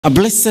Our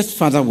blessed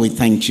Father, we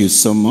thank you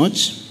so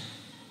much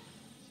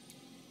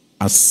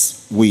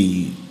as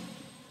we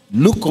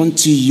look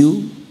unto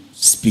you,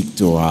 speak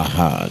to our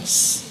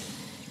hearts.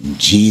 In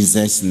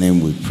Jesus'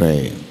 name we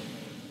pray.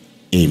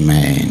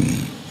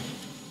 Amen.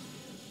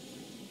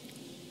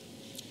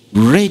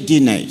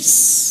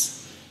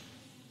 Readiness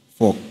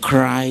for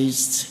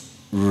Christ's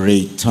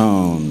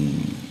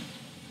return.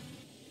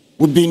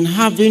 We've been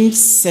having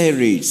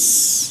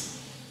series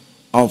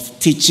of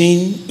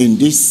teaching in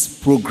this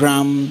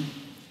program,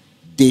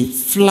 the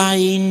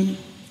flying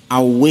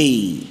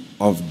away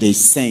of the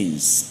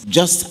saints.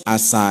 Just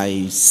as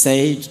I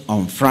said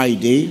on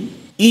Friday,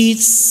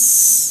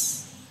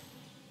 it's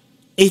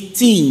a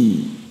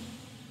theme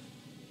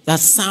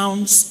that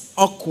sounds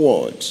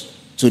awkward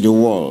to the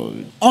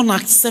world,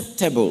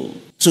 unacceptable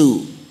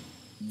to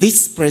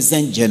this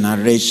present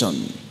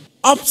generation,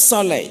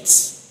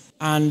 obsolete,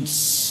 and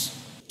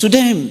to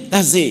them,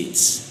 that's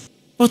it.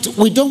 But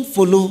we don't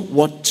follow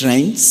what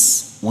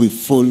trends, we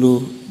follow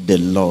the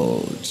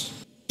Lord.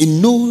 In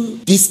no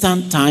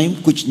distant time,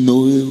 which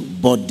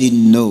nobody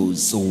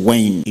knows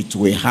when it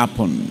will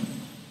happen,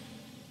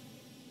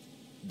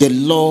 the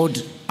Lord,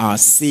 our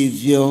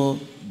Savior,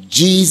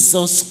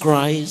 Jesus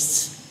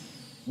Christ,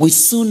 will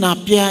soon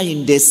appear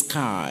in the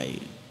sky.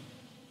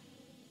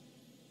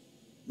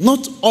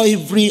 Not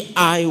every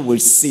eye will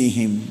see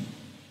him.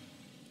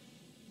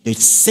 The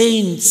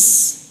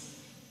saints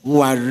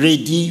who are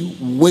ready,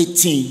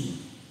 waiting,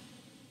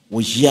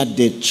 will hear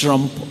the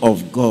trump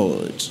of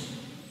God.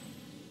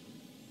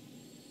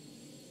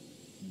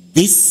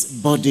 This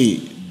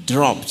body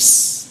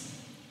drops,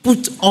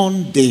 put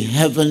on the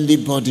heavenly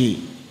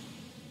body,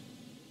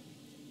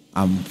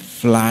 and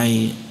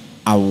fly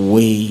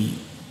away.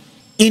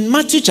 In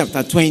Matthew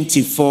chapter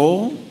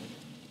 24,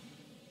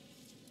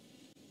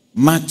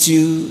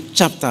 Matthew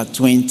chapter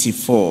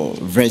 24,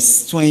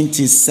 verse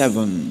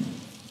 27.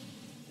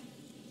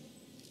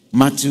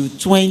 Matthew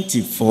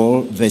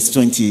 24, verse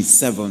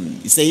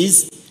 27. It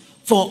says,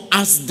 "For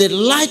as the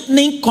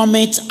lightning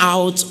cometh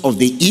out of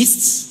the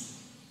east,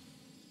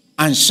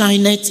 and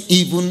shineth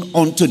even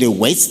unto the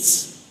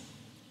west,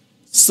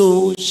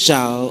 so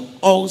shall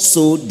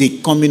also the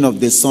coming of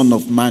the Son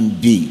of Man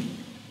be."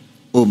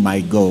 Oh my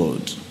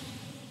God.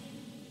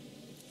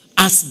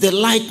 As the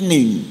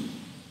lightning.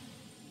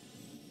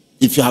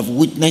 If you have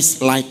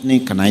witnessed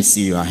lightning, can I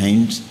see your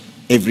hand?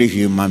 Every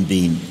human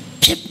being.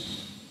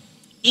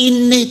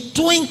 In a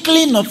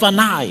twinkling of an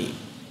eye.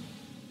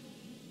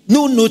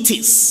 No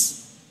notice.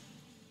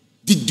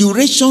 The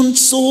duration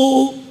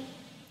so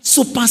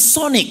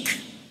supersonic.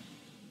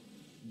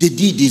 The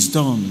deed is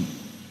done.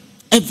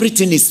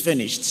 Everything is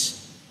finished.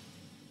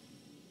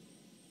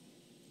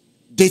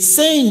 The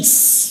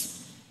saints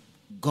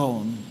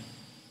gone.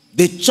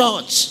 The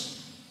church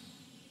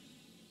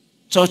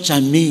I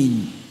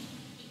mean,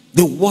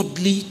 the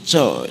worldly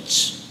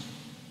church,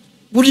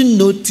 wouldn't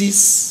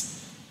notice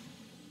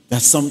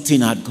that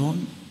something had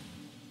gone.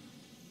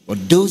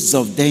 But those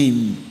of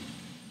them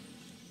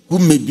who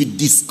may be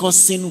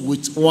discussing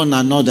with one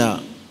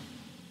another,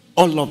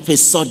 all of a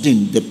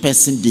sudden the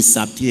person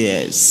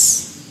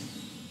disappears.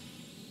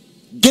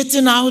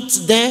 Getting out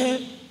there,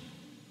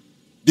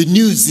 the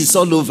news is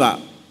all over.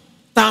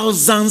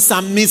 Thousands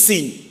are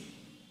missing.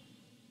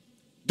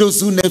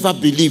 Those who never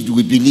believed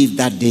will believe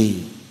that day.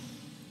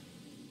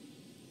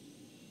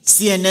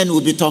 CNN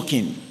will be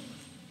talking.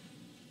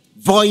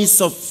 Voice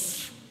of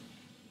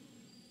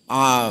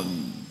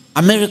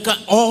America,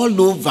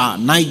 all over.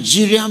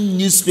 Nigerian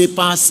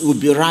newspapers will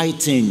be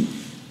writing,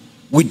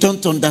 "We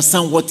don't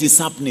understand what is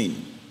happening."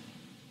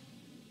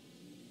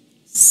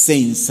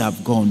 Saints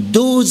have gone.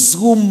 Those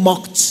who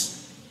mocked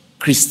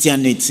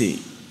Christianity,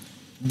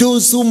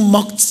 those who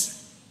mocked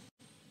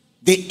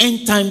the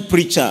end time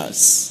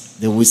preachers,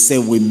 they will say,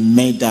 "We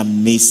made a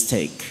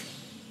mistake.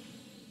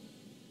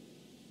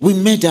 We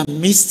made a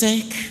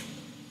mistake."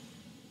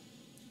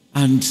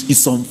 And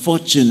it's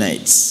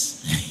unfortunate.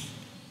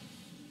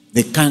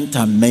 They can't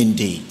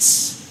amend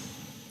it.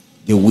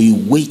 They will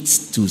wait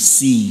to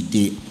see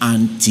the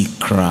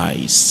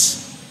Antichrist.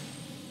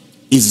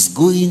 It's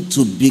going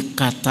to be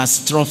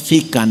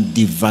catastrophic and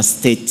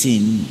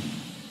devastating.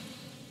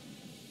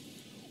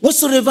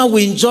 Whatsoever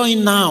we enjoy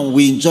now,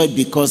 we enjoy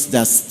because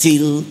there's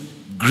still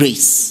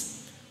grace.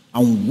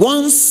 And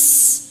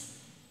once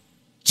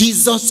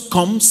Jesus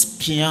comes,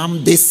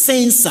 the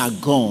saints are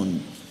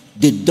gone.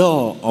 The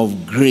door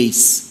of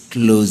grace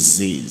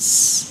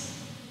closes.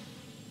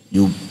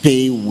 You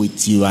pay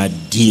with your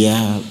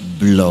dear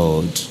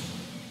blood.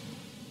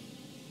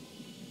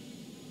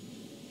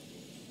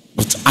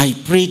 But I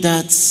pray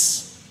that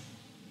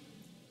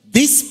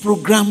this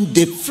program,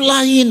 the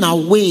flying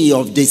away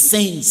of the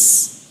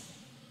saints,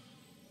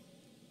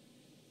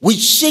 will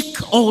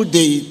shake all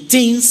the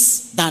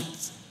things that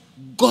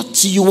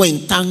got you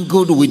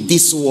entangled with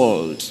this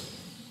world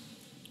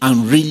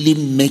and really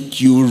make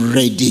you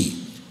ready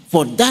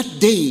for that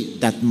day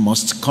that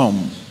must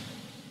come.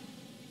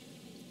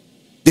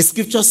 The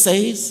scripture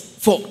says,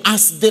 "For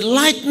as the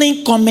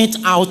lightning cometh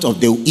out of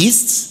the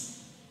east,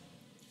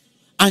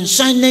 and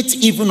shineth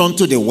even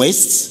unto the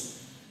west,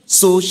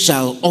 so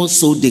shall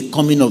also the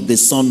coming of the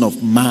Son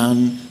of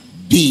Man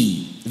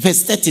be.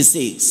 Verse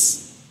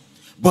 36.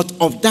 But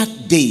of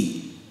that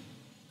day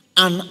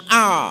and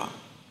hour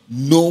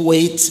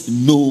knoweth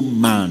no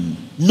man,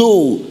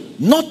 no,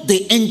 not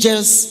the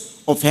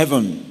angels of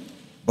heaven,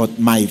 but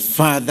my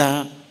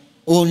Father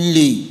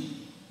only.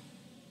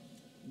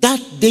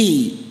 That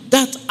day,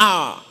 that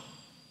hour,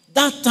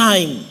 that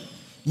time,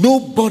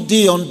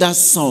 nobody under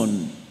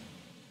sun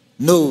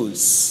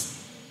knows.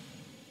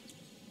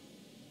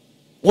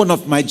 One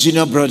of my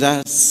junior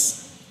brothers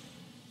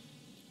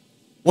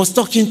was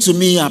talking to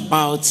me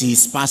about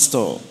his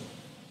pastor.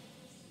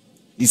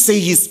 He said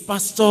his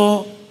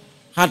pastor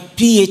had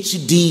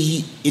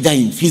PhD either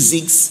in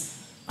physics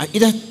or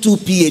either 2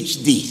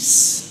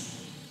 PhDs.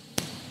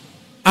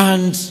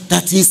 And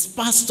that his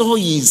pastor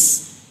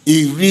is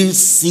a real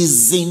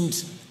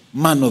seasoned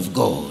man of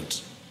God.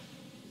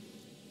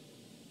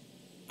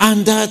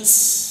 And that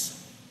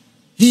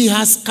he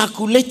has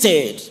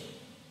calculated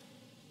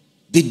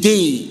the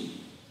day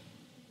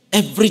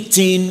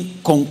everything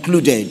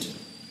concluded,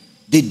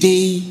 the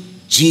day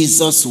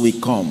Jesus will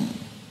come.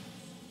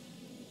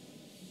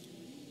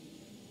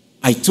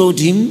 I told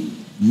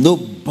him,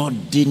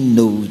 nobody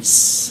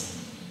knows.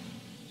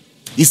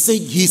 He said,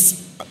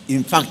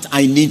 in fact,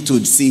 I need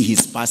to see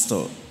his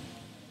pastor.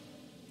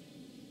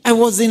 I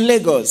was in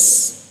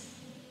Lagos.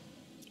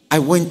 I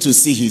went to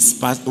see his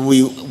pastor.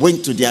 We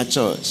went to their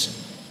church.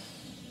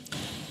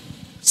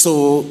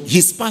 So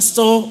his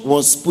pastor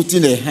was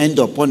putting a hand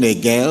upon a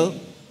girl,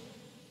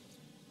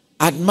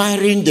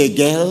 admiring the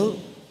girl,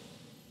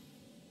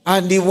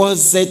 and he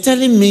was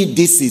telling me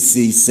this is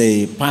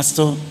his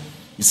pastor.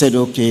 He said,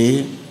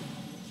 okay.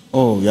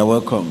 Oh, you're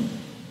welcome.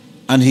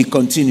 And he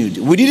continued.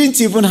 We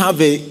didn't even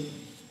have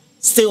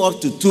stay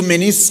up to 2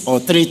 minutes or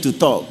 3 to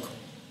talk.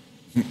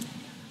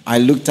 I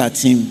looked at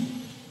him.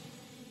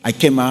 I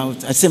came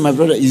out. I said, my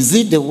brother, is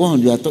it the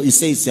one you are talking? He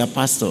said, it's your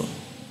pastor.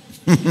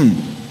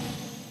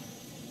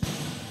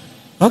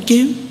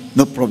 Okay,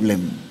 no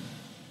problem.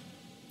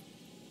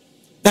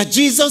 That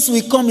Jesus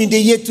will come in the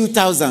year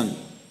 2000.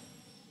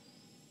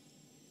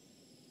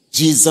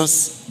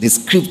 Jesus, the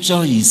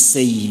scripture is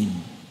saying,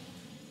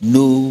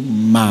 no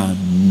man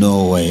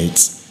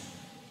knoweth.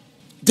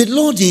 The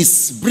Lord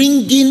is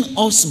bringing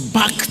us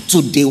back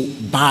to the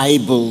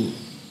Bible.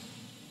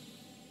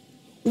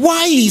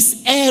 Why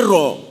is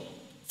error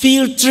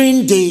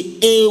filtering the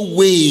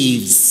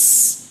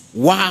airwaves?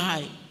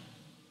 Why?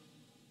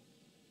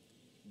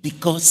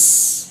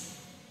 Because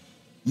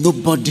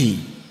nobody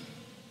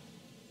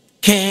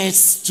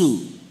cares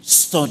to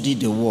study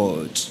the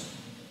word.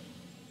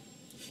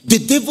 The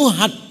devil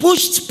had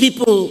pushed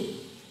people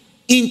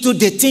into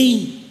the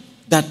thing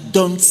that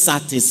don't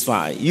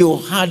satisfy. You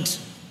had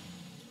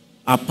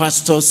a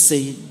pastor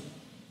say,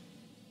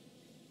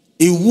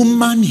 a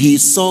woman he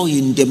saw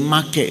in the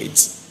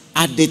market,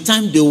 at the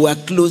time they were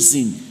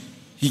closing,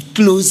 he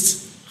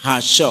closed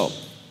her shop.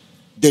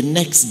 The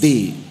next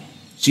day,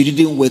 she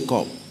didn't wake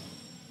up.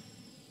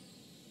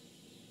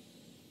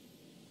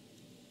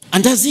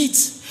 And that's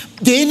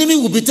it. The enemy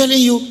will be telling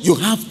you, you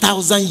have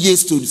 1,000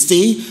 years to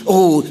stay.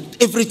 Oh,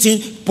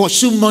 everything,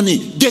 pursue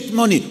money, get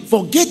money.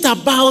 Forget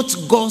about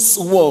God's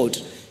word.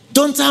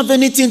 Don't have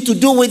anything to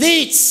do with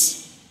it.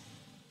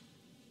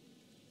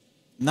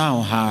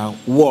 Now her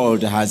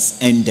world has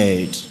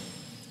ended.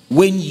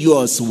 When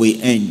yours will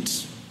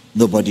end,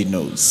 nobody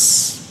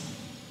knows.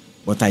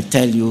 But I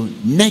tell you,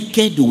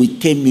 naked we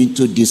came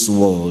into this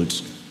world,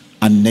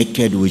 and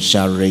naked we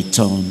shall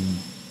return.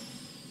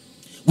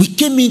 We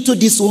came into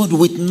this world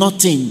with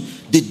nothing.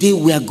 The day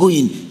we are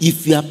going,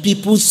 if your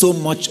people so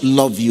much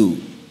love you,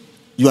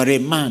 you are a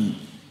man,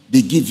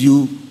 they give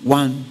you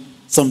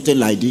something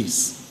like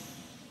this.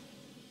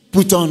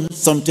 Put on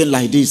something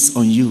like this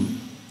on you.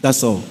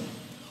 That's all.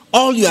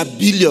 All your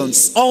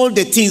billions, all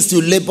the things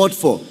you labored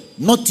for,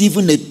 not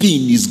even a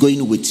pin is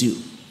going with you.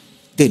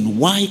 Then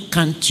why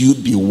can't you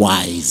be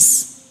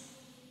wise?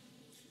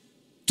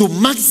 To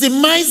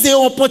maximize the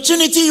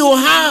opportunity you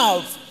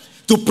have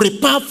to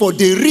prepare for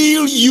the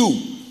real you.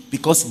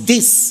 Because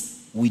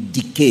this will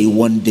decay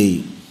one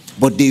day,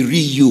 but the real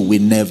you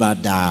will never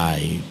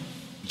die.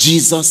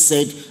 Jesus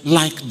said,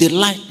 like the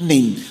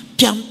lightning,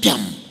 piam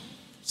piam,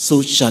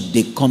 so shall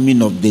the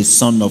coming of the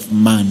Son of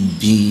Man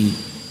be.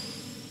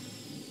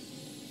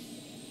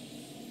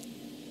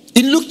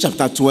 In Luke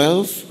chapter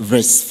 12,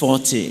 verse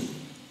 40.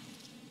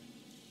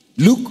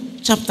 Luke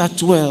chapter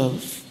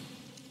 12,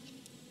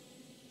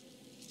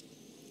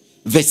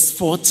 verse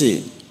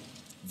 40.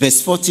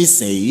 Verse 40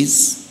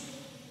 says,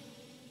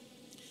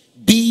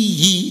 be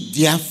ye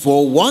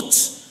therefore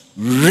what?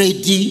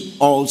 Ready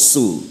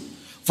also.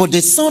 For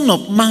the Son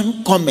of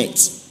Man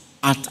cometh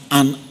at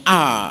an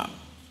hour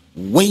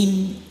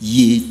when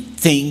ye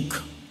think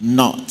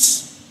not.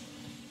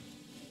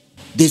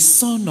 The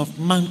Son of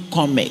Man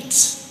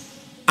cometh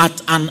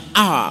at an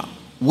hour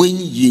when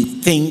ye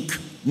think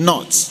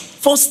not.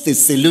 1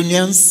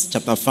 Thessalonians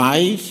chapter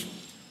 5,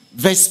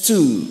 verse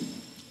 2.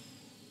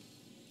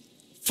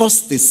 1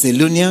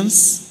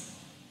 Thessalonians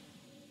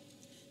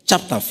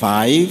chapter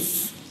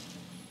 5,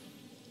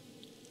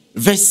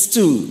 verse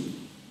 2.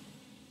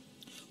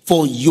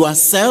 For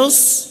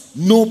yourselves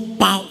know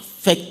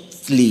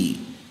perfectly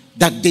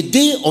that the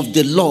day of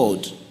the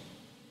Lord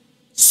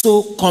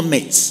so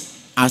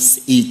cometh as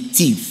a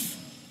thief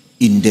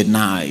in the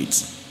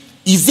night.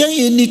 Is there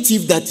any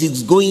thief that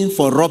is going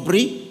for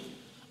robbery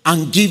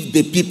and give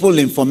the people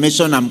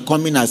information, I'm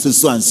coming at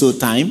so and so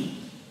time?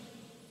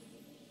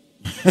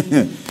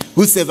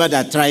 Whosoever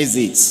that tries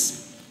it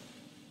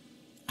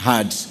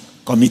had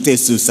committed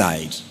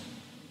suicide.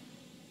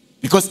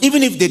 Because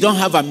even if they don't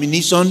have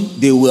ammunition,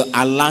 they will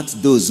alert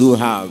those who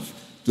have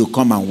to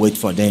come and wait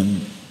for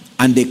them.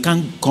 And they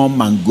can't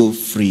come and go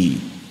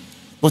free.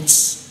 But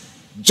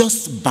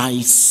just by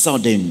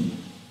sudden,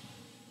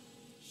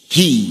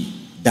 he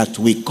that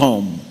will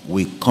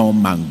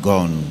come and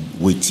gone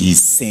with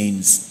his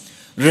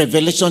saints.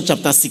 Revelation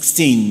chapter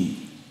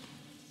 16,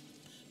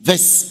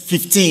 verse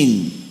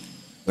 15.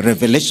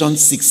 Revelation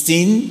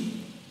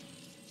 16,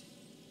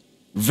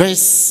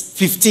 verse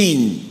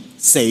 15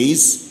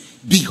 says,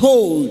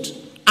 Behold,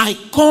 I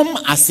come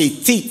as a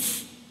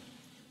thief.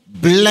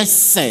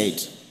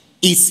 Blessed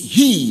is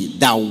he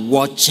that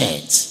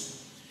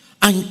watcheth,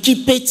 and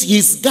keepeth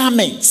his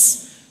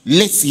garments,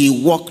 lest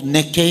he walk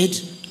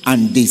naked,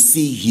 and they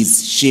see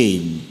his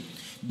shame.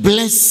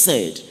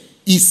 Blessed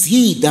is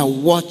he that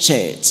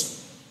watcheth.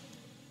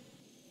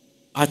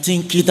 I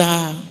think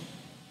either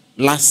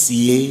last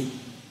year,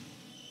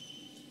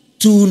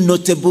 two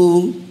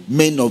notable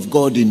men of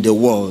God in the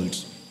world,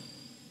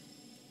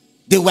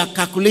 they were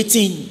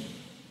calculating.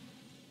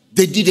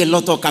 They did a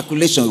lot of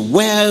calculation,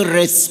 well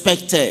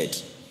respected.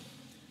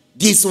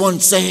 This one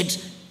said,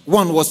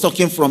 one was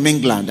talking from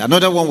England,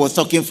 another one was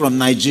talking from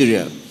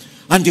Nigeria.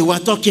 And they were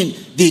talking,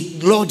 the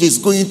Lord is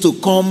going to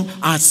come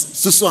as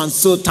so and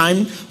so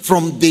time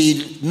from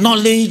the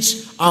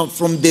knowledge,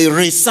 from the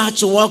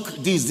research work.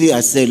 This day I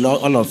say,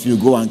 all of you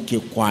go and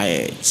keep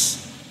quiet.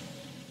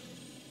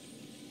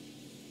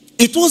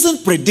 It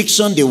wasn't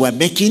prediction they were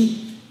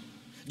making.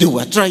 They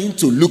were trying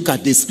to look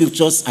at the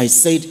scriptures. I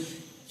said,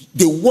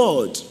 the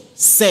word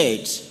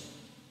said,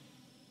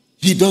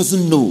 he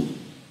doesn't know.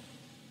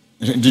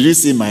 Did you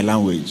see my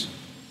language?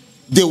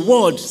 The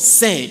word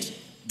said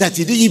that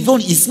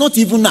it's not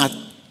even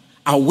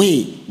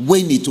away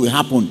when it will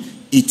happen.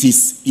 It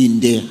is in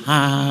the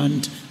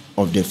hand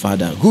of the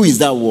Father. Who is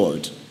that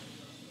word?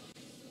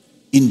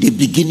 In the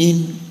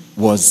beginning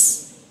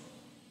was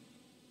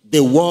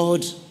the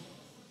Word,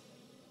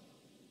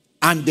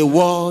 and the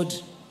Word.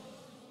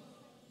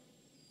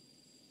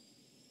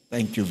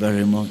 Thank you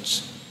very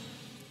much.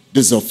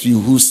 Those of you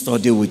who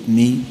study with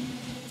me,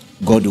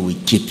 God will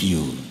keep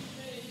you.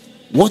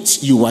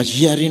 What you are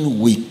hearing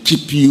will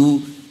keep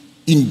you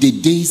in the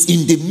days,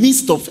 in the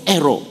midst of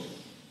error.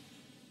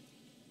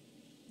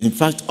 In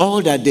fact,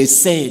 all that they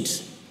said,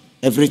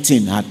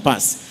 everything had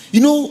passed.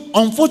 You know,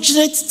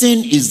 unfortunate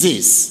thing is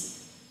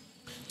this.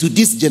 To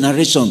this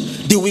generation,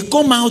 they will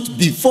come out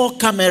before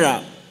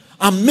camera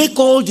and make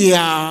all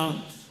their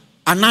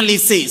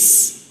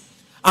analysis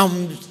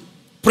and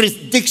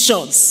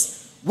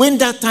predictions. When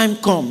that time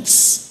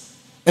comes,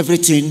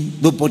 everything,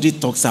 nobody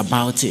talks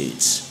about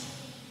it.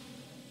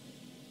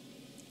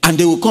 And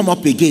they will come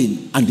up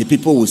again and the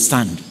people will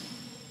stand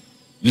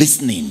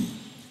listening.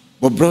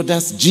 But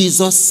brothers,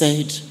 Jesus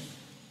said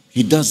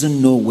he doesn't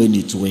know when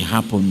it will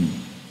happen.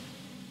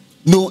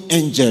 No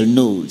angel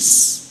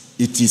knows.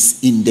 It is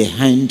in the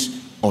hand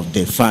of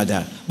the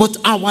Father. But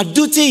our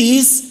duty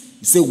is,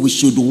 he said, we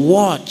should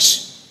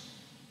watch.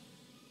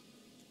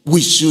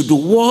 We should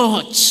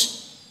watch.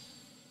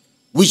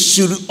 We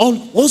should,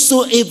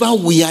 whatsoever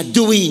we are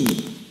doing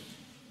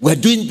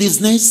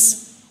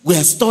business, we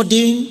are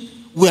studying,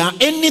 we are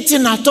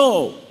anything at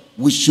all,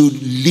 we should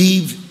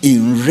live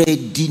in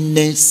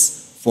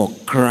readiness for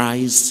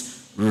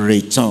Christ's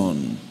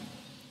return.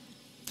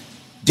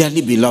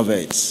 Dearly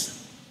beloved,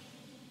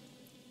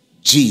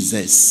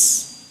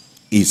 Jesus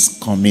is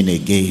coming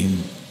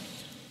again.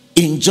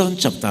 In John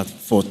chapter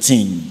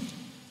 14,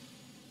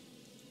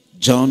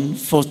 John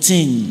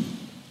 14,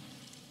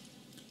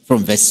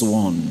 from verse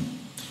 1.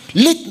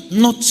 Let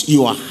not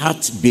your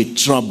heart be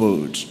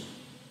troubled.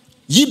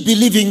 Ye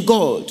believe in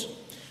God,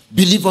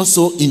 believe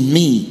also in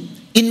me.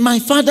 In my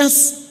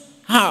Father's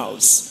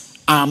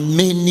house are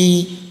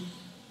many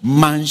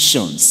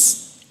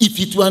mansions. If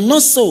it were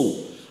not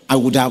so, I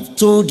would have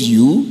told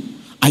you,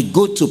 I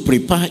go to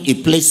prepare a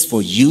place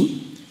for you.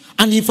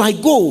 And if I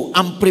go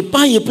and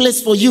prepare a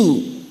place for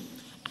you,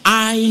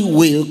 I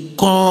will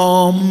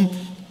come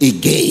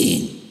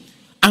again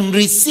and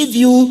receive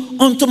you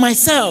unto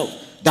myself,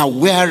 that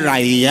where I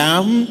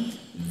am,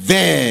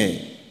 there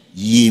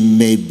ye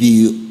may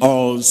be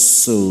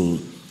also.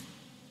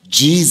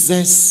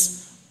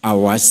 Jesus,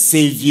 our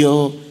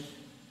Savior,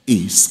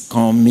 is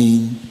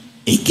coming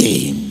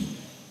again.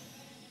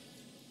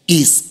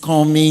 Is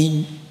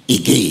coming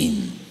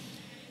again.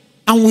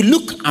 And we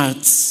look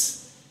at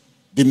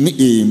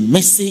the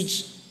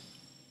message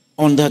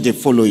under the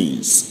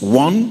followings.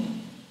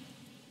 1,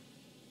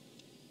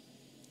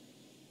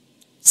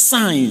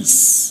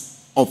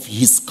 signs of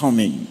his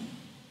coming.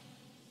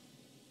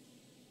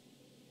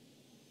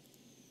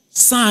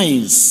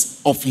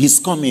 Signs of his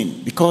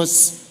coming,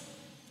 because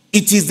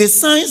it is the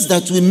signs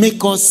that will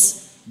make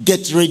us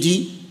get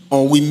ready,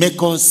 or will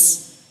make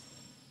us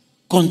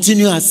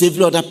continue as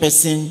every other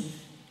person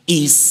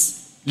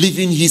is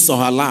living his or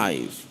her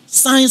life.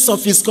 Signs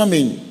of his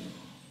coming.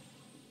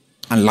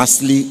 And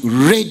lastly,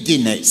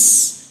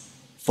 readiness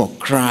for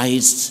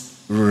Christ's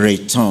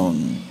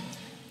return.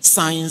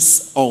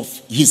 Signs of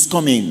his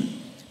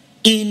coming.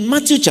 In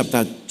Matthew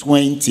chapter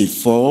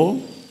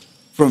 24,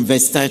 from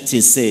verse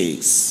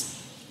 36.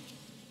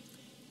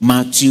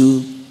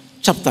 Matthew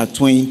chapter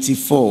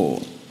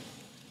 24.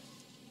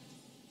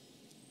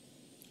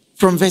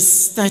 From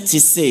verse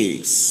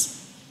 36,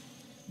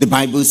 the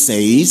Bible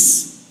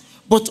says,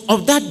 "But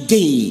of that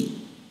day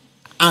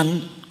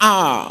and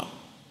hour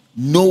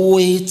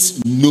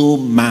knoweth no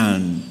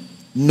man,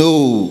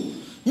 no,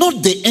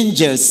 not the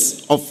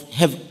angels of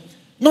heaven,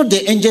 not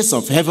the angels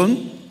of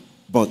heaven,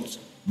 but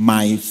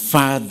my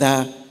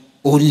Father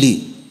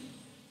only."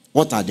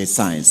 What are the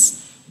signs?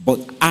 "But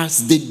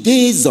as the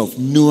days of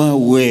Noah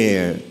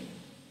were,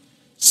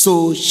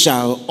 so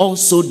shall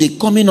also the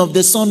coming of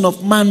the Son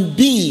of Man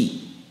be.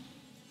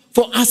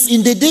 For as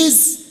in the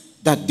days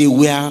that they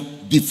were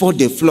before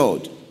the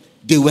flood,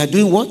 they were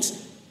doing what?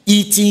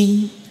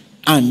 Eating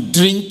and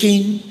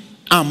drinking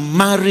and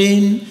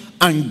marrying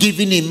and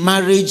giving in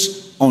marriage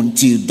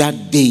until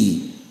that day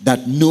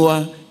that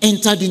Noah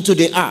entered into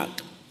the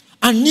ark,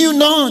 and knew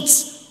not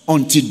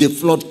until the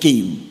flood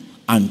came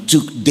and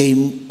took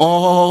them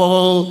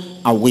all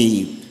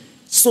away.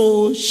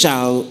 So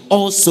shall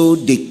also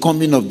the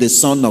coming of the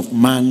Son of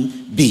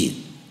Man be.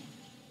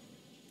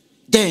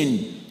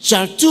 Then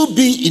shall two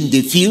be in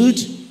the field,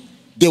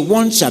 the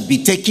one shall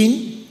be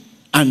taken,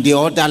 and the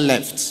other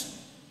left.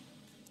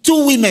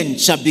 Two women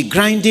shall be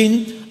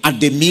grinding at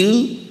the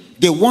mill,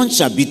 the one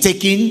shall be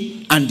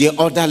taken, and the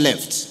other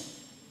left.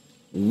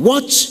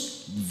 Watch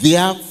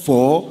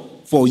therefore,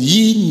 for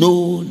ye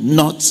know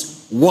not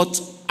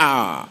what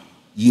hour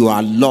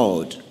your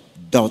Lord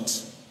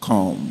doth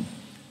come."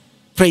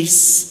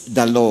 Praise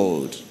the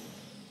Lord.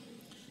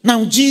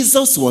 Now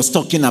Jesus was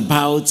talking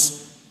about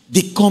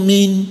the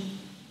coming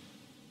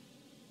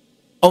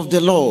of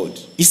the Lord.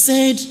 He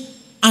said,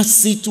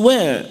 as it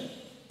were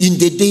in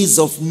the days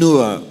of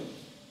Noah.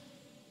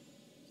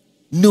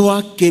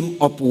 Noah came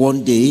up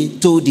one day,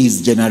 told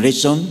his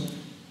generation,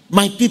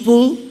 "My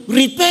people,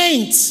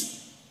 repent.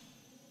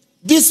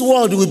 This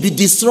world will be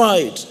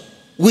destroyed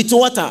with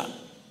water."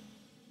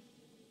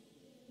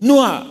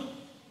 Noah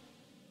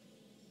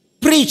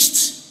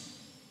preached.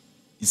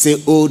 He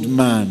said, "Old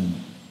man,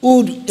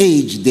 old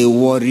age, they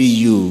worry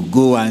you.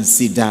 Go and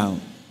sit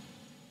down."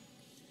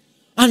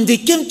 And they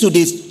came to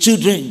the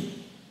children.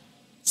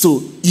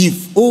 So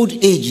if old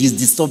age is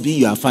disturbing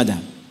your father,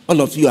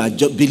 all of you are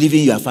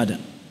believing your father.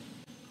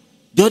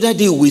 The other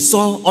day we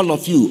saw all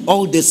of you,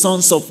 all the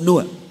sons of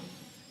Noah.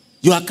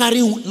 You are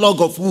carrying log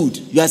of wood.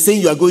 You are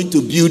saying you are going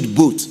to build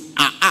boat,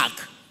 an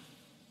ark.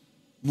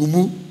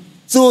 Mumu.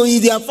 So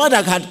if your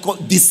father had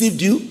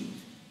deceived you,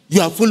 you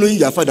are following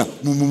your father,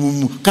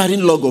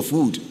 carrying log of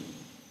wood.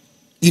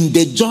 In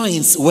the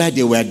joints where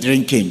they were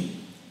drinking,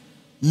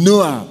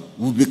 Noah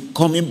will be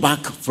coming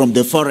back from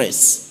the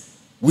forest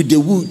with the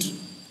wood.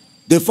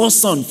 The first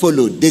son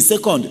followed, the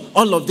second,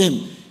 all of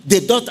them. The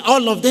daughter,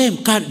 all of them,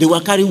 they were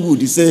carrying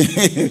wood. He said,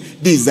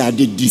 "These are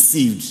the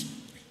deceived."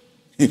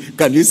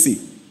 Can you see?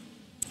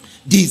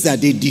 These are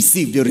the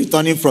deceived, they're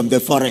returning from the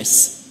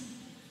forest.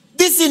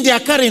 This thing they are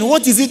carrying,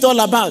 what is it all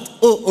about?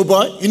 Oh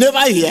boy, you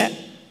never hear?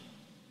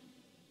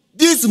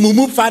 This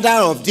Mumu father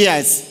of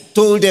theirs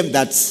told them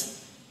that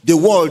the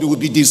world will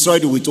be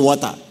destroyed with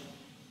water.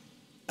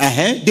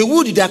 The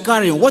wood they are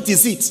carrying, what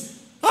is it?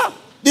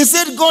 They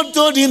said God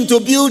told him to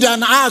build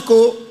an ark.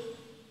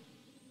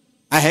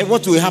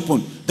 What will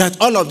happen? That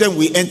all of them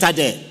will enter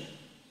there.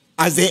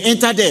 As they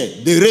enter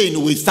there, the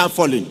rain will start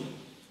falling.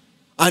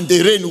 And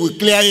the rain will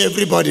clear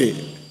everybody.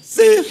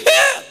 Say,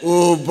 "Hey,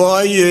 oh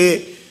boy,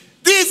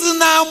 this is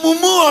now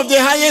Mumu of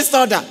the highest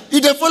order.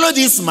 Did they follow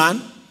this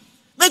man?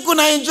 Make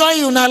una enjoy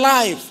your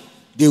life."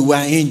 They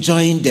were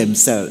enjoying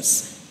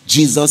themselves.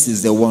 Jesus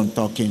is the one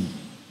talking.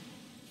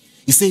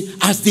 He said,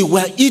 as they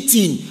were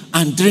eating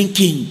and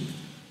drinking,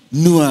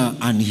 Noah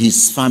and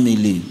his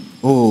family,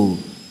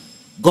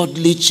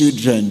 godly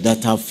children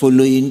that are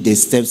following the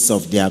steps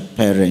of their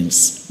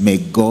parents, may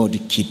God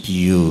keep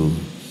you.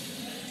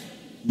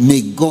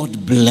 May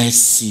God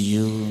bless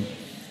you.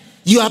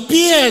 Your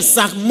peers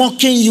are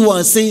mocking you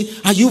and saying,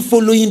 "Are you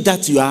following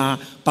that you are,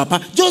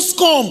 Papa? Just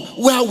come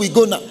where we're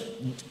going to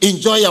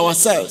enjoy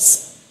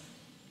ourselves."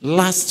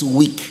 Last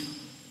week,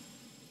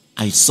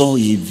 I saw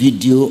a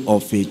video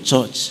of a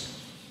church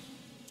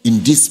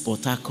in this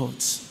Port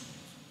Harcourt.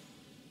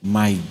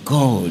 My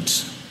God.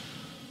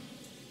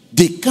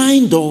 The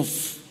kind of,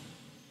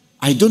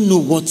 I don't know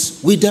what,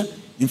 whether,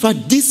 in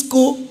fact,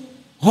 disco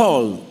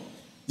hall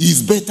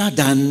is better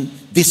than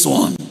this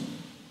one.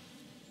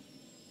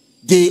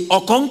 The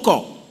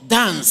Okonko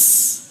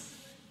dance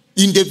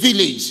in the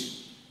village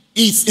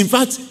is, in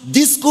fact,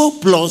 disco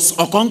plus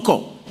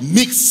okonko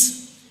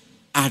mixed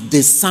at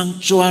the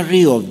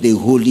sanctuary of the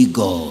holy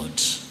God.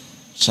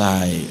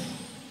 Child.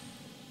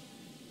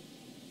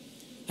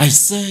 I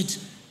said,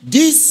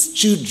 these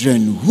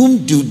children,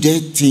 whom do they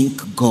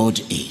think God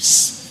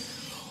is?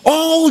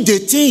 All the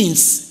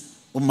things,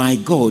 oh my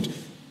God,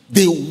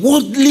 the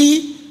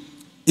worldly,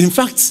 in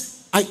fact,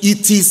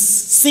 it is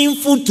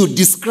sinful to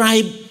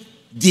describe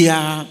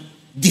their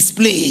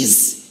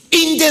displays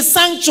in the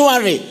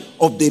sanctuary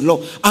of the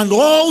Lord. And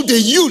all the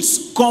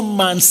youths come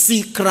and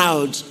see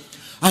crowd,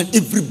 and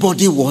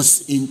everybody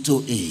was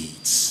into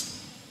it.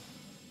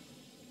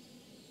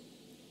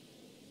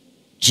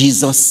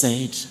 Jesus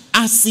said,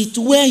 as it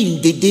were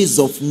in the days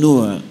of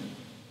Noah,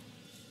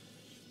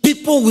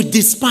 people will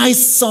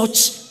despise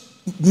such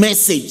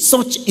message,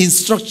 such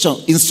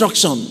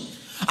instruction,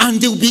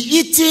 and they'll be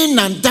eating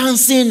and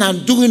dancing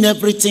and doing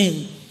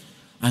everything.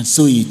 And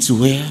so it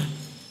were.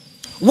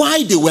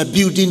 While they were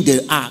building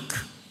the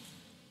ark,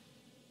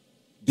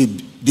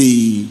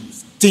 the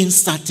thing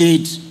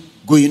started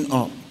going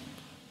up.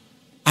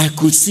 I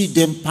could see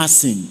them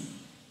passing,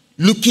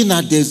 looking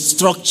at the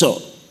structure.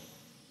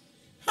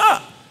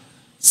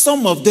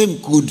 Some of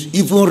them could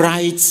even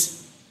write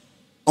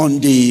on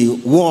the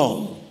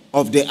wall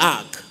of the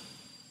ark,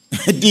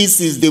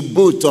 this is the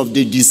boat of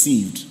the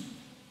deceived.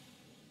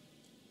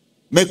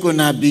 Make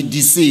una be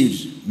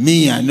deceived.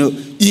 Me, I know.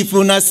 If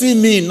una see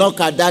me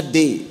knock at that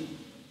day,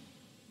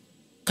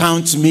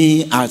 count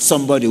me as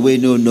somebody we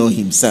don't know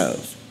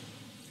himself.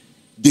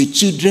 The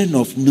children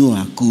of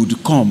Noah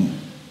could come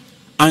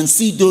and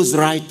see those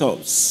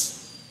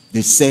write-ups.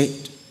 They said,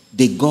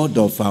 the God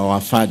of our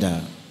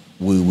father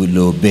we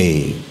will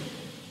obey.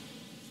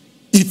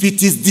 If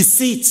it is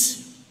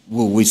deceit,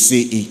 we will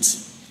see it.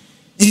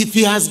 If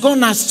he has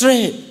gone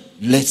astray,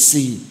 let's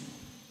see.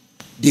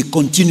 They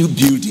continue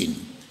building.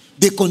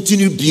 They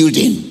continue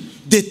building.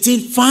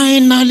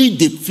 Finally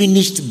they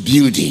finished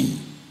building.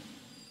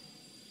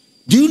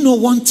 Do you know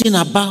one thing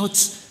about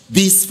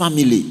this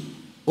family?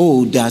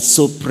 Oh, they are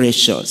so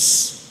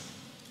precious.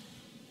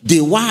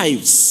 The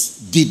wives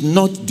did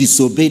not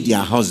disobey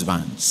their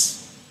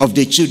husbands of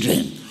the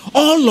children.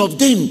 All of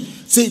them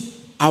said,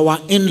 our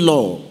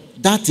in-law,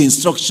 that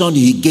instruction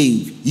he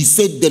gave, he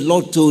said the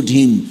Lord told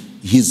him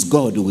his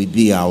God will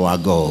be our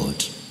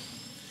God.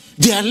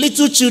 Their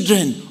little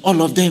children,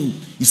 all of them,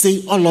 he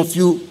said, all of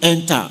you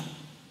enter.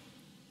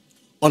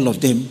 All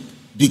of them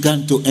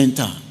began to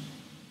enter.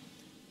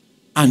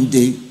 And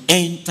they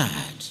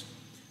entered.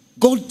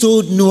 God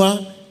told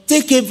Noah,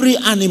 take every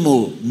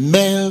animal,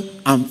 male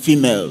and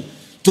female,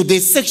 to the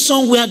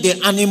section where the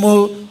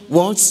animal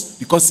was,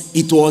 because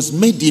it was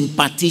made in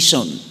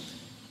partition.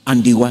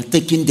 And they were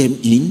taking them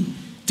in,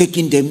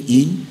 taking them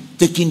in,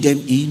 taking them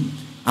in.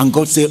 And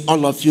God said,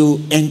 all of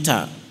you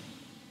enter,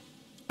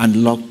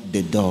 and lock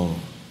the door.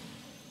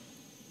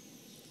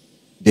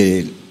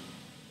 The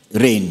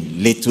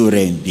rain, little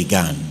rain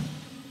began.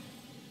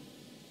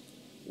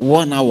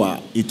 1 hour,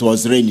 it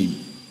was raining.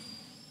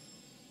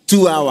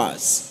 2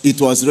 hours, it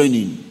was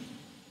raining.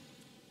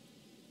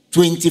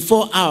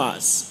 24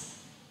 hours.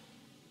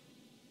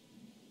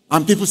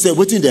 And people say,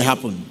 what did they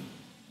happen?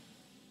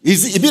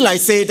 It be like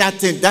say that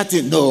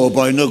thing, no,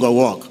 boy, no go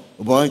walk.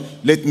 Boy,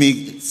 let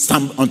me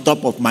stand on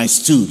top of my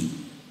stool.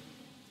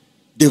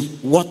 The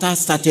water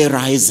started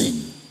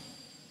rising.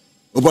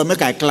 Oh boy,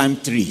 make I climb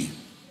tree.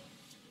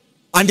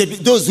 And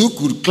those who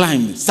could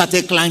climb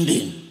started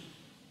climbing.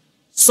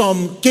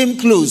 Some came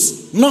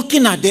close,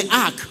 knocking at the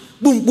ark.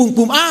 Boom, boom,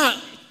 boom.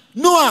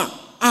 Noah,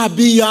 I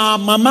be your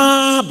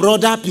mama,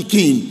 brother,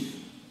 Pekin.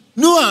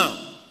 Noah.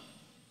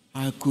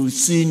 I could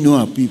see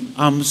Noah.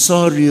 I'm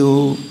sorry,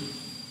 oh.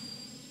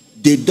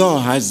 The door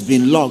has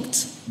been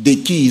locked.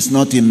 The key is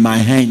not in my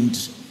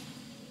hand.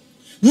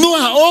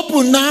 Noah,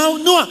 open now.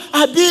 Noah,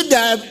 I be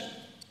there.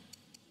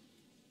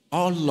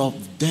 All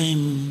of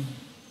them,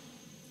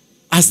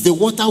 as the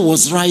water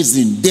was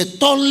rising, the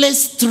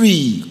tallest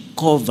tree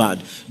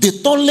covered, the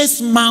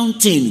tallest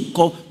mountain,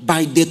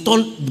 by the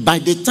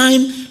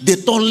time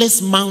the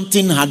tallest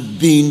mountain had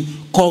been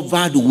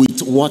covered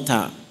with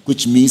water,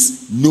 which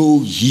means no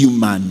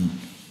human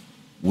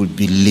would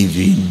be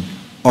living,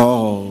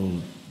 all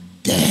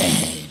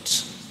dead.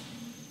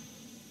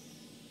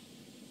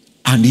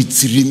 And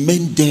it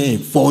remained there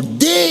for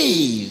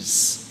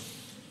days.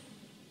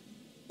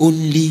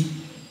 Only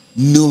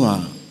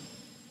Noah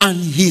and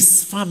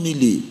his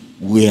family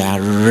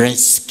were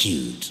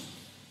rescued.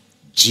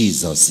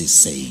 Jesus is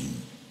saying,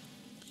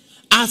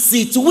 as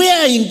it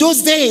were in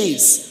those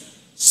days,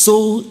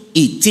 so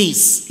it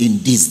is in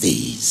these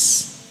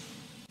days.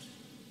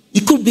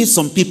 It could be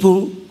some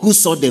people who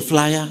saw the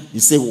flyer, they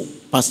say, oh,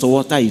 Pastor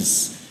Walter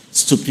is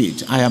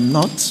stupid. I am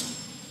not.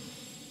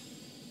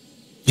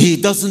 He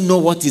doesn't know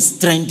what is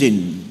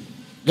trending.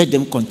 Let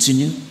them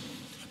continue.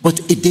 But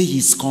a day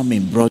is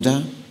coming,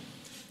 brother.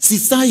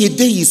 Sister, a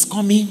day is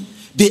coming.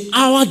 The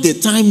hour, the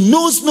time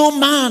knows no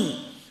man.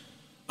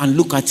 And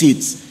look at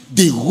it.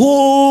 The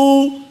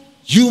whole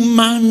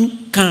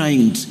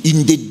humankind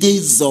in the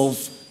days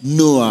of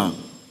Noah,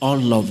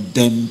 all of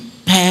them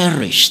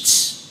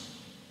perished.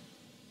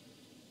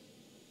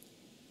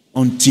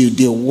 until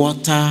the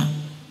water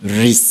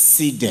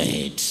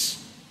receded,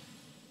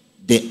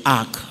 the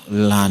ark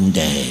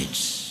landed.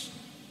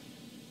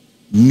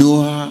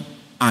 Noah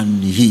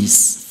and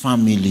his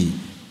family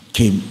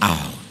came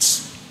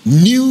out.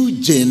 New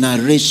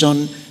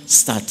generation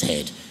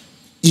started.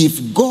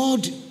 If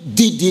God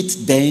did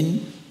it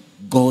then,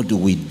 God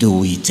will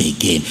do it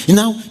again.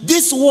 Now,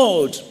 this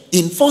word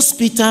in 1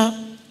 Peter,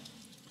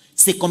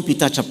 2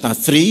 Peter chapter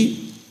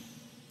 3,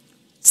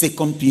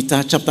 2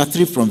 Peter chapter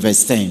 3 from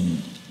verse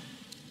 10.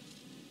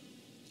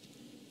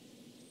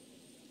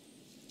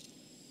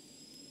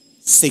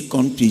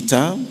 2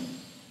 Peter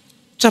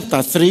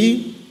chapter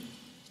 3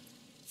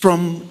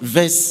 from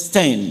verse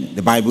 10.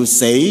 The Bible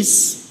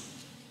says,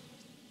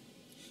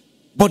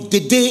 "But the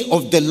day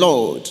of the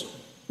Lord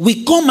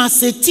will come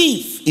as a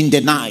thief in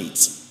the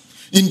night,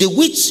 in the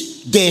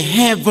which the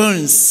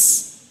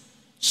heavens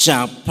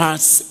shall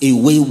pass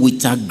away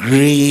with a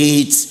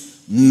great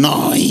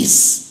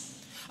noise,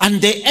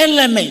 and the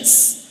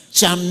elements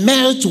shall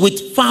melt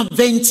with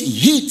fervent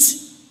heat.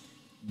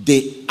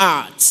 The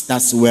earth,"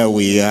 that's where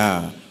we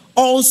are,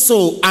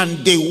 "also,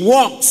 and the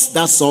works,"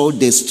 that's all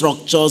the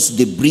structures,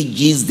 the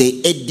bridges,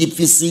 the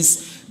edifices,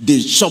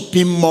 the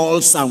shopping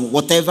malls and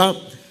whatever,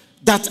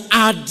 "that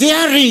are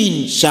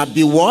therein shall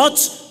be"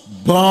 what?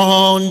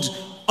 "Burned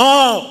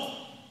up."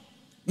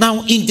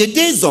 Now, in the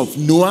days of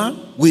Noah,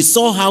 we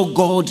saw how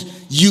God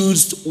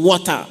used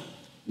water,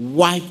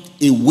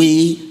 wiped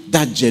away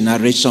that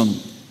generation.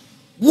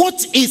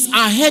 What is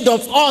ahead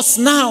of us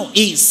now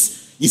is,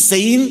 he's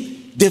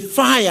saying, the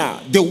fire,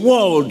 the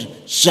world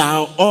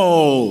shall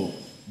all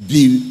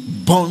be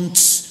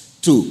burnt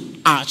to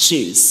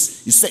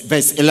ashes. He said,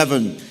 verse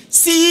 11,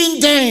 "Seeing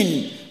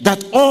then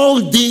that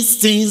all these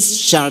things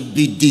shall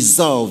be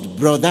dissolved,"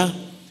 brother,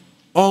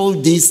 all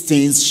these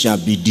things shall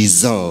be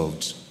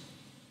dissolved.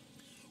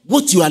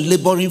 What you are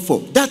laboring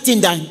for, that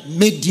thing that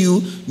made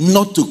you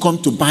not to come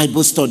to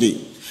Bible study,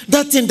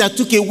 that thing that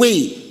took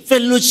away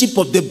fellowship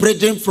of the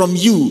brethren from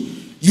you,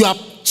 you are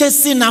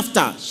chasing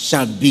after,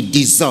 shall be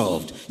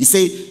dissolved. He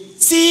said,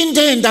 "Seeing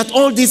then that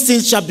all these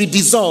things shall be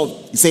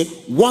dissolved," he said,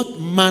 "what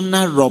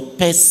manner of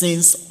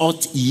persons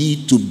ought ye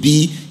to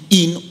be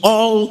in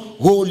all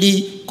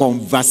holy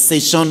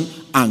conversation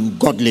and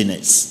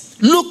godliness,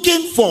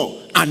 looking for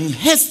and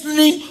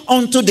hastening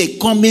unto the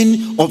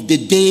coming of the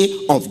day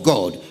of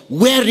God,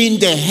 wherein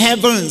the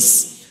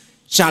heavens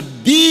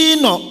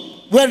being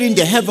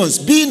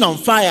on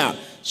fire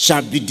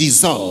shall be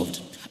dissolved,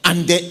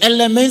 and the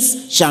elements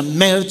shall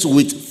melt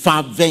with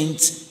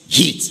fervent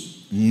heat.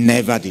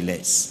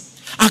 Nevertheless,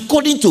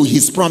 according to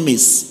his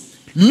promise,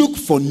 look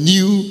for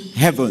new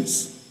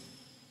heavens."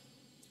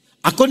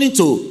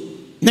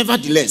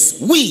 Nevertheless,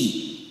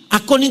 we,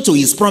 according to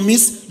his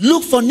promise,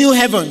 look for new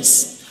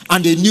heavens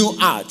and a new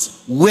earth,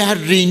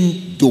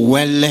 wherein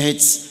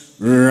dwelleth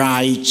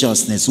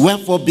righteousness.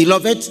 Wherefore,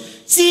 beloved,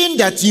 seeing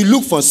that you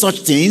look for such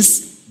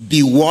things,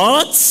 be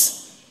what?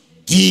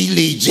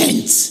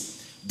 Diligent,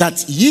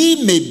 that ye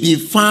may be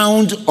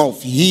found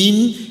of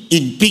him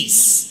in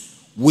peace,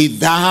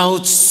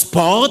 without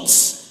spot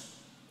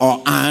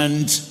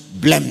and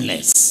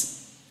blameless.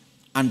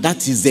 And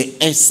that is the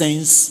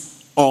essence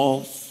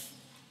of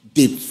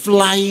the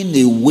flying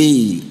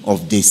away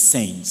of the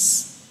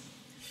saints.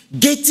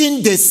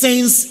 Getting the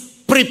saints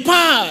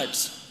prepared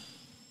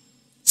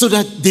so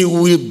that they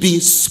will be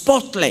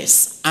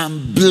spotless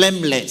and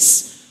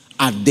blameless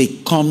at the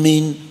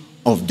coming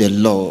of the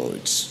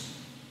Lord.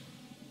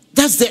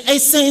 That's the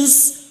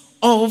essence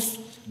of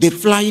the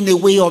flying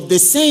away of the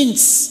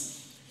saints.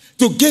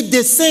 To get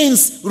the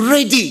saints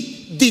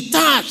ready,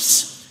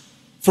 detached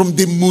from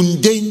the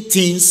mundane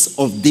things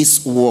of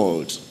this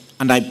world.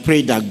 And I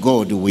pray that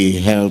God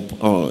will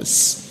help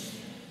us.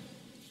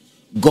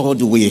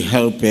 God will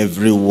help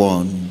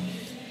everyone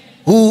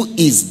who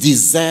is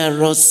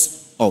desirous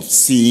of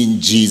seeing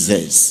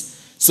Jesus.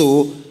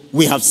 So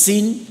we have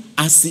seen,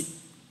 as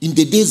in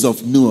the days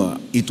of Noah,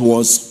 it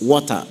was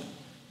water.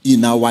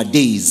 In our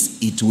days,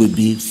 it will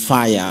be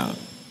fire.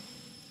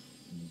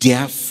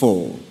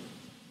 Therefore,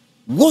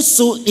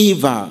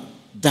 whatsoever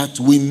that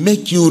will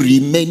make you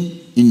remain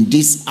in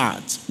this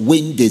earth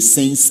when the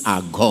saints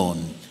are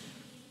gone,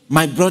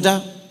 my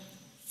brother,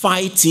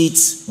 fight it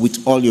with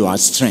all your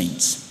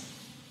strength.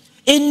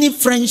 Any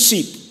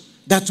friendship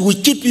that will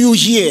keep you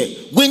here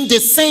when the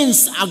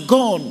saints are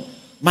gone,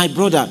 my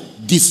brother,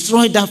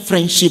 destroy that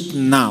friendship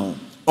now.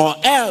 Or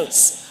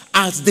else,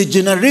 as the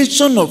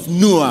generation of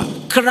Noah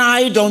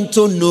cried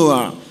unto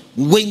Noah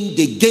when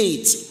the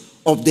gate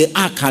of the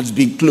ark has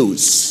been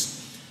closed,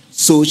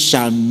 so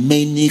shall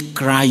many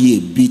cry a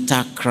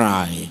bitter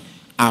cry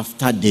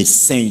after the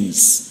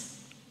saints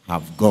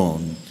have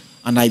gone.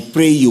 And I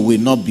pray you will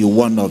not be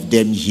one of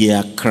them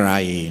here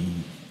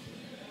crying.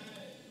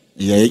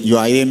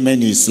 Your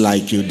amen is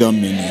like you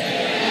don't mean it.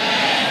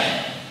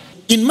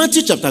 In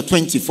Matthew chapter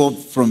 24,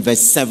 from verse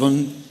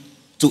 7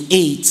 to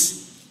 8,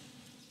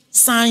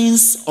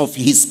 signs of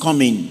his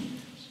coming.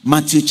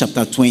 Matthew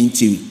chapter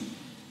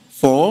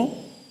 24,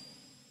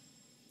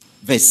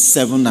 verse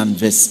 7 and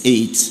verse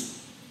 8.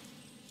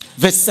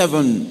 Verse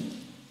 7,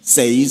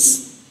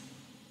 says,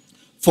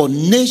 for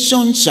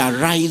nation shall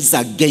rise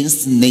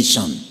against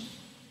nation.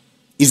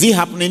 Is it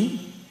happening?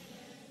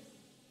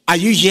 Are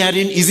you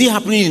hearing? Is it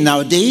happening in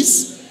our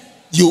days?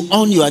 You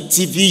on your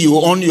TV, you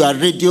on your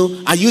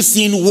radio. Are you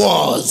seeing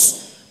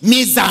wars,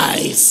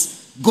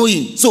 missiles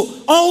going?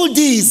 So all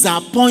these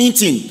are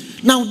pointing.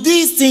 Now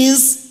these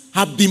things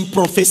have been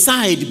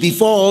prophesied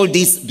before all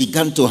this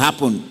began to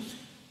happen,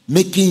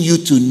 making you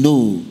to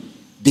know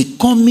the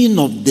coming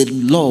of the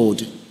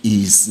Lord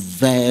is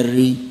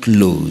very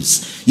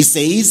close. He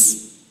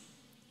says,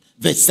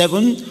 verse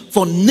 7,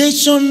 for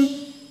nation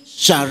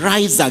shall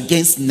rise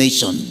against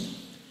nation,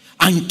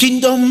 and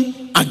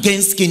kingdom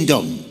against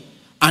kingdom,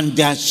 and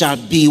there shall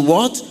be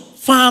what?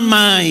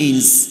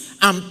 Famines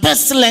and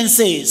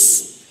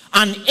pestilences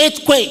and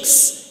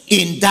earthquakes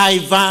in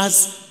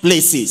diverse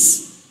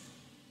places.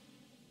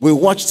 We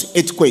watched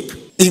earthquake.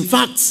 In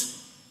fact,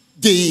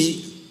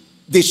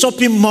 the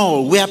shopping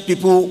mall where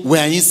people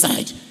were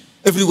inside,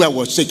 everywhere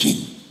was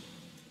shaking.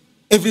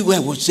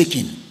 Everywhere was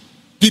shaking.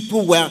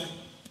 People were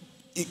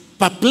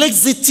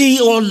perplexity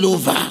all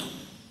over.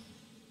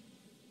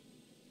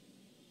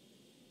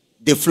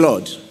 The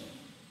flood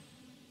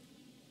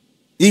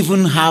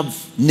even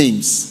have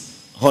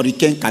names.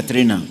 Hurricane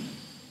Katrina,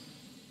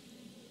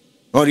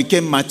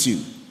 Hurricane Matthew,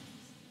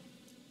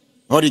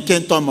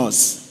 Hurricane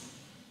Thomas.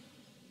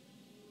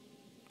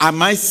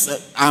 Am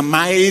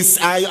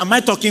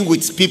I talking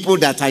with people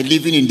that are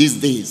living in these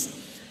days?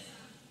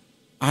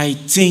 I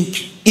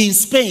think in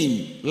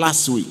Spain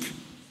last week,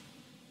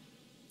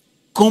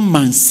 come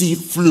and see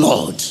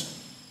flood,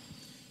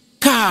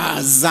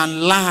 cars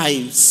and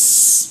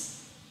lives.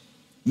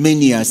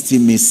 Many are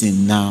still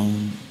missing now.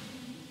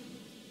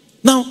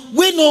 Now,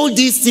 when all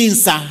these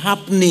things are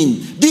happening,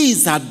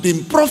 these have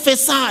been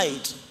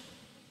prophesied.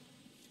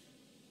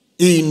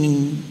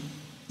 In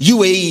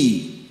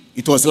UAE,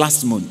 it was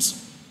last month.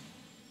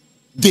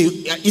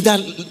 Either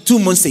 2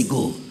 months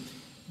ago,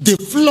 the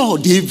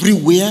flood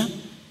everywhere.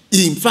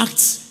 In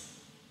fact,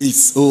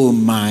 it's, oh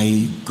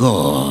my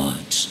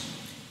God.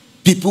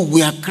 People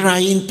were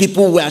crying,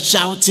 people were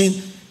shouting.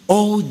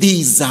 All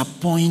these are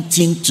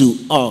pointing to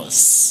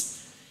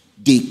us.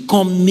 The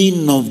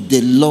coming of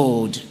the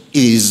Lord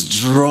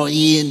is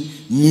drawing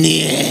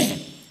near.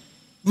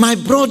 My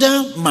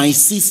brother, my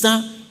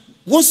sister,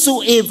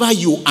 whatsoever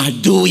you are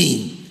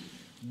doing,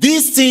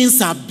 these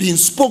things have been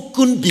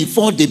spoken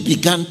before they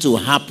began to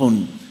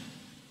happen.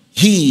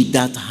 He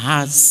that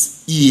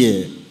has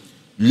ear,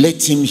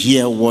 let him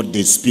hear what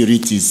the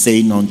Spirit is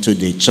saying unto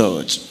the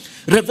church.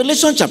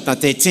 Revelation chapter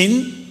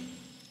 13,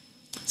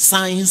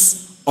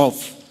 signs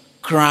of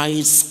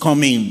Christ's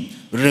coming.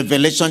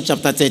 Revelation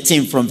chapter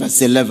 13 from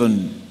verse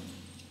 11.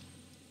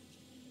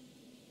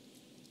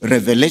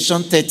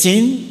 Revelation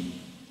 13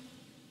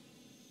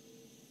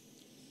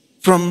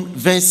 from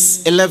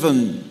verse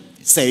 11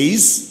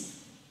 says,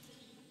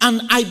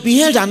 and I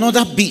beheld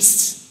another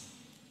beast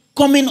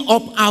coming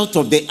up out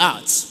of the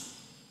earth,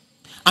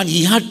 and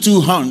he had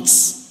 2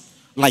 horns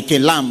like a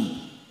lamb,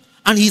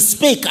 and he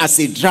spake as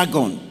a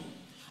dragon,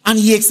 and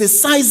he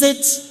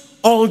exercised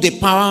all the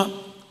power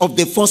of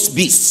the first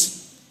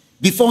beast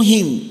before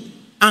him,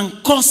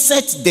 and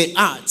cursed the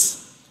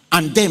earth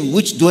and them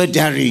which dwell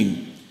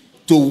therein,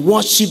 to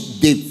worship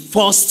the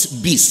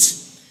first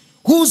beast,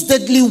 whose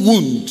deadly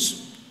wound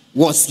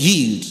was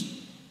healed,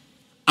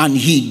 and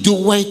he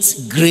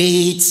doeth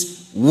great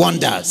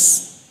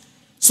wonders,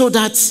 so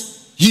that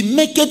he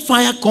maketh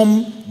fire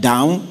come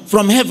down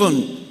from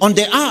heaven on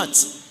the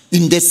earth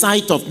in the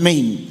sight of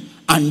men,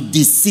 and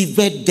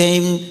deceived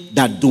them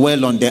that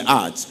dwell on the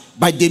earth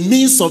by the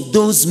means of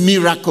those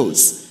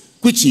miracles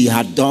which he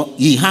had done.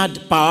 He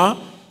had power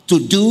to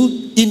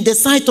do in the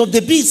sight of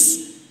the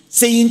beast,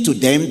 saying to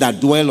them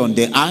that dwell on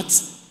the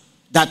earth,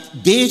 that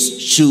they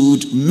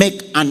should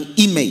make an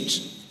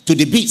image to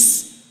the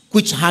beast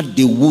which had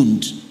the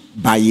wound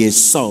by a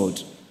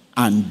sword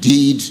and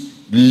did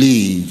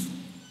live.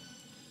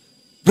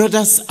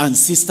 Brothers and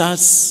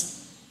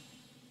sisters,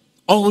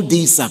 all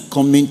these are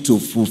coming to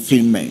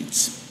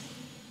fulfillment.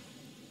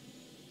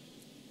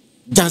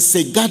 There's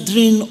a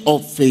gathering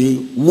of a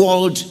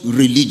world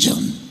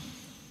religion,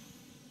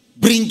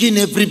 bringing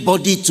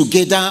everybody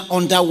together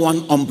under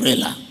one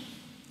umbrella,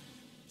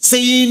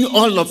 saying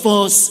all of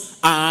us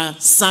are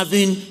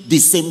serving the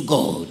same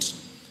God.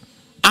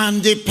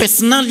 And the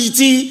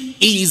personality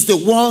is the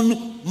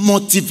one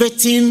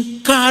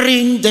motivating,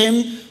 carrying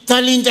them,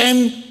 telling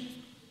them,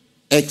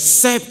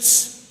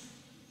 except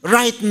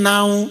right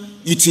now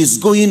it is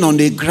going on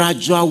a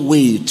gradual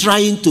way,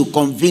 trying to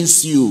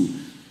convince you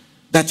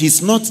that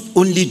it's not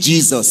only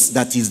Jesus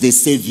that is the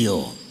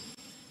Savior,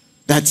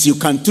 that you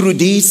can, through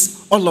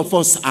this, all of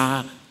us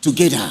are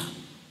together.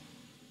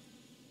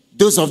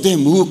 Those of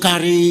them who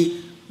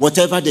carry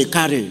whatever they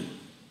carry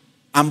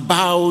and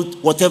bow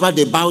whatever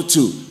they bow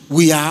to,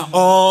 we are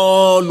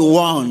all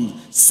one,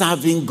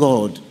 serving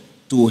God.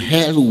 To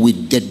hell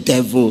with the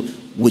devil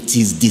with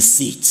his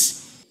deceit.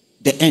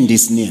 The end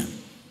is near.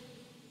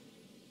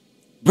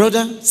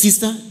 Brother,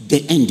 sister,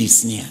 the end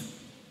is near.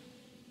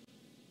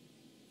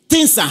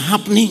 Things are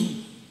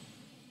happening.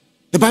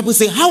 The Bible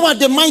says, how are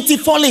the mighty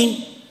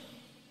falling?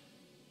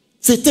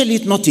 Say, tell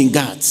it not in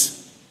Gath.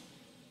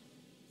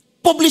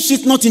 Publish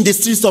it not in the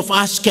streets of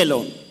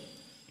Ashkelon.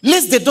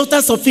 Let the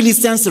daughters of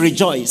Philistines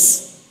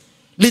rejoice.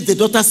 Let the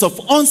daughters of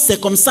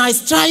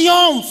uncircumcised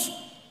triumph.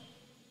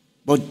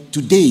 But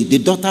today, the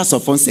daughters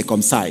of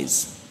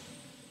uncircumcised,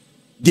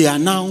 they are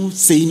now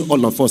saying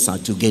all of us are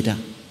together.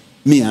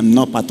 Me, I'm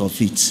not part of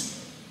it.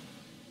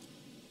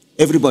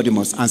 Everybody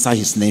must answer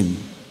his name.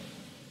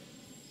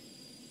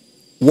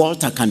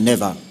 Walter can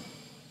never.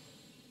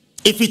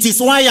 If it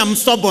is why I'm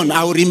stubborn,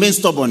 I will remain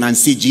stubborn and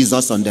see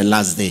Jesus on the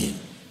last day.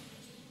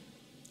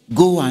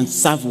 Go and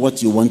serve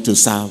what you want to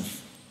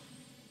serve.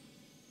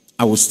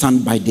 I will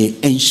stand by the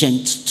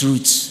ancient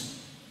truth.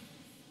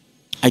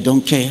 I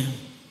don't care.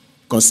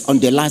 Because on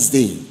the last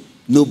day,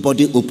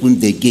 nobody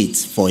opened the gate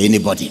for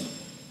anybody.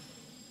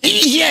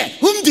 Yeah,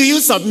 whom do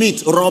you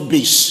submit?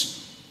 Rubbish.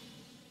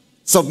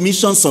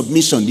 Submission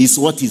is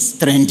what is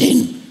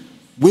trending.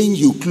 When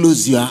you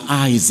close your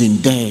eyes in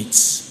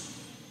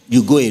death,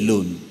 you go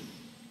alone.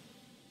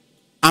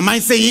 Am I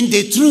saying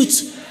the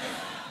truth?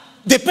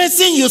 The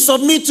person you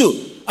submit to,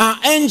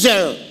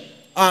 angel,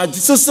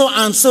 so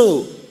and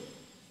so,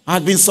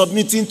 had been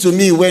submitting to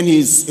me when he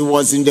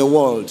was in the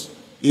world.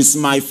 He's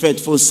my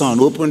faithful son.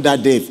 Open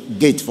that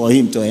gate for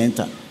him to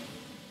enter.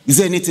 Is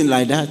there anything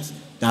like that?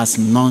 That's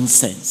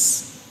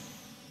nonsense.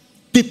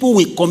 People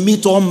will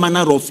commit all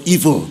manner of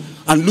evil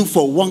and look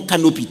for one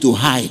canopy to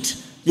hide.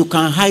 You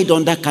can hide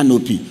under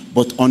canopy,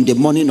 but on the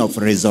morning of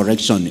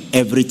resurrection,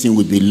 everything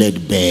will be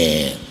laid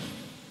bare.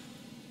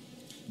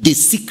 The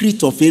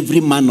secret of every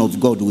man of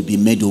God will be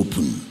made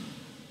open.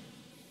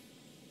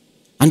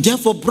 And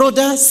therefore,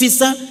 brother,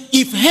 sister,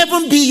 if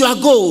heaven be your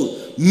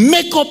goal,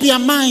 make up your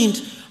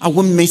mind. I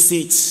won't miss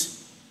it.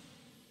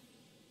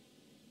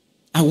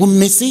 I won't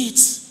miss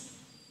it.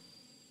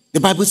 The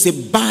Bible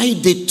says, buy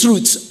the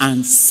truth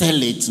and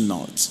sell it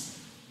not.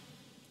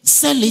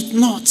 Sell it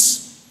not.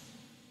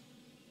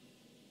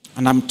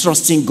 And I'm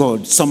trusting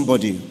God,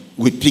 somebody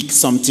will pick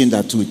something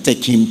that will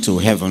take him to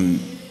heaven.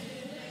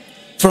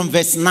 From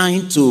verse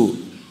 9 to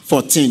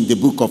 14, the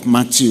book of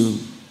Matthew.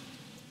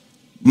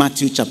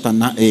 Matthew chapter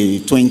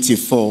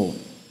 24.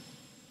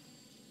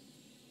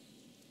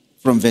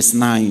 From verse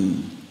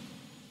 9.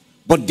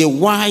 But the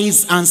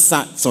wise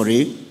answered,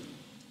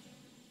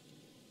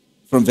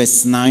 from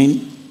verse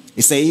 9,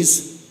 it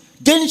says,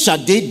 then shall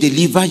they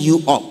deliver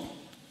you up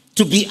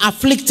to be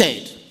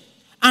afflicted,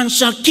 and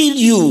shall kill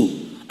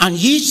you, and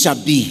ye shall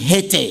be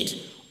hated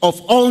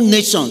of all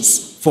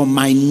nations for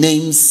my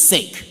name's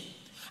sake.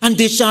 And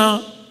then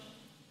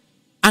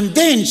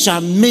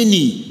shall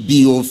many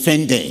be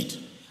offended,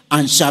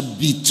 and shall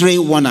betray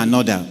one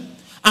another,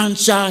 and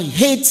shall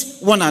hate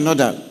one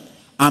another.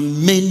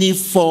 And many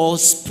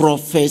false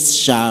prophets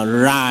shall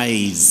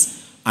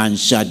rise, and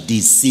shall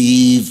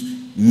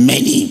deceive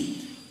many.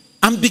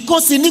 And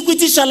because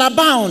iniquity shall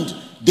abound,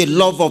 the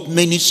love of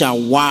many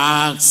shall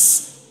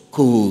wax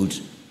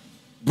cold.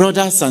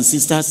 Brothers and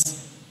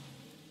sisters,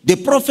 the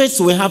prophets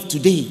we have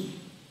today,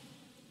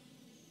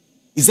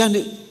 is that,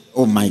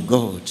 oh my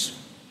God,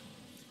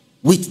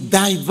 with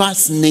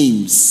diverse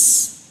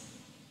names,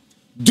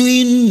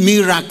 doing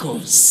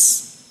miracles,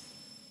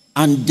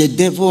 and the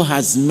devil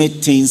has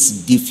made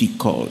things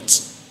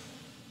difficult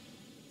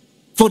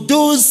for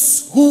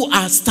those who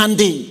are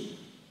standing,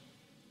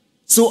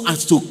 so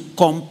as to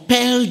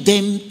compel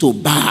them to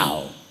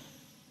bow.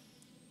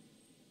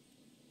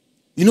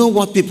 You know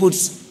what people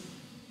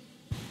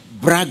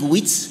brag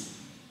with?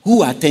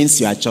 Who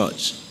attends your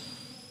church?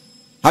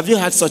 Have you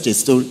heard such a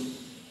story?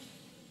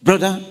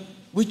 Brother,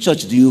 which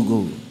church do you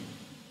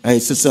go?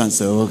 So and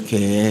so,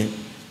 okay.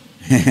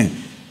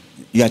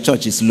 Your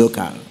church is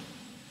local.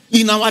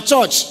 In our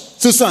church,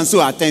 so and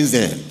so attends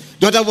there.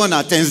 The other one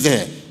attends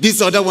there.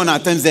 This other one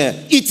attends there.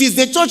 It is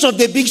the church of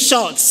the big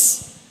shots.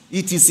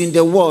 It is in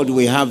the world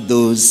we have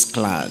those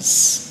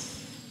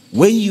class.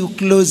 When you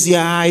close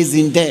your eyes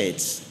in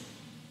death,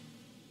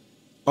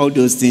 all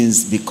those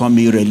things become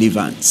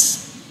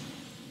irrelevant.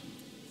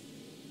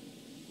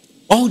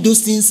 All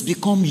those things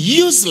become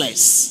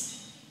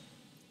useless.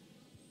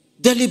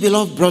 Dearly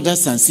beloved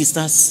brothers and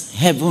sisters,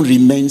 heaven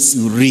remains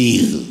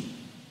real.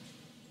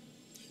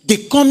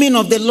 The coming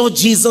of the Lord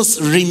Jesus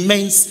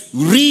remains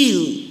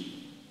real.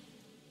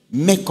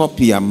 Make up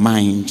your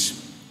mind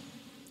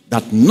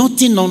that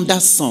nothing under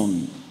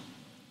sun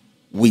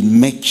will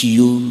make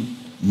you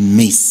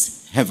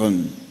miss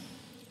heaven.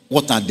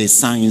 What are the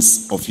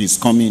signs of his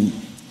coming?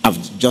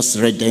 I've just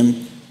read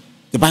them.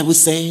 The Bible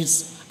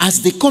says,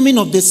 as the coming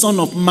of the Son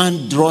of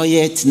Man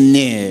draweth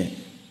near,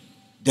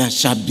 there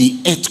shall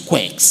be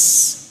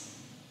earthquakes.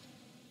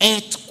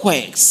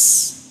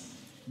 Earthquakes.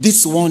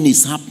 This one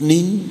is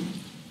happening,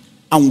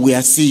 and we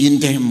are seeing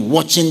them,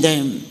 watching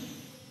them.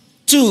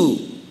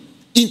 2,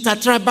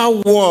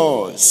 intertribal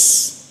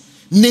wars.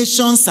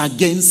 Nations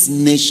against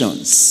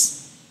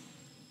nations.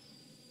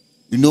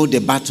 You know the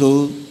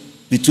battle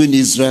between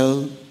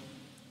Israel,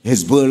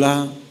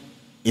 Hezbollah,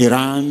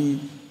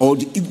 Iran, all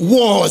the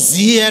wars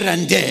here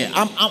and there.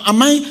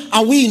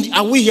 Are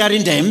we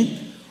hearing them?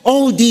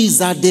 All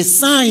these are the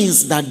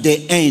signs that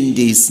the end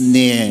is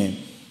near.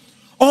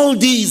 All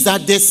these are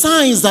the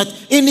signs that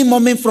any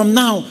moment from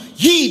now,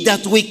 he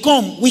that will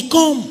come.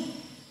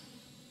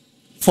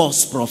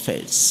 False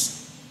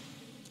prophets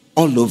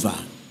all over.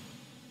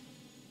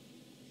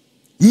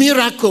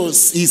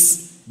 Miracles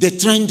is the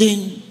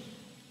trending.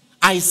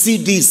 I see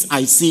this,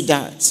 I see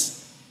that.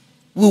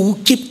 We will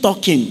keep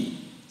talking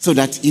so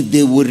that if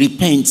they will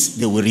repent,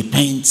 they will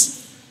repent.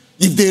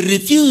 If they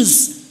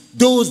refuse,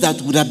 those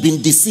that would have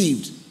been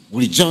deceived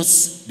will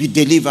just be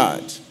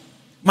delivered.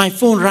 My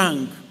phone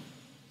rang.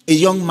 A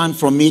young man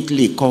from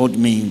Italy called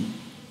me.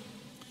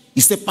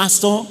 He said,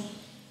 Pastor,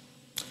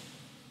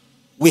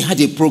 we had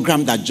a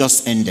program that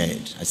just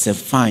ended. I said,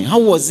 fine. How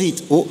was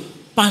it? Oh,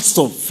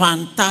 Pastor,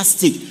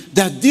 fantastic.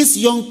 That this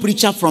young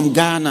preacher from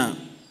Ghana,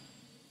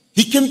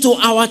 he came to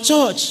our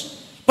church.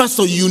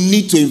 Pastor, you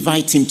need to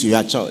invite him to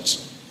your church.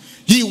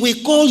 He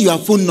will call your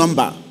phone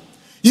number.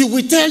 He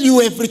will tell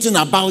you everything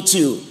about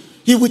you.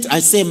 I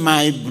say,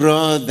 my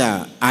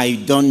brother, I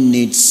don't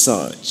need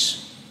such.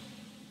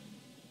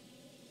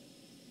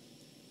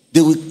 They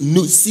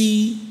will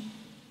see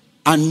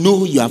and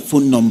know your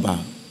phone number,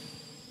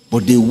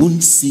 but they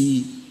won't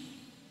see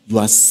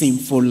your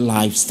sinful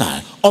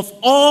lifestyle. Of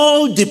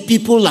all the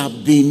people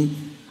I've been,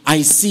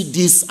 I see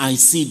this, I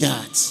see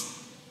that.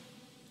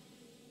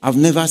 I've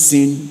never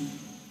seen,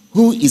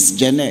 who is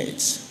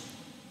Janet?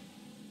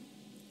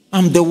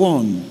 I'm the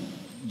one,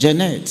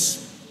 Janet.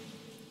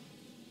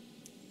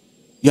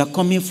 You are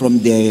coming from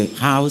the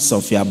house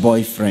of your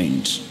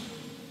boyfriend.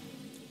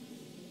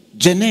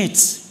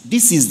 Janet,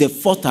 this is the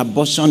 4th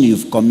abortion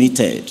you've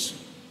committed.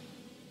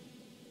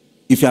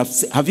 If you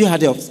have you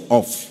heard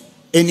of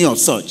any of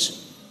such?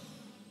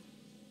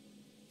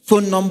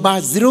 Phone number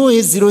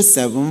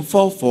 0807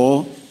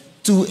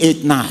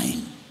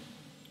 44289.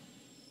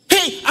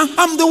 Hey,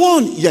 I'm the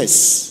one.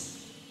 Yes.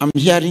 I'm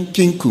hearing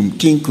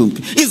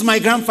Kinkum. He's my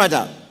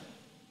grandfather.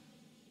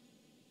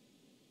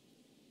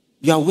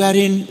 You are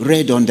wearing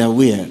red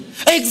underwear.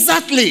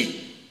 Exactly.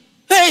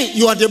 Hey,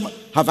 you are the...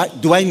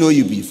 do I know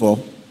you before?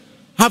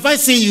 Have I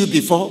seen you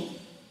before?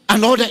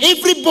 And all that.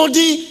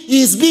 Everybody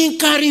is being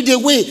carried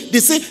away. They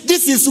say,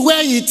 this is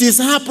where it is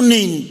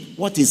happening.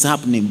 What is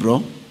happening,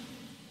 bro?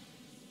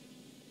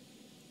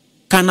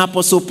 Can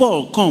Apostle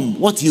Paul come?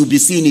 What he'll be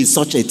seeing is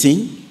such a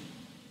thing?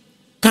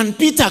 Can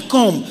Peter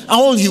come?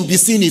 All he'll be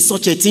seeing is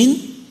such a thing?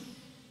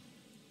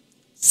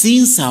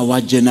 Since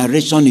our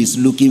generation is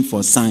looking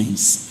for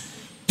signs,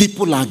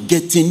 people are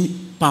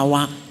getting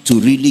power to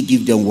really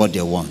give them what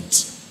they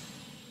want.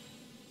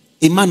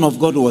 A man of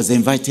God was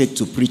invited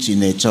to preach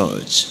in a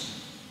church.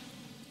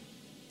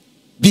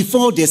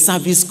 Before the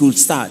service could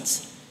start,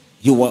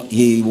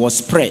 he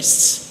was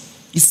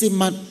pressed. He said,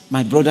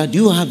 my brother, do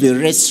you have a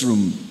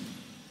restroom,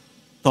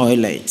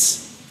 toilet?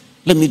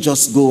 Let me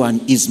just go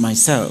and ease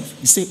myself.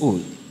 He said,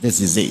 oh, this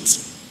is it.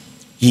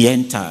 He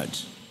entered,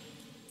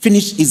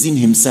 finished easing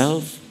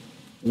himself,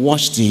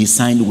 washed his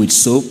hand with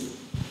soap,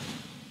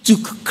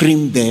 took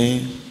cream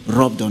there,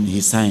 rubbed on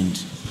his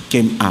hand,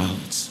 came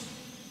out.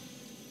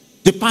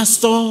 The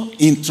pastor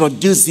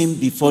introduced him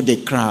before the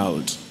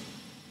crowd.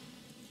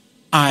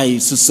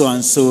 So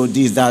and so,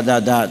 this,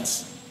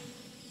 that.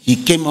 He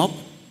came up,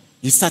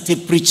 he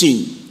started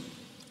preaching.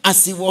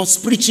 As he was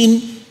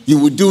preaching, he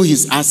would do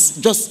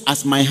just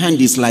as my hand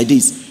is like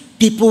this.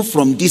 People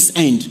from this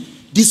end,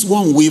 this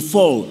one will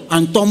fall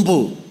and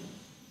tumble.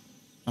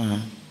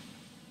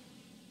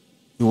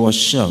 He was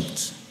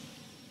shocked.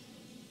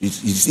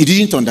 He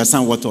didn't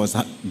understand what was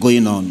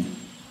going on.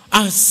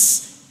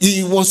 As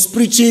he was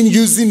preaching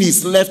using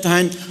his left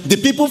hand, the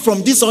people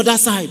from this other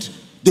side,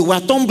 they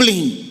were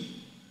tumbling.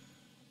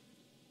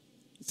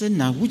 He said,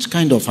 now, which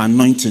kind of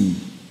anointing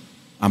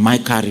am I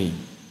carrying?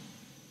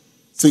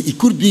 So it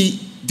could be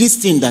this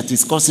thing that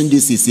is causing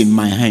this is in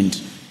my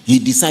hand. He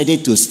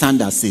decided to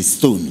stand as a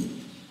stone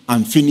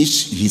and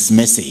finish his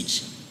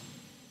message.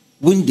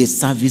 When the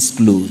service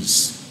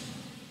closed,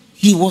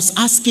 he was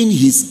asking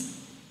his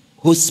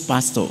host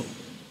pastor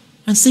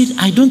and said,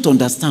 I don't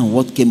understand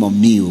what came on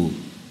me.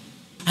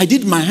 I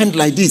did my hand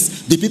like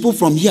this. The people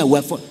from here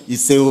were... He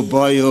said, oh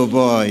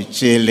boy,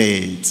 chill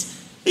it.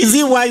 Is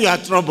it why you are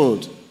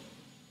troubled?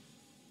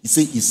 He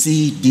said, you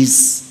see,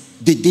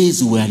 the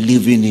days we are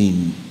living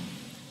in,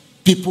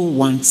 people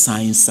want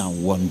signs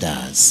and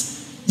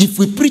wonders. If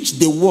we preach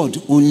the word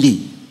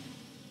only,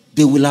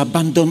 they will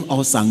abandon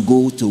us and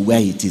go to where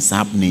it is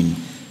happening.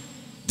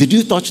 Did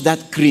you touch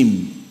that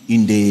cream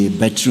in the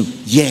bedroom?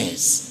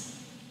 Yes.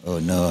 Oh,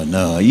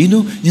 no. You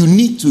know, you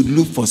need to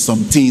look for some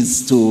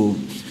things to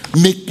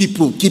make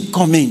people keep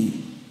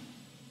coming.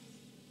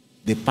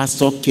 The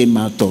pastor came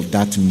out of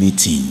that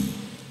meeting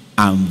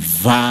and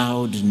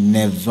vowed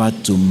never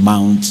to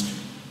mount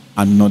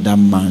another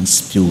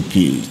man's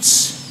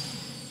pulpit.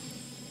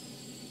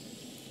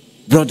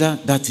 Brother,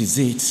 that is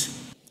it.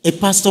 A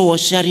pastor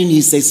was sharing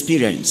his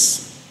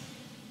experience.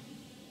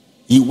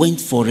 He went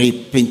for a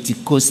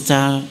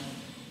Pentecostal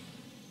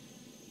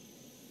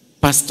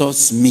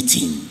pastor's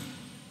meeting.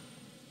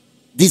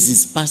 This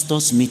is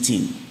pastor's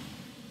meeting.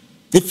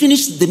 They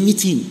finished the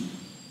meeting.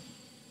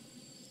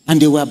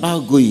 And they were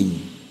about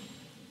going.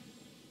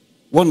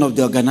 One of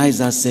the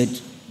organizers said,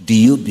 "Do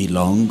you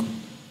belong?"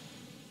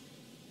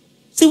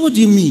 Say, "What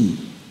do you mean?"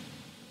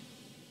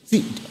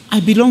 See, "I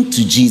belong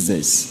to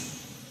Jesus.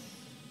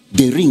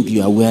 The ring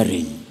you are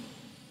wearing.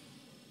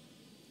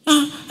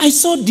 I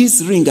saw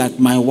this ring at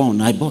my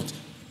one I bought."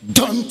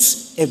 "Don't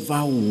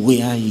ever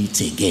wear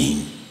it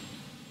again."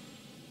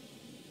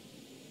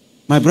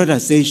 My brother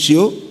says,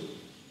 "Sure.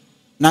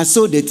 Now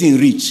so the thing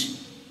reach."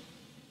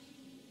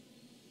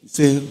 He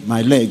said,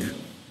 "My leg.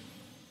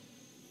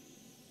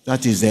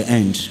 That is the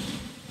end.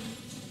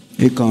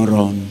 He can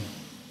run."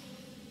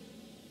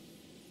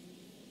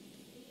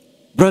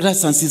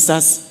 Brothers and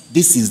sisters,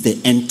 this is the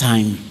end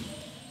time.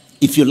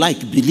 If you like,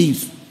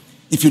 believe.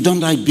 If you don't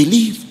like,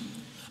 believe.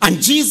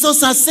 And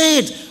Jesus has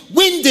said,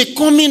 when the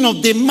coming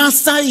of the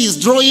Master is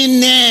drawing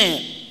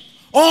near,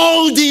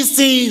 all these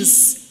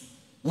things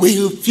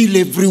will fill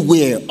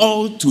everywhere,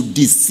 all to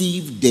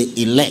deceive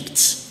the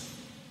elect.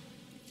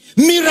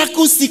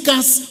 Miracle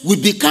seekers will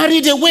be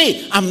carried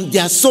away, and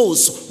their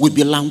souls will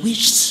be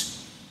languished.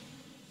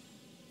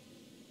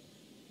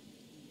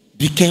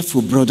 Be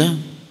careful, brother.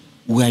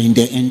 We are in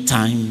the end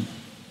time.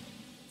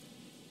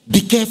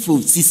 Be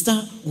careful,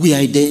 sister. We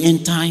are in the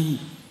end time.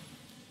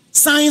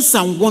 Signs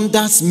and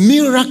wonders,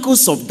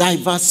 miracles of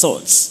diverse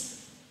sorts.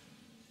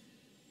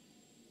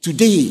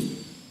 Today,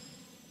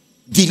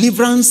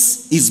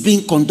 deliverance is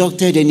being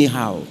conducted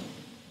anyhow.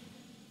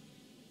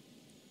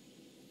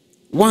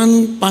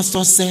 One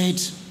pastor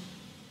said,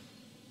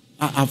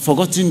 I've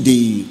forgotten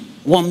the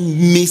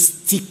one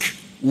mystic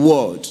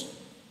word,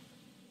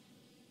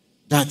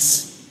 that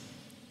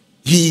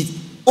he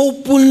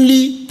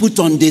openly put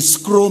on the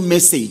scroll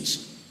message.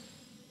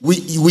 We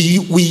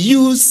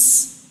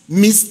use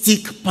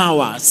mystic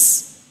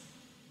powers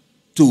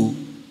to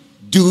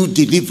do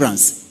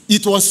deliverance.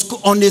 It was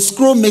on a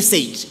scroll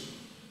message.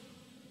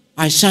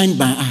 I shined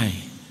my eye.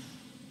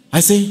 I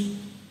say,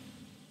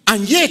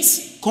 and yet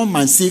come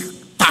and see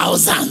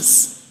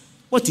thousands.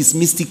 What is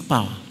mystic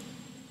power?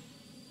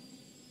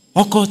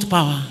 Occult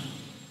power.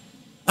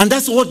 And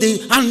that's what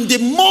and the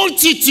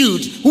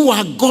multitude who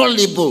are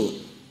gullible.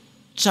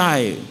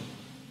 Child,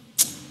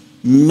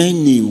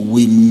 many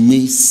will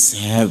miss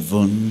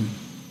heaven.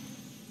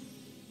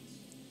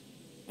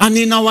 And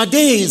in our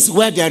days,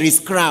 where there is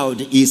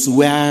crowd is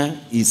where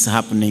it's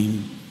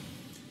happening.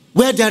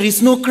 Where there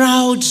is no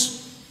crowd,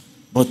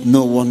 but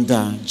no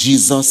wonder,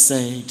 Jesus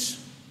said,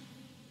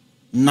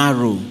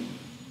 narrow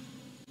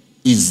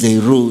is the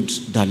road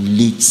that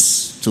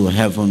leads to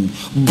heaven.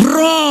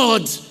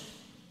 Broad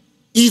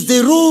is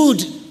the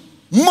road,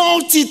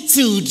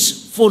 multitude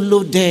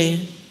follow there.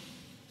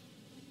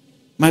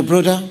 My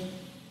brother,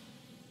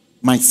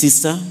 my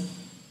sister,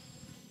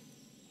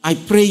 I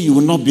pray you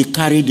will not be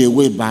carried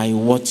away by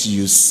what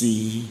you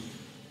see.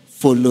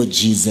 Follow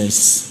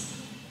Jesus.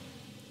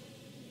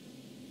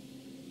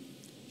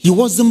 He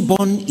wasn't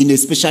born in a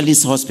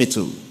specialist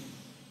hospital.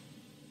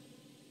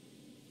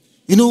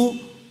 You know,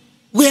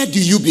 where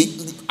do you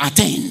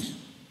attend?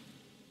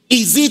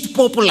 Is it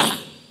popular?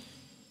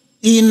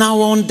 In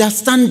our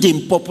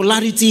understanding,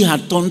 popularity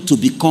had turned to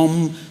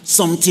become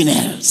something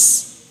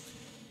else.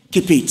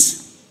 Keep it.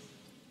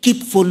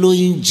 Keep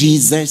following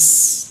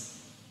Jesus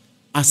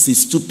as a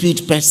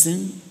stupid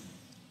person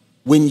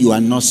when you are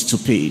not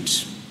stupid.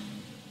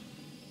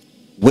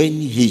 When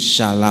he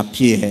shall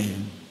appear,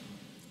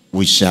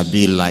 we shall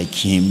be like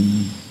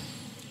him.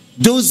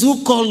 Those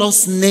who call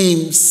us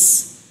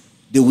names,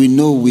 they will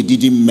know we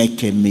didn't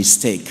make a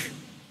mistake.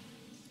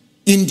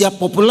 In their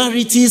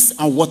popularities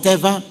and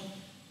whatever,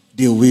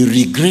 they will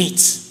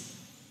regret.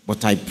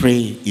 But I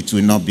pray it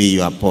will not be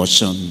your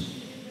portion.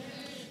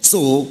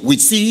 So we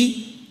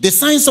see the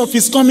signs of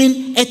his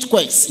coming: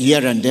 earthquakes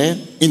here and there,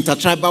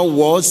 intertribal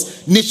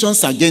wars,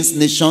 nations against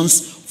nations,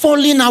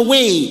 falling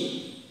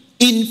away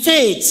in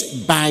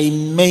faith by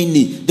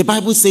many. The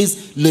Bible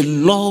says, the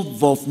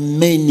love of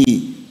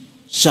many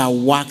shall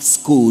wax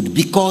cold,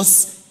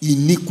 because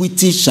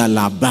iniquity shall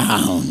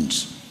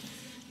abound.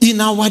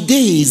 In our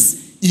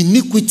days,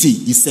 iniquity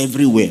is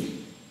everywhere.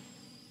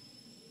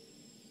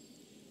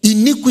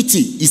 Iniquity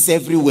is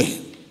everywhere.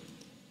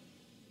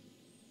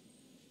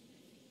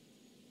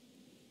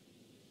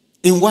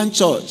 In one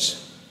church,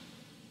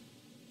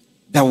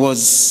 there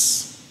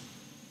was,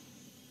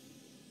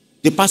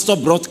 the pastor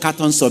brought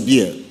cartons of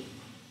beer.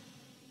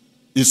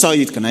 You saw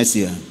it, can I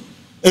see her?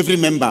 Every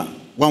member,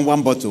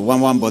 one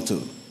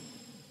bottle.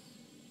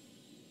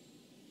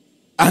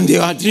 And they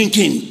are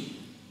drinking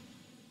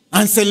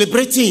and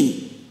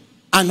celebrating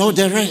and all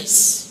the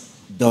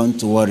rest.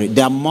 Don't worry,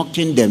 they are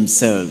mocking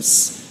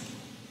themselves.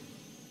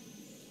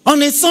 On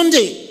a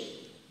Sunday,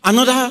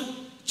 another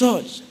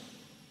church,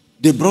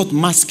 they brought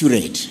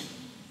masquerade.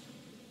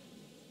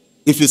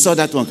 If you saw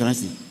that one, can I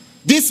see?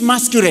 This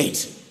masquerade,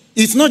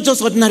 it's not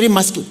just ordinary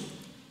masquerade.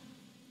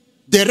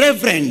 The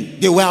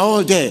reverend, they were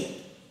all there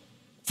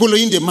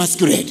following the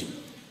masquerade.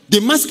 The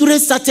masquerade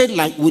started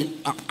like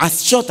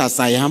as short as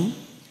I am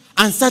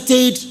and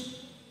started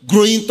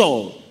growing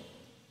tall.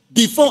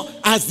 Before,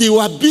 as they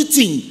were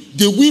beating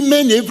the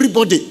women,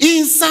 everybody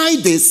inside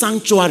the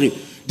sanctuary,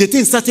 the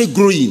thing started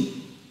growing.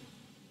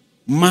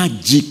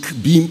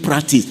 Magic being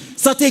practiced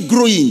started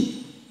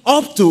growing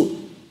up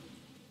to,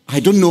 I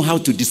don't know how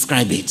to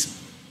describe it,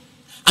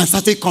 and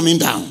started coming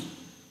down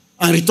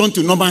and returned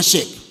to normal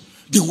shape.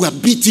 They were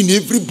beating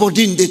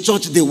everybody in the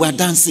church. They were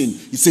dancing.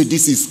 He said,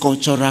 this is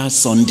cultural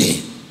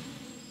Sunday.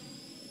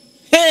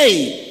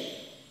 Hey!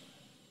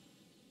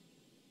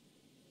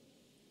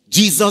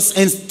 Jesus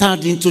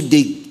entered into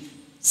the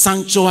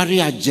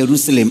sanctuary at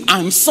Jerusalem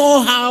and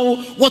saw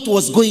what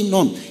was going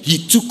on. He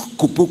took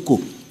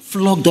kopoko,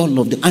 flogged all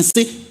of them, and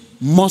said,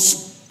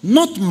 must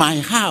not my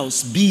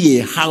house be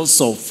a house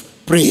of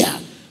prayer?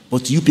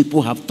 But you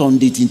people have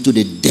turned it into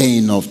the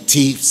den of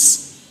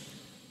thieves.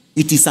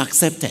 It is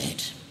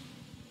accepted.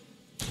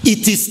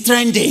 It is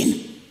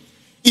trending.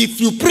 If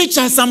you preach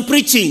as I'm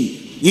preaching,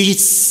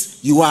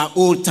 you are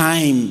old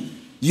time.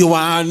 You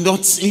are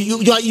not.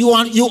 You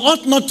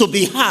ought not to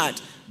be hard.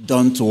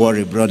 Don't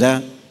worry,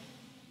 brother.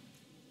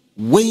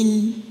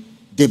 When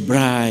the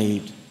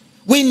bride,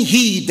 when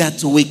he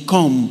that will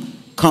come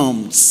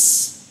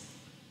comes,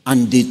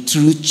 and the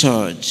true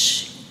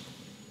church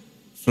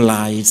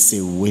flies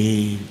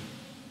away,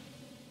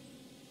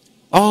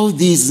 all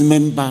these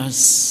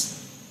members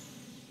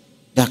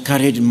that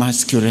carried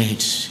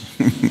masquerade.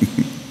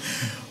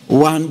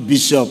 One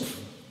bishop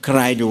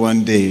cried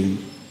one day.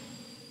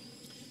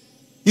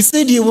 He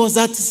said he was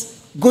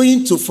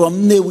going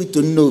from Newi to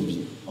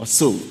Nobi or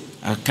so.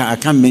 I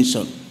can't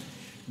mention.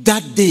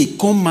 That day,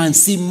 come and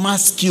see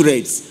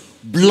masquerades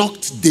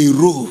blocked the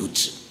road.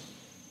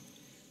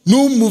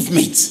 No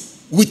movement.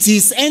 With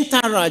his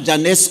entourage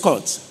and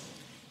escort,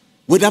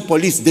 whether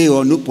police there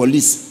or no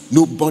police,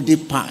 nobody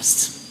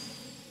passed.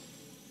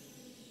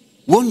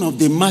 One of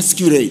the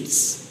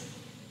masquerades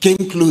came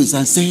close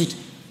and said,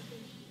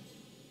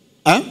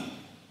 huh?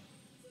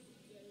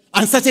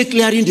 And started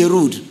clearing the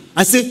road.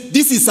 And said,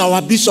 this is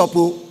our bishop.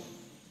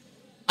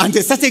 And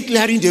they started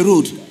clearing the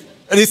road.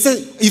 And they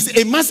said,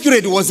 a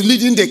masquerade was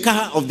leading the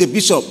car of the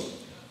bishop.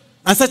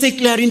 And started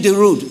clearing the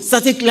road.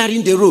 Started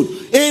clearing the road.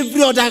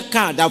 Every other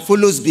car that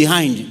follows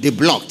behind, they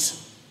blocked.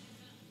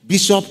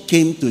 Bishop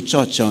came to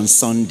church on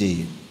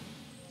Sunday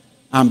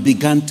and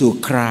began to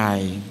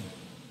cry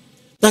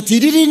that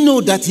he didn't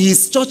know that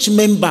his church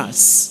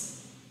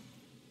members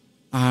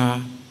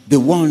are the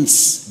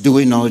ones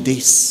doing all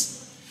this.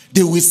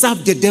 They will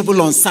serve the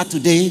devil on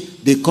Saturday.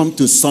 They come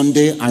to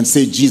Sunday and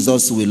say,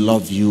 Jesus will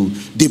love you.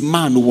 The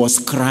man was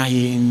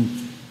crying.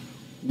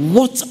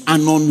 What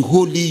an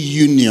unholy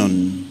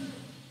union.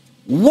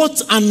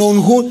 What an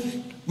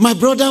unholy... My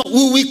brother, we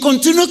will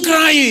continue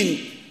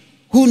crying.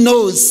 Who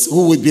knows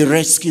who will be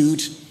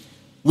rescued?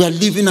 We are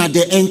living at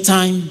the end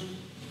time.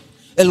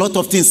 A lot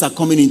of things are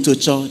coming into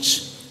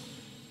church.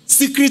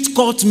 Secret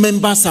cult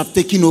members have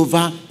taken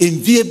over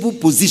enviable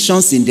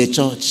positions in the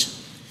church.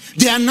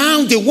 They are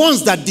now the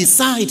ones that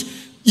decide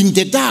in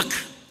the dark.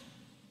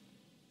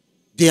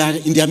 They are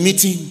in their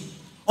meeting.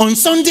 On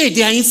Sunday,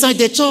 they are inside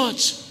the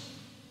church.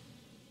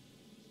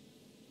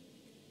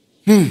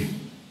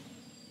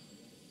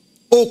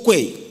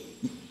 Okwe,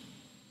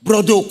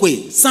 Brother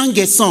Okwe, sang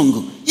a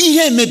song.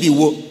 Ihe maybe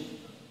wo.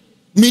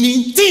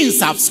 Meaning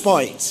things have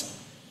spoiled.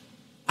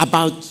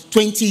 About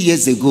 20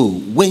 years ago,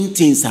 when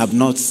things have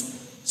not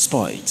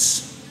spoiled.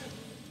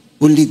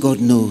 Only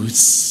God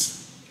knows.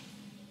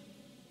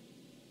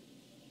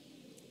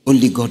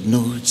 Only God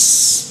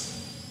knows.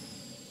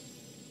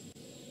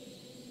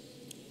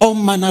 All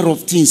manner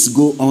of things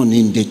go on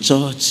in the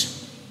church.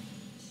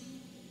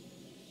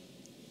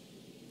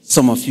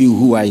 Some of you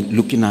who are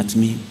looking at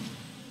me,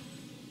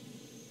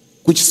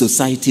 which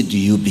society do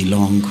you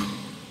belong?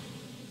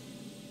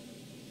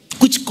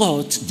 Which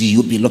cult do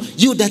you belong?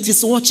 You that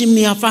is watching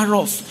me afar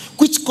off,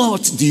 which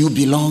cult do you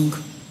belong?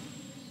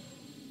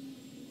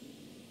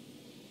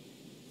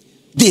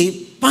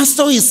 The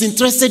pastor is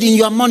interested in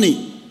your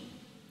money.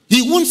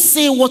 He won't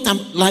say what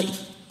I'm like,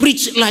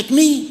 preach like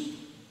me.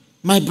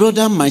 My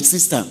brother, my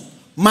sister,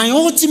 my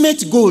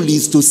ultimate goal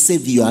is to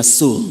save your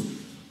soul.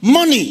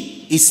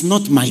 Money is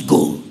not my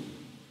goal.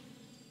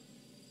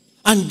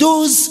 And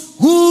those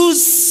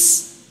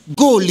whose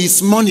goal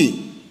is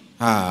money,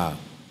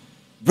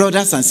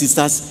 brothers and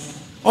sisters,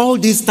 all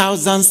these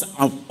thousands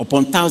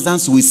upon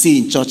thousands we see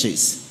in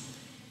churches,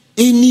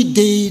 any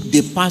day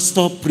the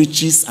pastor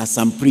preaches as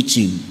I'm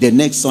preaching, the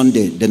next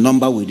Sunday the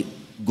number will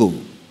go.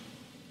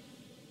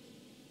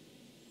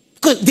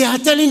 Because they are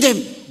telling them,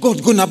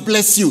 God gonna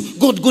bless you.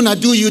 God gonna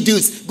do you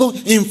this. God,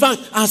 in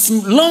fact, as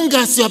long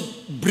as you are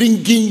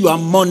bringing your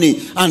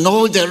money and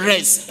all the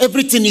rest,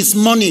 everything is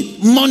money,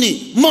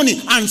 money, money.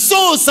 And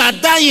souls are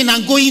dying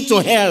and going to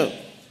hell.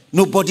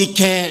 Nobody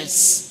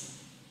cares.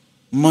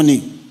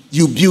 Money.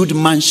 You build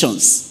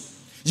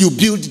mansions. You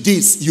build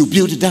this. You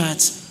build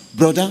that.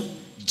 Brother,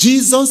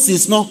 Jesus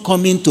is not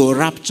coming to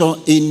rapture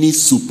any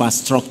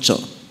superstructure.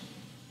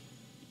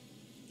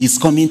 Is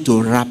coming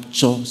to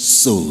rapture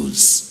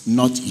souls,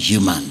 not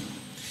human.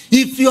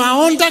 If you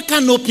are under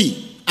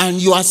canopy and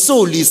your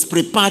soul is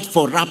prepared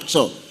for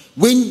rapture,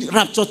 When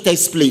rapture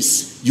takes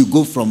place, you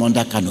go from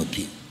under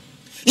canopy.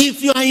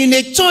 If you are in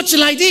a church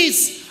like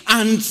this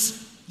and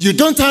you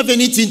don't have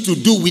anything to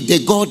do with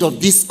the God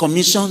of this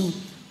commission,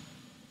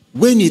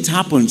 when it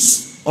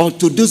happens, or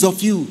to those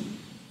of you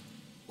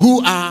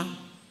who are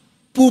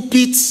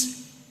pulpit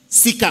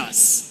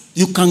seekers,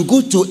 you can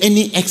go to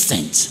any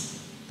extent.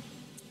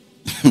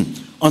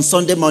 On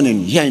Sunday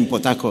morning here in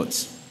Port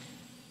Harcourt,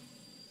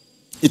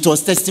 it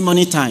was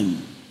testimony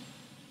time.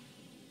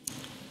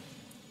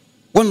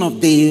 One of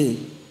the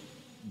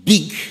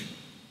big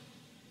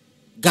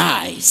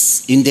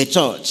guys in the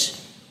church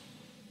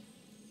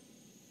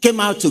came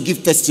out to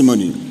give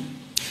testimony.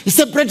 He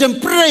said, "Brethren,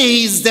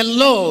 praise the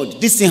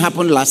Lord." This thing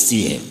happened last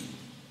year.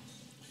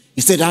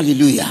 He said,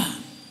 "Hallelujah.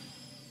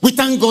 We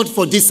thank God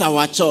for this,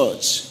 our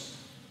church."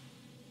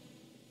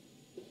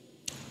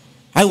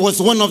 I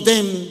was one of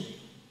them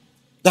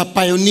that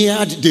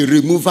pioneered the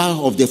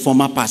removal of the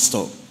former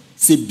pastor.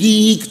 It's a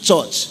big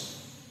church,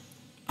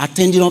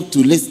 attending up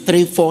to let's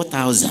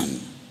 3,000-4,000.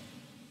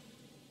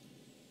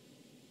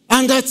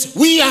 And that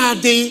we are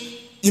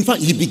in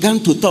fact, he began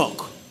to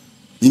talk.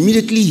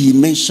 Immediately he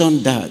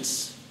mentioned that.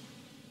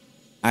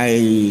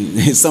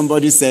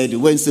 Somebody said,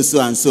 when so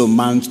and so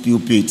mount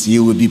pulpit, he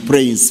will be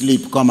praying,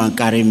 sleep, come and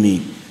carry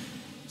me.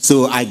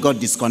 So I got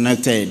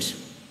disconnected.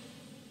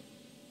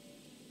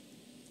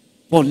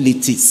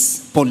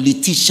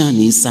 Politician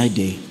inside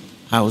the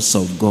house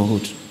of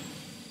God.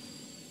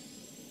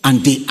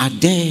 And they are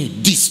there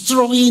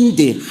destroying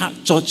the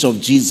church of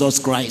Jesus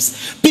Christ.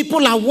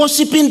 People are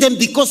worshiping them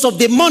because of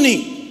the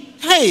money.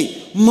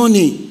 Hey,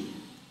 money.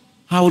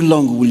 How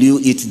long will you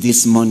eat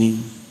this money?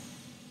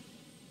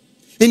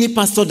 Any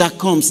pastor that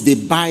comes, they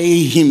buy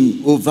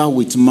him over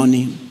with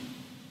money.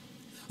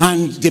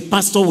 And the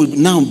pastor will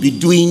now be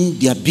doing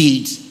their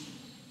bid.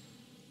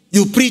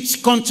 You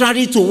preach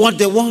contrary to what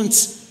they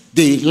want.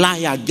 They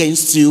lie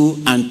against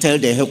you and tell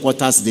the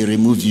headquarters they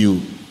remove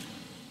you.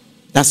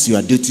 That's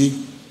your duty.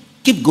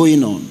 Keep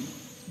going on.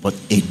 But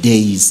a day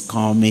is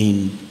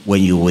coming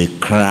when you will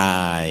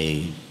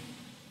cry.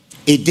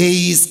 A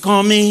day is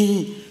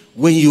coming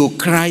when you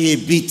cry a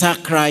bitter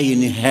cry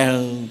in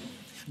hell.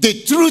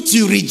 The truth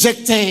you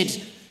rejected,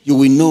 you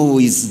will know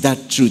is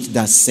that truth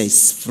that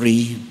sets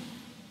free.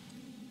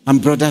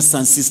 And brothers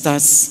and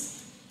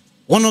sisters,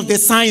 one of the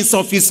signs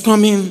of his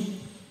coming,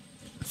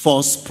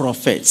 false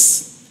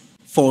prophets,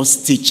 false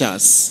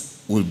teachers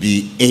will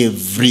be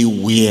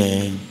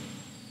everywhere.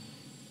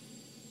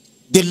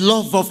 The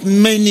love of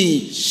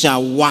many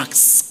shall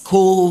wax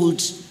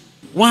cold.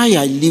 Why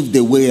I live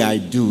the way I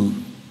do,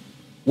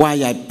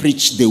 why I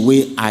preach the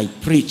way I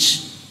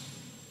preach,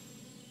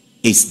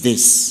 is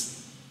this.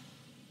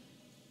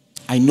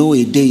 I know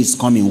a day is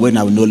coming when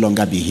I will no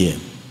longer be here.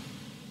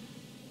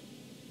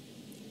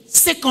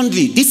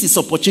 Secondly, this is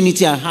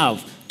opportunity I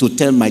have to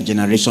tell my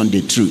generation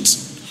the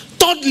truth.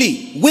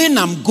 Thirdly, when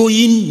I'm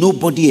going,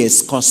 nobody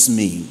escorts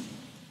me.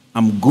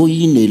 I'm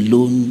going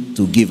alone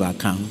to give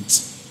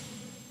account.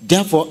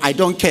 Therefore, I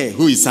don't care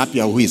who is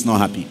happy or who is not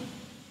happy.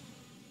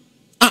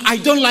 I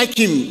don't like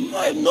him.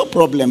 No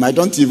problem. I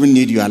don't even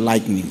need your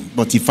liking.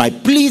 But if I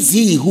please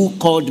he who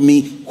called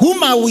me,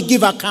 whom I will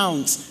give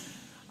account,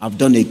 I've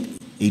done a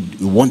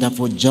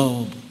wonderful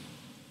job.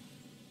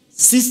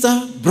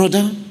 Sister,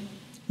 brother,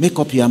 make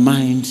up your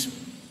mind.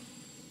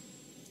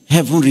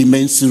 Heaven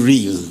remains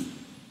real.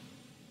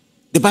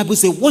 The Bible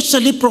says, what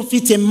shall it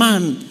profit a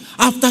man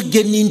after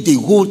gaining the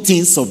whole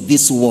things of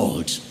this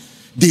world?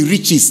 The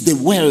riches, the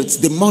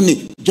wealth, the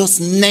money,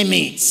 just name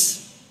it.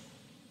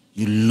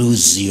 You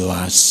lose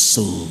your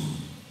soul.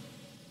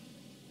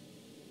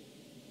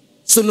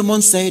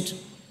 Solomon said,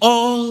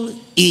 all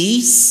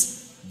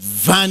is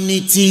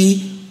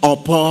vanity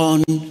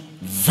upon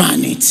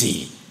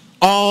vanity.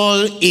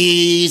 All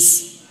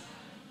is.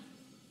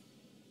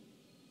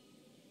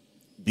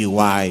 Be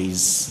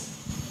wise.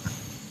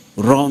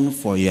 Run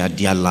for your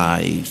dear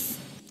life.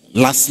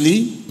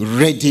 Lastly,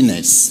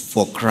 readiness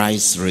for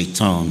Christ's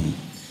return.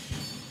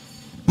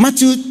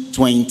 Matthew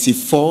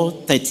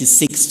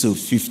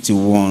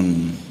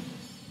 24:36-51.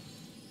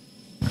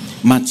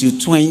 Matthew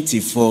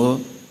 24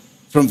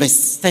 from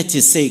verse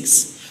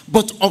 36.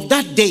 But of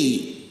that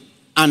day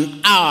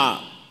and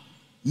hour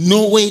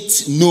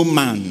knoweth no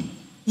man.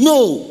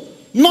 No,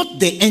 not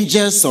the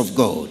angels of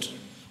God,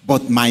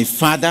 but my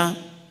Father.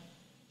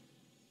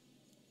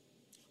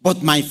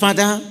 But my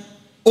Father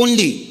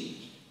only.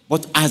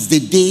 But as the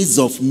days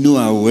of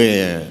Noah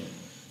were,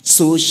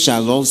 so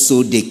shall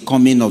also the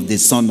coming of the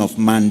Son of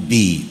Man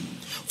be.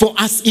 For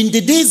as in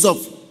the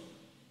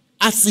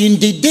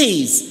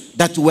days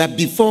that were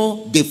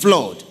before the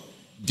flood,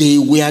 they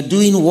were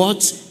doing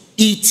what?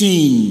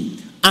 Eating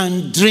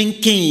and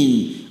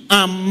drinking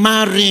and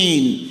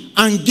marrying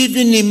and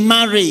giving in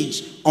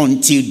marriage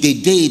until the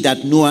day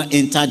that Noah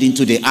entered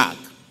into the ark,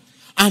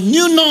 and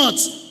knew not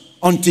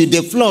until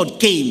the flood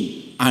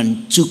came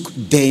and took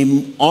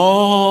them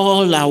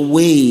all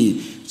away.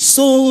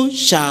 So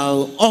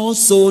shall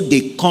also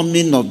the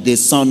coming of the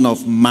Son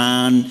of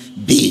Man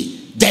be.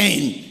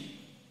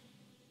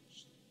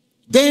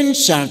 Then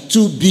shall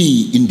two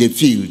be in the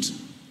field,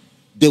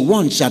 the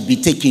one shall be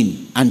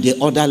taken and the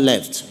other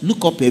left.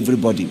 Look up,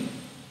 everybody.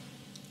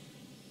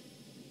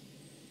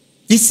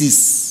 This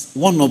is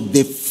one of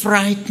the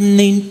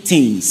frightening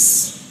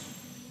things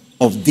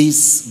of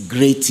this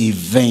great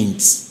event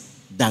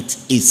that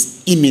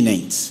is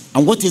imminent.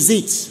 And what is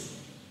it?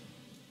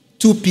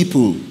 Two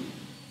people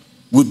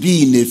will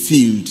be in a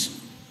field.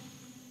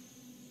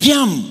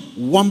 Piam,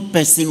 one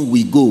person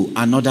will go,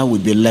 another will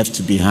be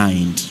left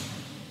behind.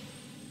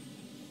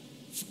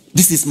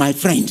 This is my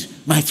friend,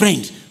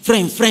 friend.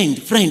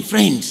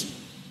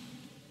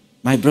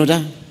 My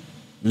brother,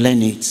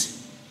 learn it.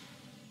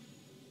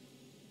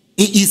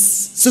 It is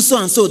so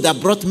and so that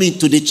brought me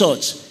to the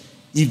church.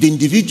 If the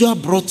individual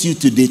brought you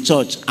to the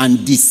church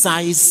and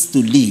decides to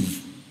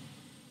leave,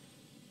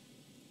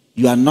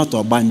 you are not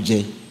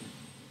Obanje.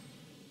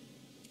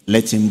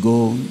 Let him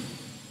go.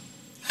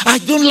 I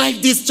don't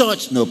like this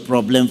church. No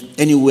problem.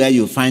 Anywhere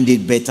you find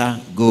it better,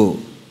 go.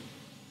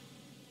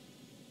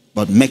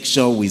 But make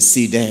sure we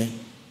see there.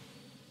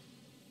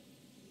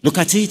 Look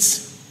at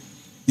it.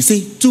 You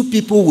see, two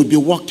people will be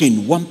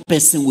walking. One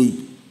person will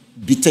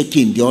be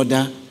taken. The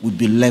other will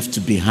be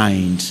left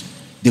behind.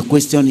 The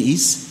question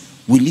is,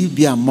 will you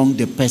be among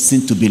the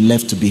person to be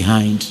left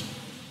behind?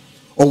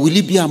 Or will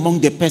you be among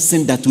the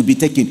person that will be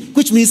taken?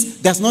 Which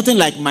means there's nothing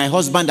like my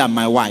husband and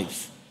my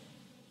wife.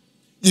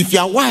 If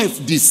your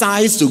wife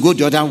decides to go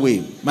the other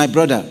way, my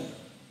brother,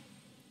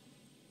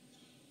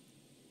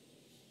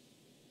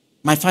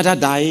 my father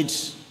died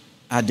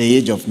at the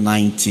age of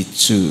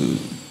 92.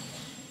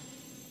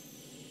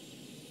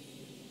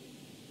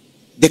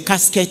 The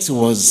casket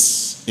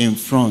was in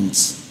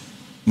front.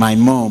 My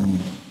mom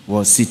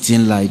was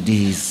sitting like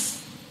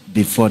this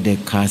before the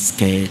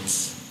casket.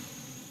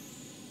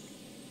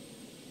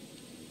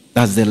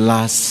 That's the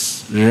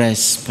last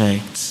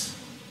respect.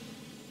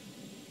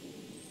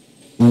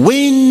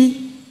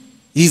 When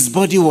his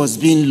body was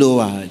being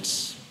lowered,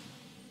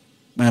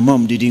 my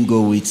mom didn't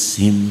go with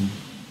him.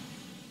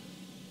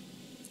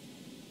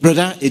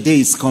 Brother, a day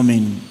is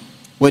coming,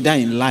 whether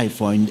in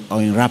life or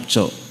in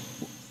rapture,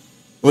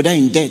 whether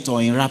in death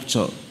or in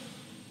rapture,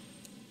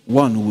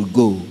 one will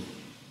go,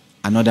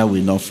 another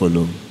will not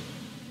follow.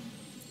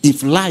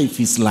 If life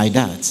is like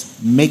that,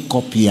 make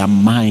up your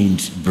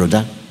mind,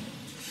 brother.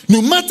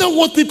 No matter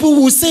what people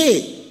will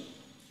say,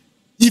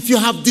 if you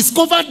have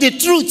discovered the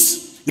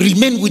truth,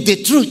 remain with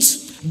the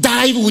truth.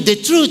 Die with the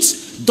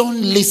truth.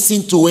 Don't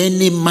listen to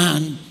any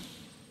man.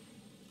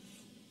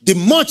 The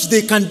much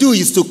they can do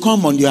is to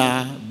come on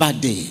your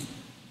birthday,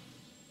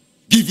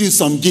 give you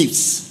some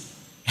gifts,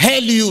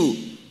 hail you,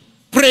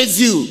 praise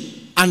you,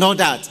 and all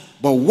that.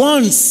 But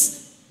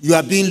once you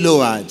are being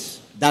lowered,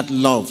 that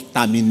love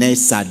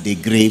terminates at the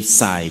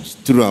graveside.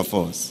 True of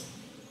us.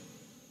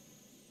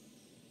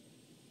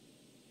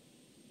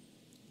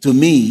 To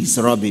me, it's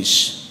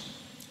rubbish.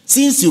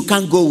 Since you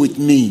can't go with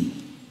me,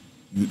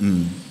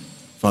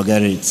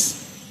 forget it.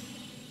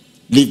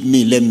 Leave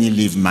me, let me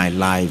live my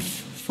life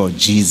for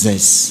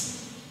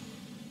Jesus.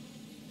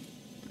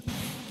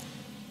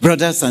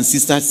 Brothers and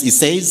sisters, it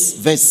says,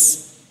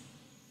 verse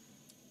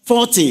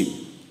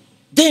 40,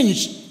 then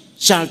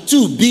shall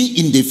two be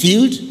in the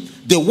field,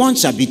 the one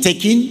shall be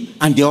taken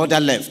and the other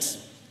left.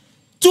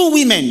 Two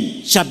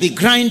women shall be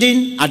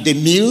grinding at the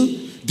mill,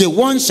 the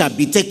one shall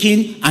be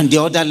taken and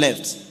the other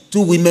left.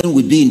 Two women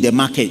will be in the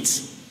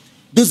market.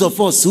 Those of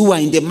us who are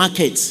in the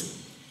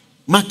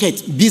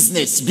market,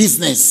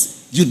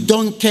 business, you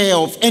don't care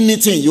of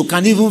anything. You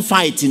can even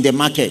fight in the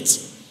market.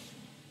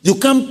 You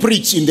can't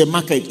preach in the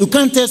market. You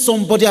can't tell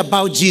somebody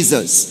about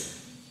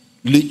Jesus.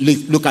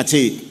 Look at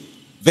it.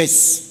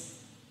 Verse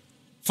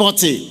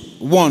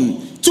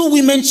 41. Two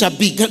women shall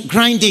be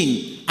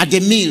grinding at the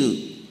mill.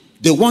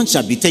 The one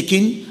shall be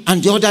taken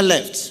and the other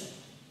left.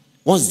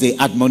 What's the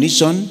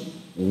admonition?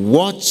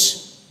 Watch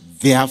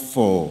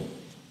therefore,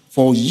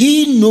 for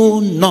ye know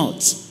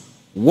not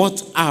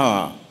what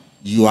hour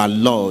your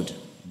Lord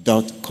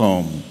doth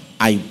come.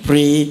 I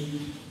pray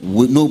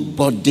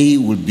nobody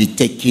will be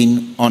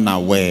taken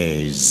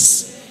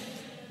unawares.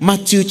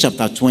 Matthew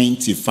chapter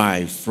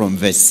 25 from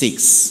verse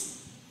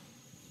 6.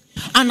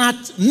 And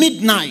at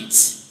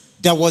midnight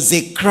there was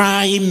a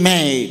cry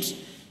made,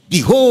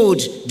 behold,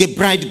 the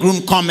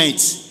bridegroom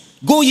cometh.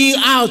 Go ye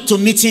out to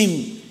meet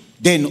him.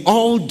 Then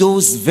all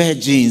those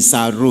virgins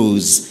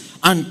arose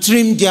and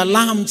trimmed their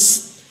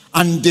lamps.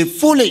 And the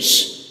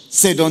foolish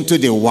said unto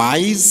the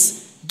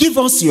wise, give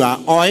us your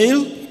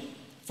oil,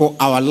 for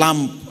our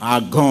lamp are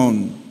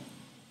gone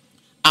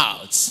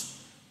out.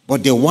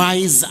 But the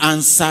wise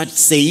answered,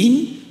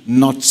 saying,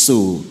 not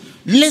so,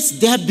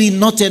 lest there be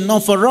not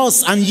enough for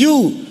us and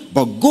you,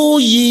 but go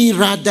ye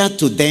rather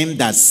to them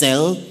that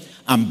sell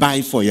and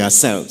buy for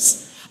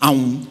yourselves.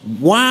 And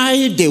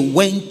while they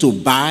went to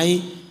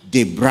buy,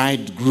 the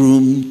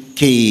bridegroom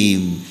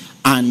came,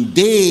 and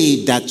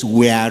they that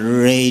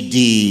were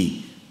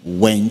ready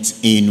went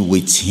in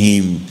with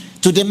him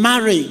to the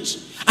marriage,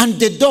 and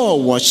the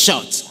door was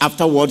shut.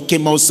 Afterward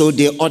came also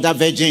the other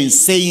virgins,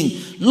 saying,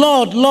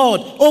 Lord,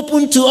 Lord,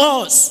 open to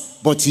us.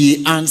 But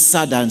he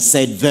answered and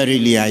said,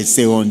 verily I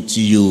say unto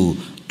you,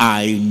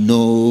 I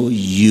know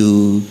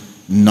you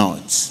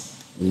not.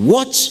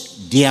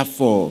 Watch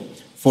therefore,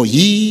 for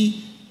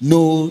ye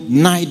know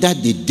neither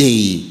the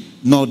day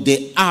nor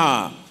the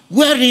hour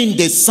wherein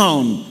the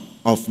Son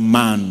of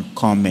Man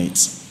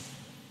cometh.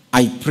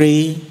 I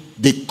pray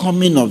the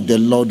coming of the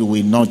Lord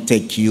will not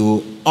take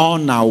you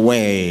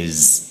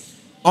unawares,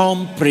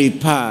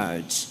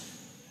 unprepared.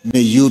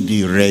 May you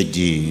be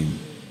ready.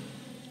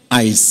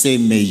 I say,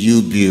 may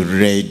you be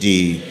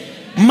ready.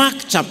 Mark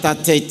chapter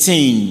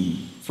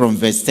 13 from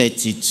verse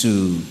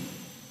 32.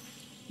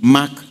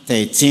 Mark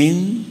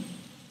 13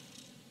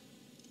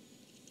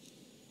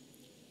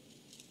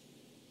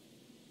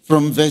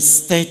 from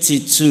verse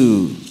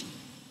 32.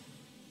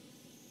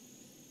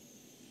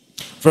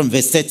 From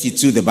verse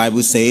 32, the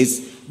Bible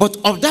says, but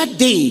of that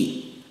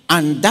day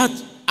and that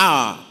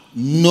hour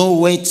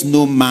knoweth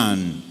no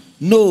man,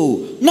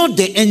 no, not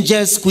the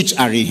angels which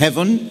are in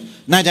heaven,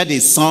 neither the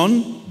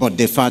Son, but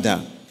the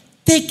Father.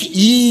 Take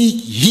ye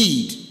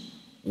heed,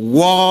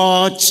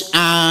 watch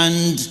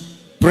and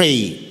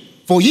pray.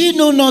 For ye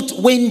know not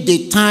when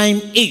the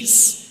time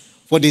is.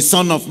 For the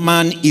Son of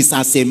Man is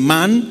as a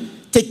man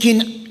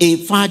taking a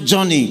far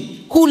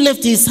journey, who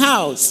left his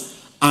house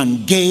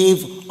and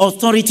gave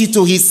authority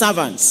to his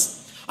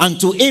servants, and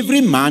to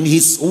every man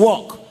his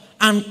work,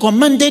 and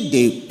commanded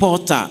the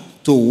porter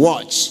to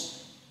watch.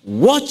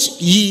 Watch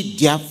ye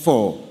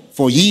therefore,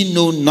 for ye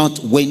know not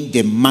when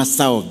the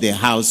master of the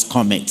house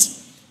cometh,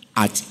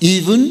 at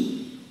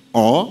even,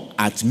 or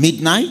at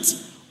midnight,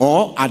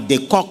 or at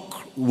the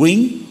cock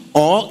ring,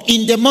 or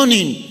in the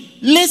morning,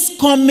 lest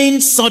coming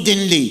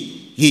suddenly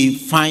he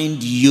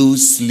find you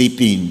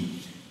sleeping.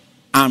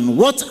 And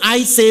what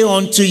I say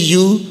unto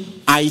you,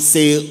 I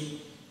say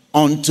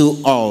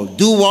unto all.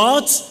 Do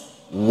what?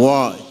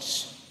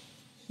 Watch.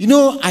 You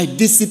know, I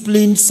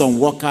disciplined some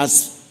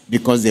workers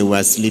because they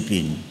were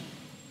sleeping.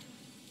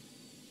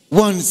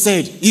 One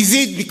said, is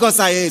it because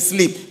I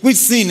sleep? Which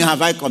sin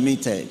have I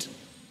committed?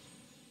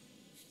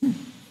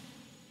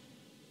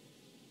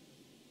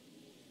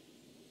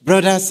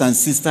 Brothers and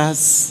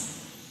sisters,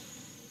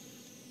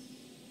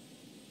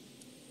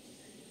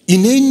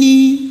 in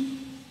any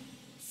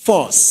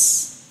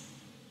force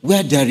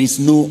where there is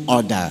no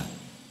order,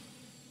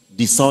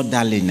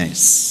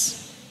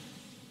 disorderliness,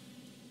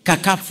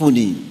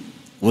 cacophony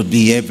would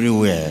be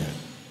everywhere.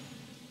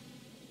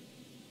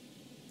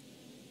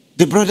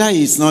 The brother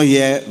is not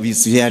here,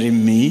 he's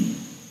hearing me.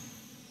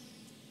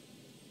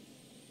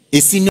 A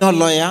senior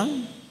lawyer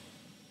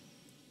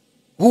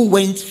who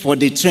went for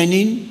the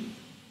training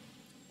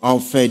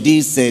of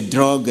this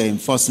drug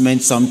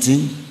enforcement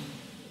something.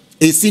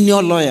 A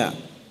senior lawyer.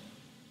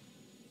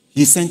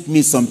 He sent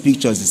me some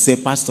pictures. He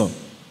said, Pastor,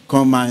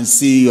 come and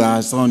see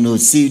your son,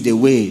 see the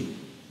way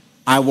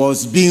I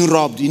was being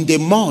robbed in the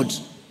mud.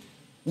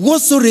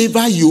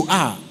 Whatsoever you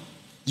are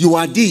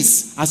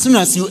this. As soon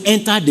as you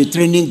enter the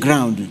training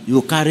ground,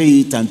 you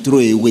carry it and throw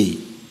it away.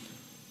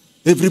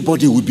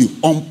 Everybody will be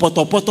on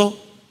poto.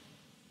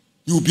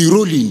 You'll be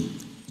rolling.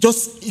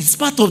 Just, it's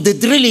part of the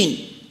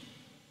drilling.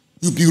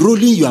 You'll be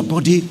rolling your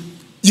body.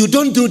 You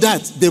don't do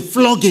that, the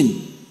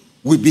flogging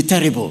will be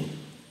terrible.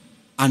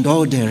 And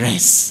all the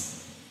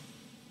rest.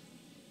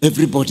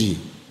 Everybody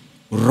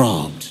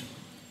robbed.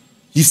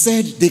 He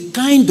said the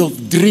kind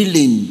of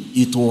drilling,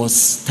 it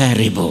was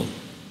terrible.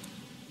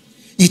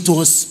 It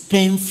was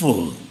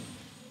painful.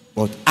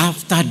 But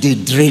after the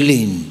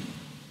drilling,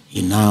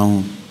 he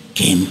now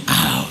came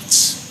out.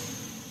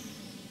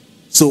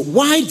 So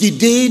why did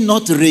they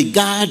not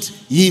regard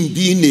him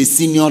being a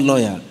senior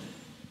lawyer?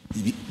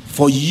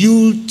 For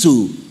you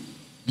to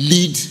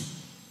lead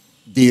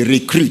the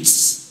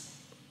recruits,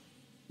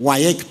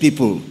 WAEC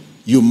people,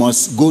 you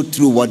must go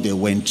through what they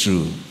went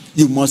through.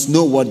 You must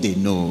know what they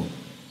know.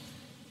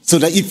 So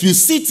that if you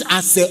sit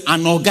as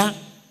an oga,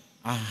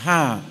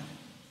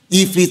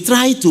 if you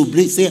try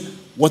to say,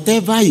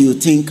 whatever you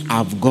think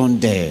I've gone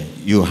there,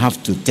 you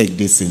have to take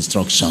this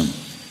instruction.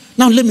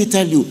 Now let me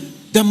tell you,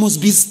 there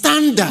must be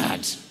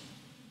standard.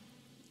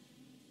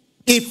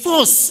 A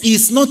force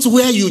is not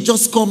where you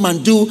just come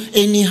and do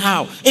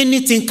anyhow.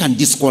 Anything can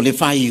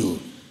disqualify you.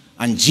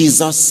 And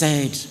Jesus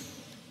said,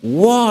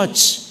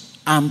 watch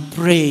and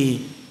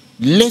pray,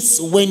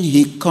 lest when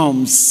he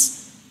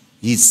comes,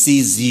 he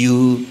sees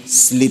you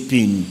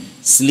sleeping.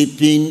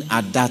 Sleeping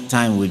at that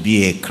time will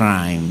be a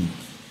crime.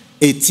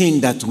 A thing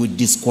that will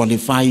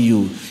disqualify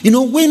you. You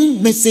know,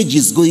 when message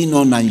is going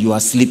on and you are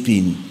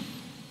sleeping,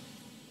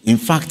 in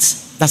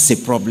fact, that's a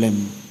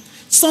problem.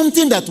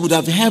 Something that would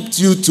have helped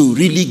you to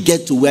really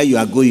get to where you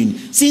are going.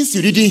 Since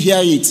you didn't hear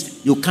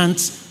it, you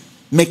can't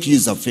make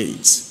use of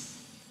it.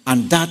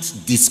 And that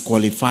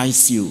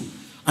disqualifies you.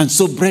 And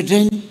so,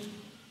 brethren,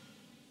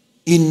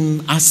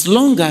 as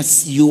long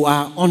as you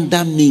are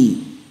under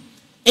me,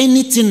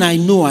 anything I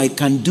know I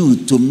can do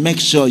to make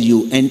sure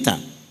you enter,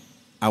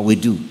 I will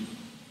do.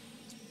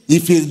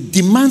 If it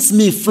demands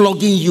me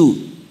flogging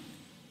you,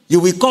 you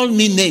will call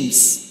me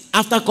names.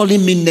 After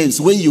calling me names,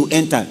 when you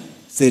enter,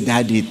 say,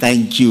 Daddy,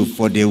 thank you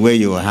for the way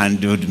you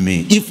handled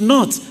me. If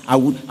not, I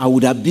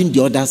would have been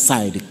the other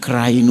side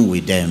crying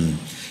with them.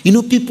 You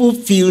know, people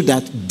feel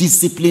that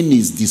discipline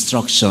is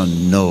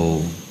destruction.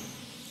 No.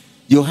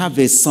 You have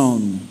a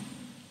son.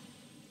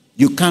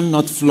 You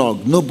cannot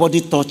flog.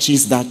 Nobody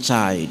touches that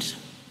child.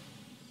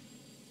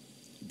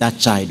 That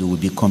child will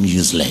become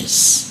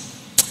useless.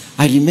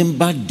 I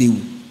remember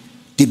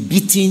the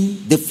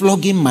beating, the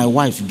flogging my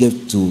wife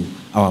gave to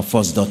our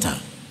first daughter.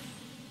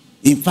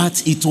 In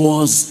fact, it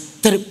was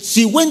terrible.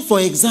 She went for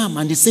exam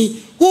and they say,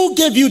 "Who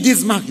gave you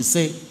this mark?" He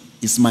said,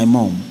 "It's my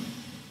mom."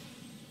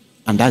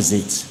 And that's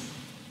it.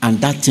 And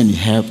that thing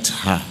helped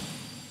her.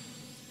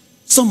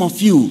 Some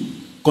of you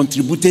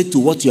contributed to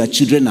what your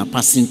children are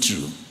passing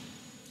through.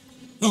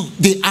 No,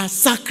 they are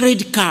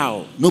sacred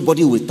cow.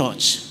 Nobody will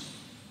touch.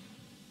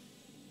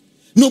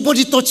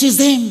 Nobody touches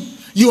them.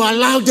 You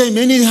allow them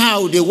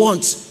anyhow they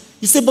want.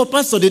 You say, "But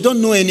Pastor, they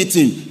don't know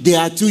anything. They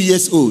are 2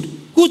 years old."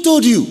 Who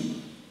told you?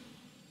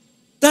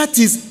 That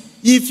is,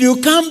 if you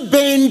can't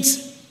bend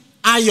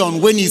iron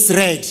when it's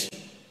red,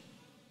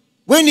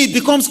 when it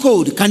becomes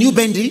cold, can you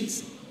bend it?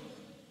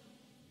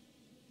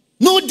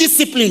 No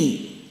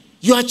discipline.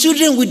 Your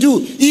children will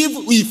do.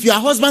 If your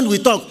husband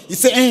will talk, you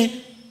say,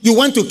 you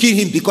want to kill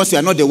him because you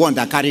are not the one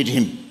that carried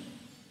him.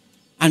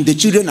 And the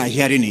children are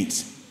hearing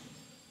it.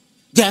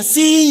 They are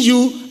seeing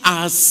you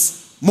as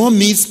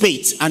mommy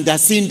spade, and they are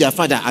seeing their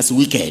father as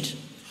wicked.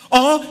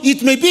 Or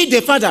it may be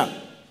the father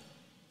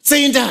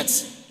saying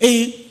that,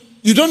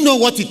 you don't know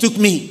what it took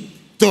me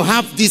to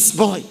have this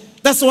boy.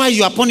 That's why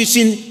you are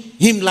punishing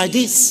him like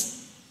this.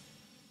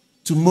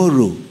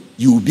 Tomorrow,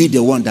 you will be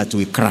the one that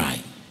will cry.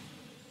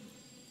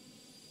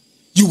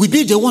 You will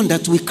be the one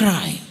that will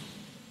cry.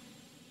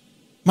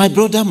 My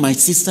brother, my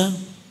sister,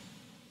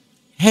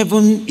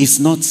 heaven is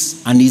not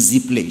an easy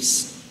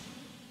place.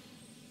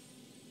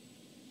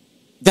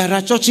 There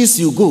are churches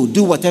you go,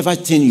 do whatever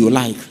thing you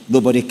like,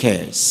 nobody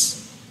cares.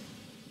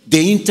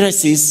 The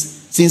interest is,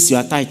 since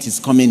your tithe is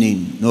coming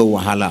in, no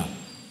wahala.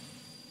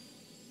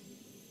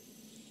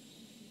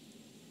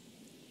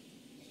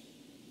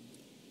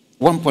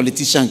 One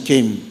politician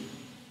came,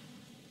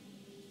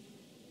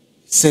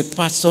 said,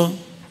 "Pastor,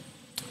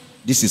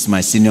 this is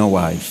my senior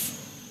wife.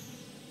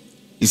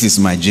 This is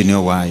my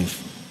junior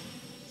wife."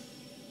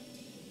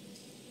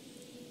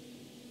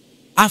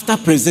 After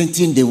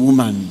presenting the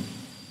woman,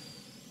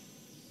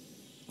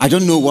 I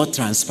don't know what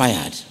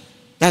transpired.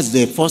 That's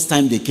the first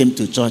time they came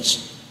to church.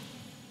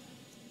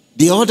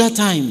 The other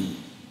time,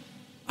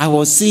 I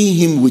was seeing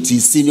him with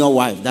his senior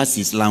wife. That's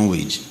his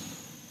language.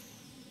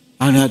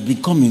 And I had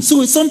been coming.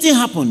 So something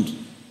happened.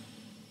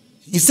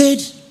 He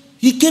said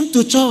he came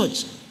to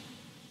church.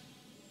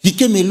 He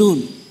came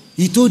alone.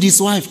 He told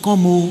his wife,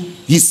 "Come home,"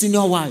 his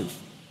senior wife.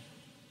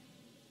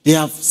 They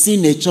have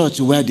seen a church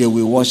where they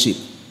will worship.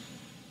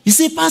 He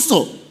said,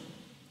 "Pastor,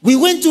 we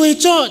went to a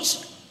church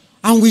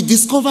and we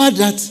discovered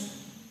that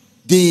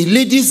the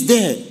ladies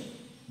there,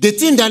 the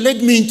thing that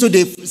led me into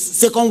the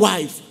second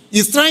wife,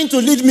 is trying to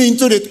lead me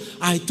into the..."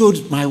 I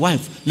told my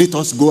wife, "Let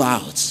us go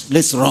out.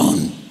 Let's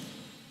run."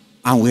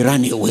 And we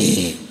ran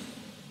away.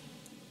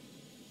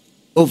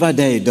 Over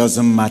there, it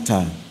doesn't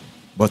matter.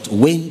 But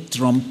when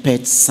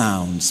trumpet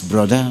sounds,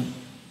 brother,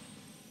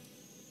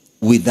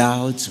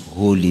 without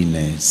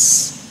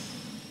holiness,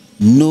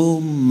 no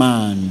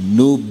man,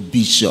 no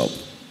bishop,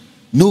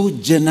 no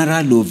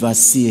general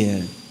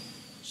overseer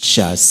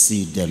shall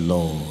see the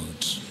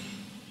Lord.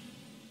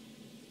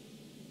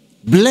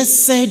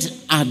 Blessed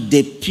are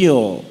the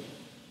pure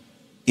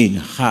in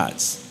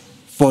heart,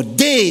 for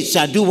they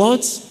shall do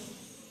what?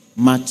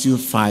 Matthew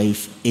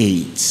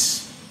 5:8.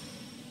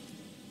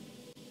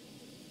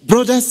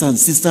 Brothers and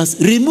sisters,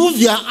 remove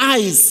your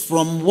eyes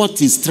from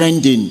what is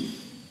trending.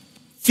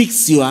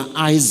 Fix your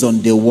eyes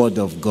on the word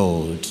of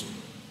God.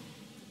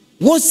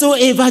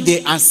 Whatsoever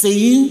they are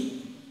saying,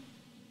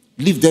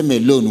 leave them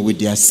alone with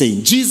their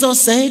saying. Jesus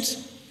said,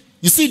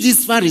 you see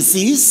these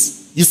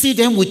Pharisees, you see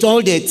them with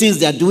all the things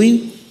they are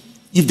doing?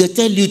 If they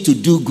tell you to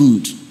do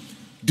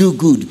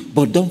good,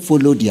 but don't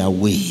follow their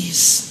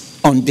ways.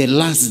 On the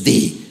last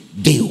day,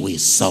 they will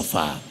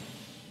suffer.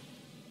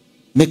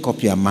 Make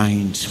up your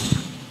mind.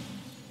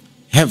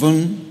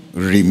 Heaven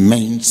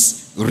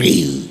remains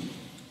real,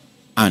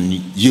 and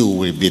you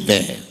will be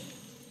there.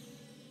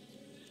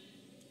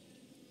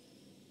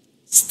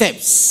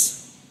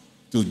 Steps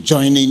to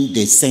joining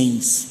the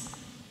saints.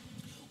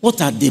 What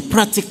are the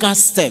practical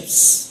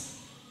steps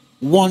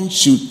one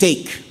should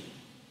take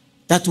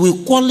that will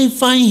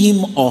qualify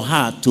him or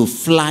her to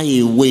fly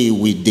away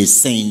with the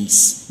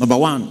saints? Number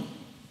one,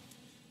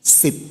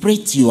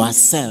 separate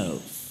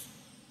yourself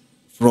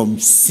from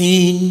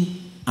sin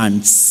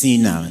and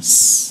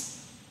sinners.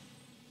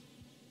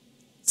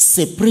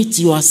 Separate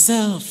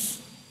yourself.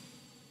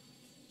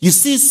 You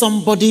see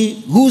somebody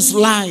whose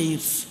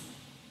life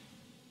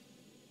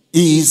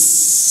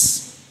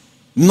is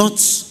not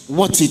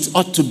what it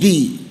ought to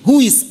be, who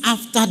is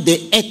after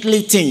the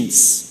earthly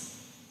things.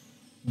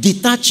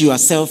 Detach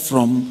yourself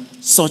from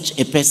such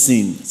a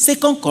person.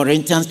 2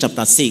 Corinthians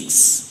chapter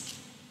 6.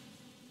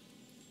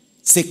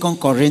 2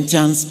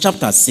 Corinthians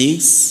chapter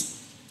 6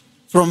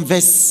 from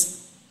verse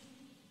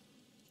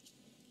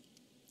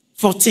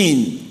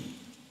 14.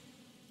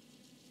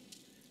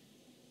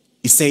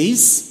 He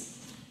says,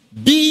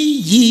 be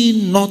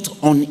ye not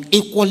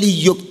unequally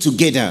yoked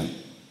together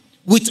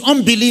with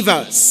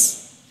unbelievers.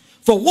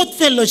 For what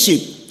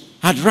fellowship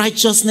had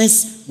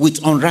righteousness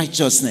with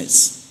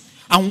unrighteousness?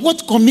 And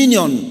what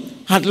communion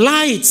had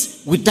light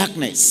with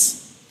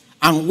darkness?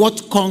 And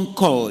what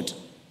concord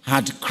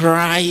had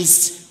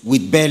Christ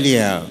with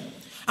Belial?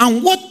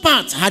 And what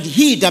part had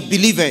he that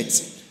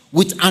believeth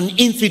with an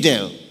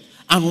infidel?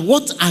 And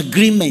what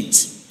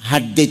agreement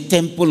had the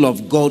temple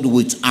of God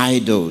with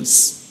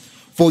idols?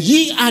 For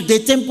ye are the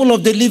temple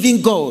of the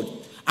living God,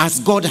 as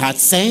God hath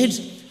said,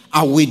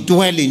 I will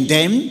dwell in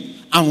them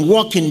and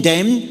walk in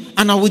them,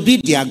 and I will be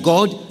their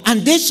God,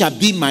 and they shall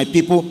be my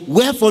people.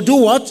 Wherefore do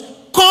what?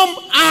 Come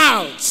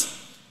out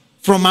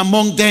from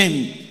among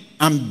them,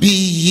 and be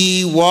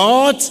ye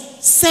what?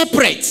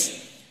 Separate,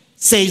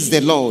 says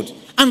the Lord.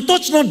 And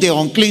touch not the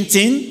unclean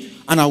thing,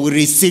 and I will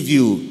receive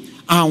you,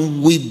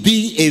 and will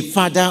be a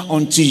father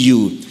unto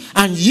you.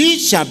 And ye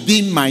shall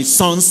be my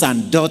sons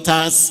and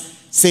daughters,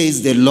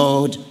 says the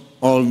Lord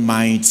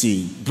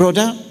Almighty.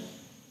 Brother,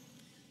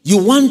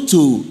 you want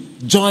to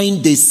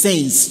join the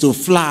saints to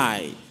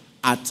fly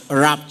at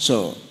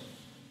rapture.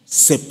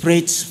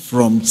 Separate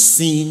from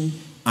sin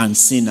and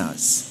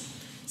sinners.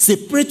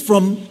 Separate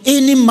from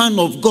any man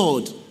of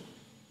God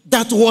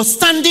that was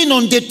standing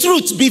on the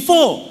truth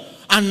before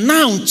and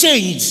now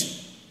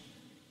changed.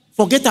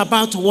 Forget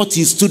about what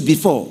he stood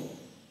before.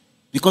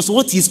 Because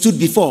what he stood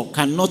before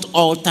cannot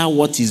alter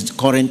what he's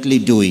currently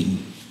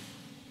doing.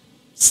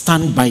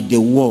 Stand by the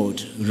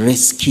word,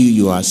 rescue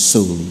your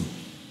soul.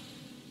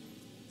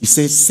 He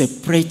says,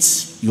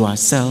 separate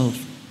yourself.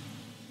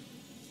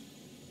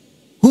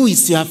 Who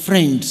is your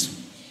friend?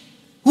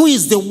 Who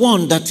is the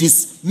one that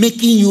is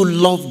making you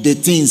love the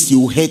things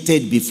you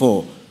hated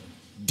before?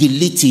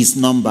 Delete his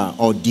number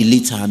or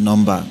delete her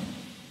number.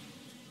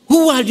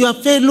 Who are your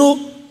fellow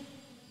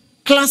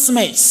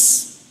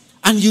classmates?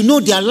 And you know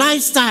their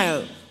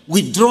lifestyle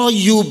will draw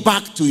you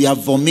back to your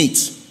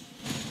vomit.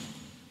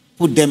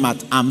 Put them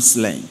at arm's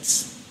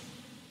length.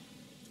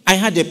 I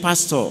had a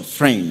pastor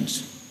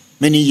friend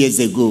many years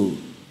ago.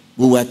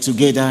 We were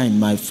together in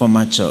my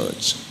former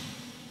church.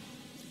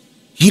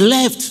 He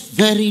left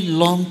very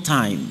long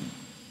time.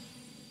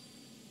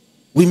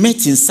 We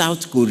met in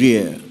South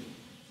Korea.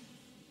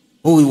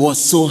 Oh, we were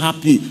so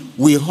happy.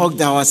 We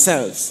hugged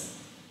ourselves.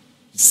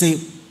 He said,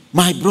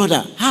 my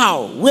brother,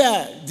 how?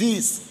 Where?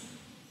 This?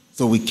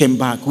 So we came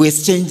back. We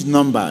exchanged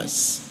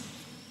numbers.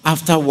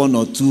 After 1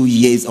 or 2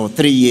 years or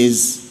 3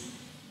 years,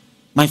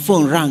 my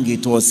phone rang.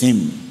 It was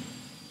him.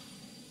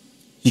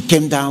 He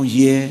came down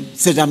here,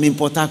 said, I'm in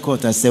Port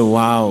Harcourt. I said,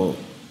 wow.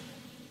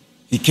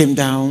 He came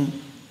down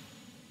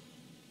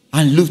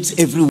and looked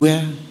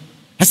everywhere.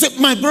 I said,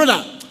 my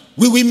brother,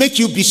 we will make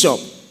you bishop.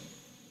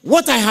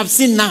 What I have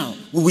seen now,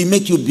 we will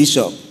make you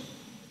bishop.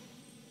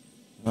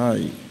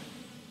 Why?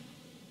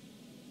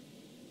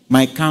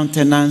 My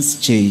countenance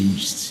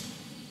changed.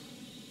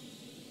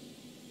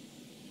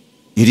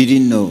 He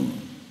didn't know.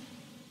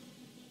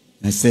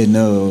 I said,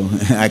 no,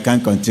 I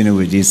can't continue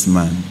with this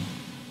man.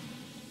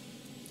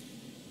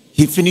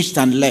 He finished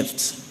and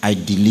left. I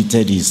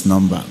deleted his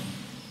number.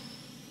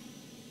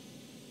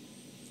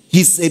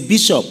 He's a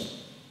bishop.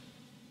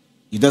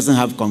 He doesn't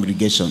have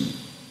congregation.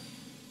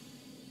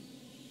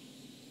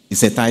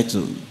 It's a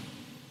title.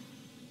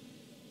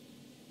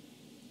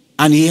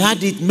 And he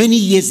had it many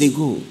years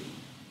ago.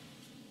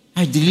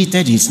 I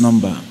deleted his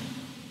number.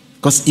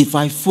 Because if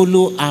I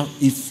follow,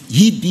 if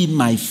he be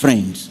my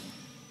friend,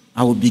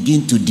 I will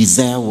begin to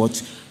desire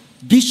what?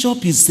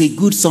 Bishop is a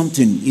good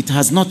something. It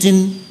has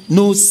nothing,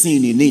 no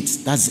sin in it.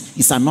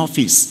 It's an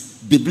office,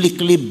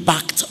 biblically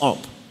backed up.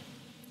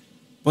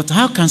 But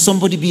how can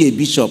somebody be a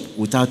bishop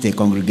without a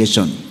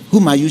congregation?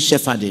 Whom are you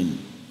shepherding?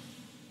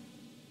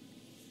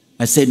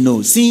 I said,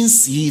 no.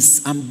 Since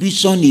his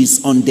ambition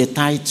is on the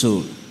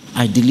title,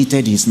 I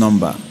deleted his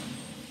number.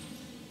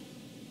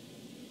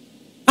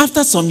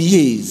 After some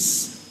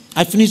years,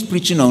 I finished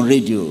preaching on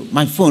radio.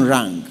 My phone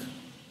rang.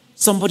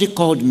 Somebody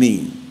called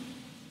me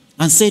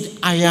and said,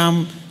 I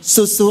am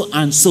so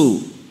and so.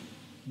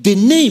 The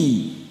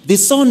name, the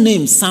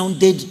surname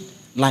sounded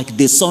like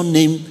the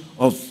surname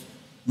of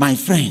my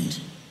friend.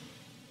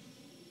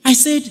 I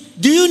said,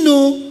 do you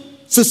know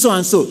so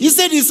and so? He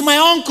said, it's my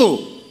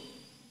uncle.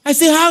 I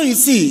said, how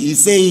is he? He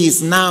said,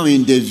 he's now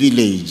in the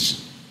village.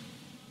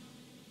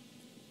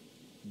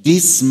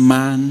 This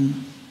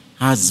man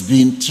has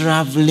been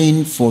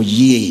traveling for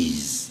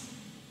years.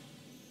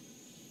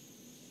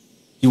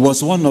 He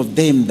was one of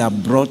them that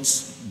brought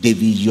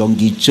David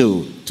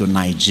Yongicho to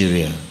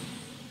Nigeria.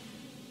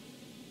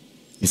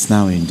 He's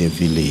now in the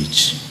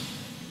village.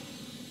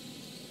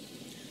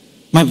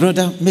 My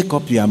brother, make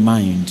up your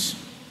mind.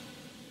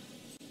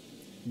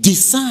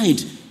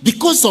 Decide,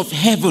 because of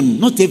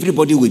heaven, not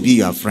everybody will be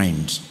your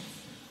friend.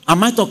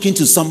 Am I talking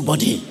to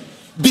somebody?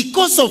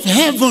 Because of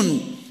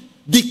heaven,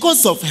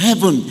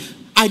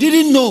 I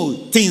didn't know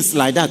things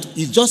like that.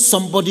 It's just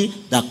somebody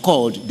that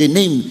called. The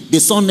name,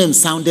 the surname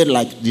sounded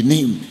like the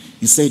name.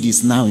 He said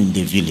he's now in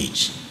the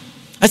village.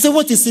 I said,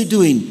 what is he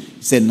doing?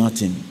 He said,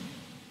 nothing.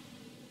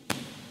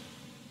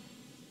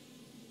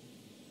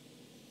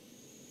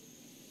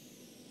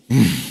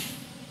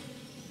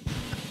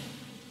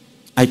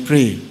 I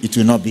pray it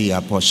will not be your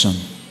portion.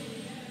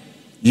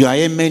 Your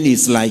amen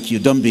is like you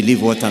don't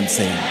believe what I'm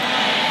saying.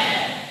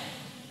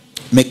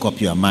 Make up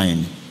your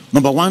mind.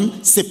 Number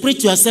one,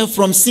 separate yourself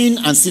from sin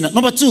and sinner.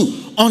 Number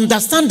two,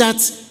 understand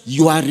that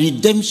your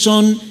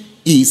redemption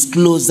is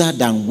closer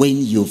than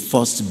when you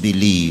first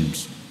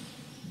believed.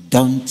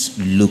 Don't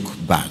look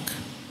back.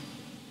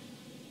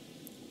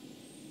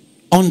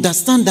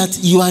 Understand that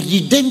your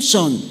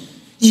redemption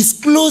is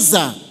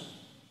closer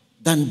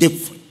than the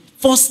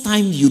first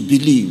time you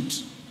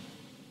believed.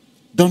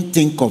 Don't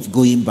think of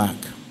going back.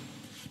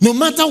 No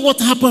matter what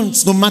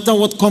happens, no matter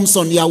what comes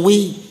on your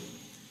way,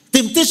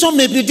 temptation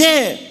may be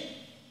there.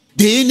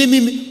 The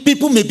enemy,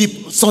 people may be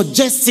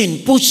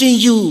suggesting, pushing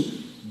you.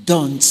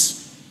 Don't.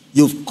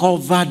 You've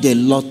covered a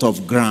lot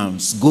of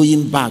grounds.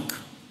 Going back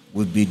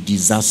will be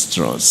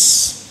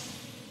disastrous.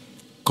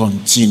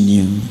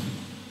 Continue.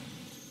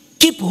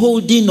 Keep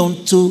holding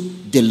on to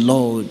the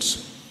Lord.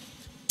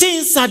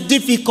 Things are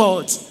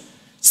difficult.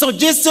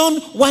 Suggestion,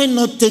 why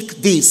not take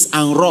this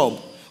and rob?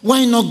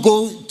 Why not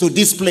go to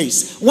this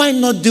place? Why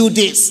not do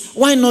this?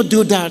 Why not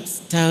do that?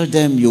 Tell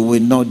them you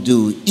will not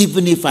do,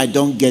 even if I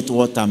don't get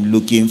what I'm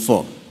looking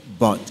for.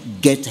 But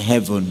get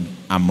heaven,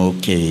 I'm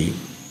okay.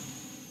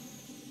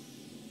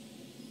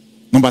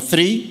 Number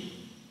three,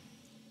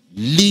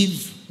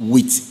 live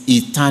with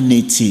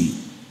eternity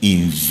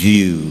in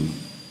view.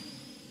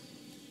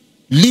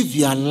 Live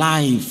your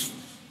life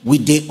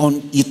with the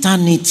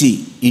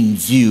eternity in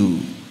view.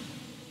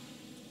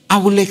 I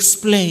will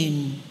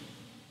explain.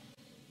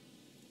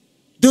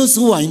 Those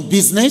who are in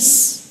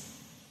business,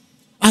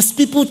 as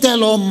people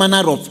tell all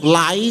manner of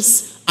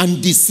lies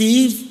and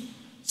deceive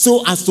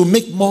so as to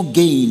make more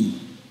gain.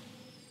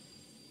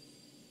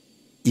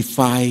 If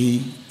I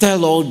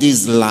tell all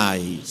these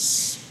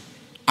lies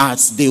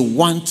as they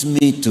want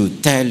me to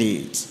tell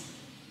it,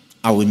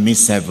 I will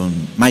miss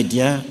heaven. My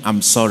dear,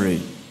 I'm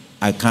sorry.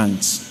 I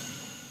can't.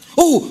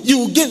 Oh,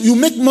 you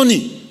make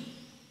money.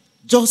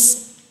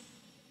 Just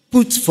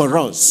put for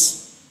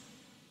us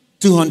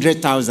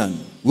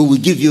 200,000. We will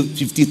give you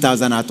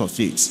 50,000 out of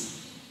it.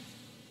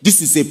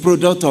 This is a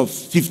product of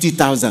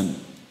 50,000.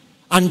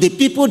 And the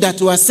people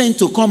that were sent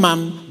to come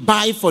and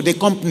buy for the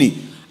company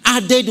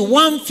added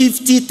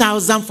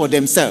 150,000 for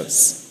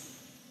themselves.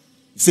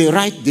 Say,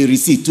 write the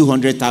receipt,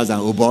 200,000.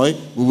 Oh boy,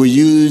 we will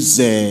use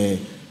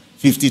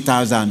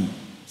 50,000.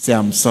 Say,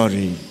 I'm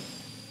sorry.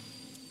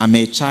 I'm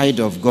a child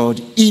of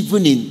God,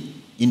 even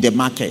in the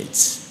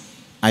market.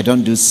 I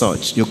don't do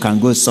such. You can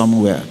go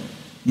somewhere.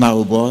 Now,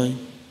 oh boy,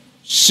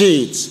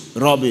 shit,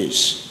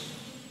 rubbish.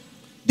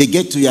 They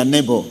get to your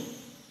neighbor.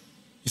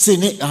 You say,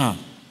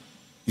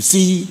 you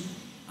see,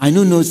 I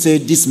know, say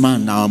this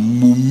man now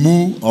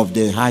mumu of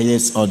the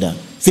highest order.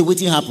 Say, what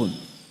happened?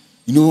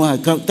 You know,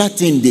 that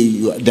thing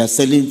they're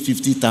selling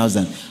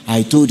 50,000.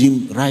 I told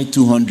him, write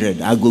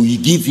 200. I go, you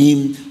give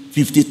him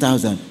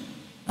 50,000.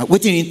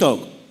 What did he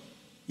talk?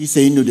 He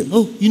said, you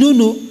don't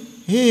know.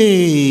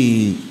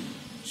 Hey,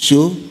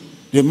 sure.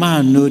 The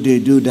man know they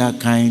do that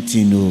kind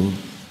thing.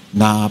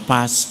 Now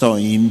pastor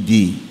in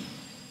B.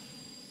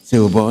 Say,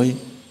 oh boy,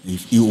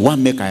 if you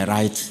want make I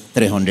write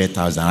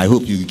 300,000, I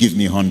hope you give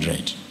me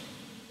 100.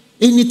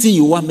 Anything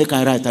you want make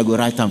I write, I go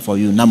write them for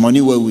you. Now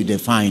money where we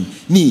define.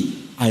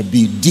 Me, I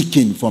be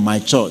deacon for my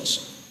church.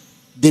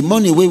 The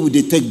money where would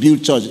they take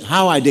build church?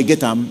 How I they get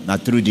them? Now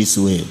through this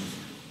way.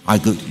 I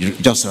go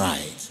just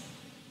write.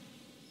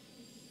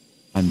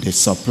 And they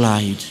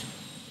supplied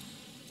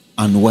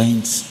and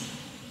went.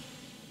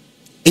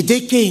 A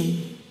day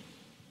came.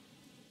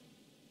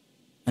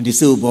 And they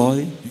said, oh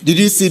boy, did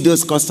you see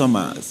those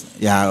customers?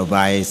 Yeah, but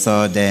I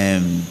saw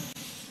them.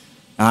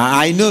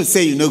 I know,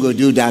 say you no go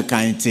do that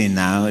kind of thing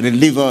now.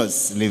 Leave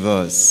us.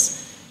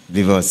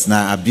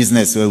 Now, our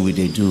business, where would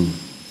they do?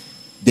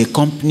 The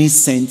company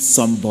sent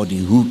somebody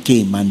who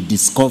came and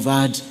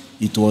discovered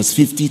it was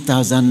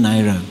 50,000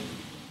 naira.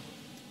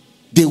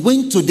 They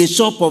went to the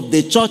shop of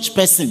the church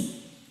person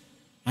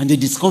and they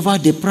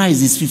discovered the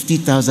price is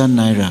 50,000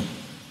 naira.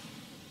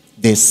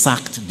 They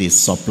sacked the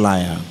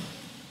supplier.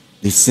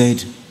 They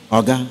said,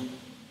 Oga,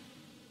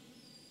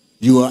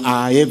 you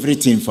are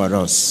everything for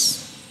us.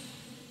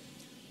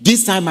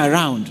 This time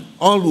around,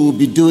 all we will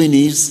be doing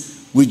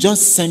is we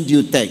just send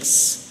you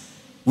texts.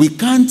 We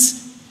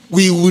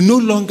will no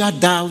longer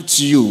doubt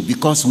you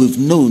because we've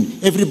known,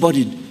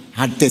 everybody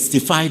had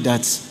testified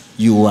that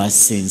you are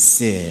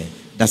sincere.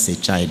 That's a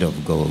child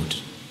of God.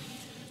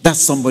 That's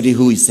somebody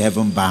who is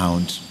heaven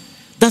bound.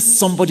 That's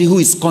somebody who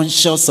is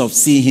conscious of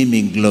seeing him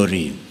in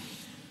glory.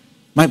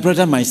 My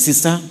brother, my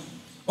sister,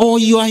 or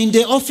you are in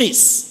the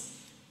office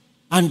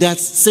and they're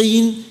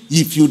saying,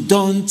 if you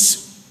don't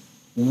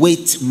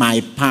wait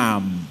my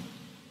palm,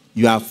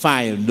 your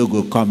file no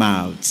go come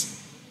out.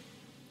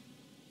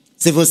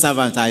 Civil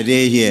servants are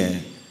there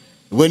here.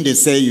 When they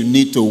say you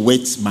need to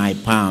wait my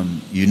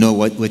palm, you know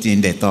what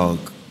in the talk.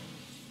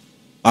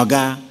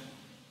 Oga,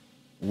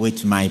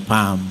 wait my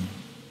palm.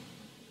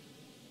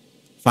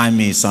 Find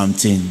me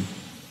something.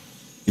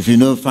 If you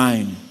don't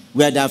find,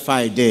 where that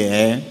file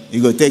there,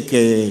 you go take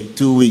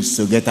 2 weeks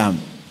to get them.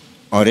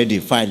 Already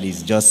file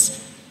is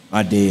just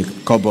at the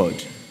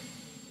cupboard.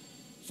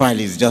 File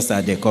is just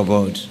at the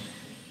cupboard.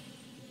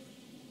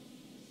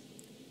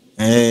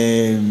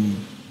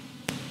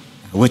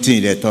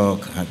 Waiting the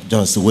talk,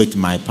 just wait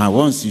my part.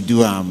 Once you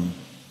do,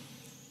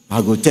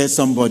 I go tell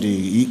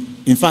somebody.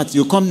 In fact,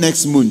 you come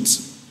next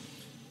month.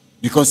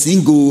 Because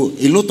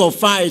a lot of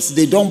files,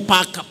 they don't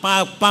pack.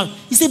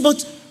 He said,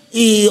 but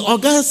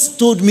August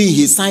told me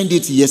he signed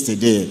it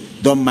yesterday.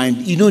 Don't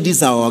mind. You know,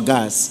 these are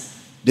August.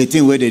 The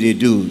thing where they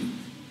do.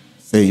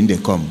 Saying they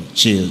come,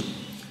 chill.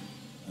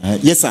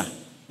 Yes, sir.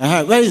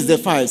 Where is the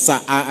file?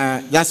 Sir,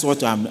 that's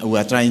what we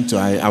are trying to.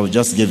 I will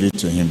just give it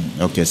to him.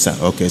 Okay, sir.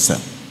 Okay, sir.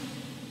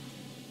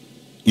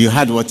 You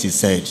heard what he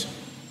said.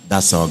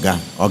 That's Oga.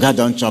 Oga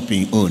don't chop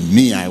his own.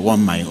 Me, I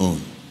want my own.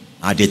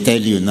 They tell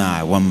you now,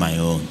 I want my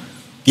own.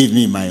 Give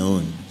me my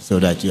own so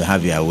that you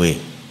have your way.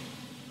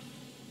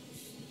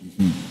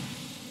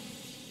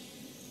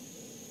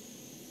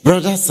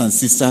 Brothers and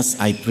sisters,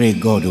 I pray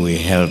God will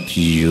help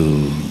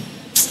you.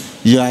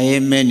 Your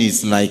amen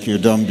is like you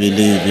don't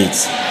believe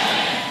it.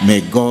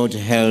 May God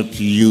help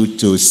you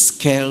to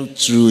scale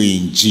through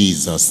in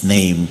Jesus'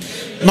 name.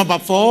 Number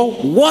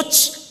 4,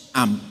 watch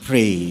and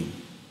pray.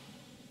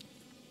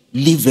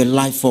 Live a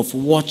life of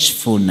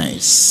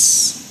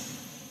watchfulness.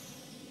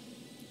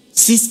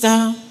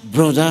 Sister,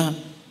 brother,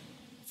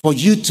 for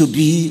you to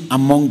be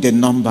among the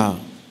number,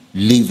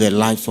 live a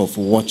life of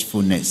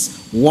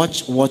watchfulness.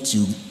 Watch what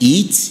you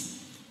eat.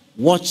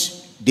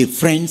 Watch the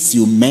friends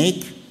you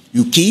make,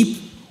 you keep.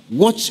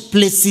 Watch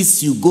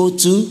places you go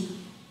to.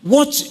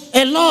 Watch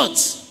a lot.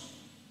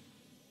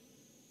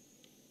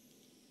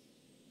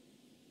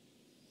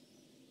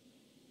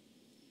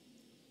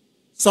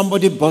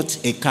 Somebody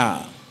bought a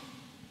car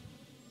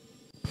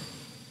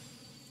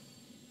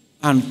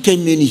and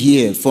came in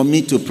here for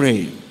me to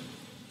pray.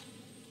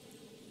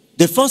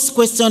 The first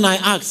question I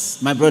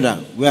asked, my brother,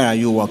 where are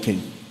you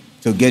working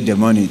to get the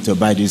money to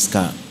buy this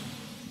car?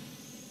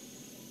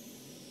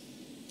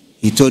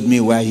 He told me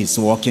where he's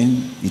working.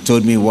 He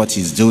told me what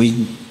he's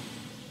doing.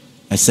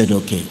 I said,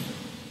 okay,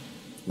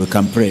 we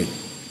can pray.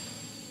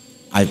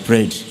 I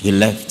prayed. He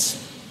left.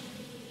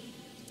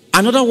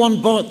 Another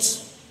one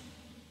bought.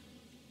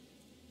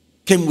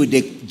 Came with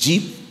a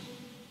Jeep.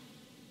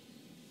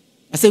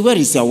 I said, where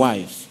is your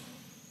wife?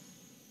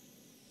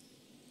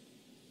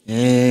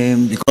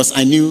 Because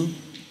I knew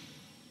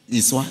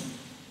this one.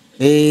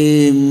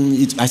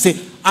 I said,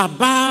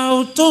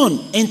 about turn,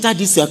 enter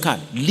this your car.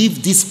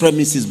 Leave these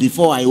premises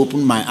before I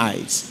open my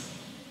eyes.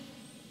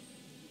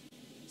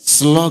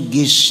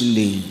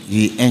 Sluggishly,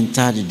 he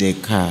entered the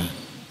car,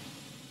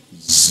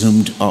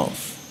 zoomed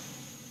off.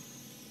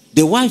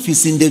 The wife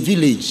is in the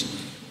village.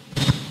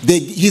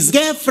 His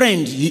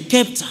girlfriend, he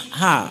kept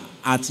her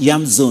at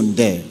Yam Zone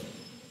there.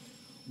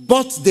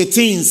 Bought the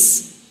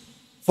things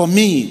for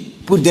me,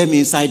 put them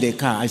inside the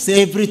car. I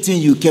say,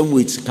 everything you came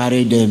with,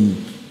 carry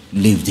them,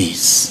 leave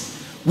this.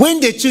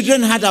 When the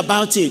children heard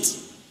about it,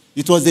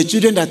 it was the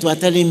children that were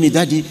telling me,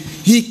 Daddy,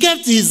 he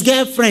kept his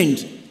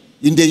girlfriend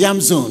in the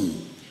Yam Zone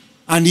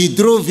and he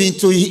drove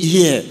into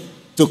here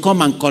to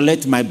come and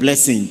collect my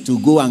blessing, to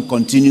go and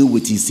continue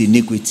with his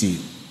iniquity.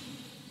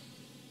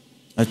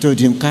 I told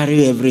him,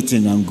 carry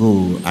everything and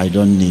go. I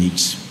don't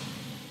need.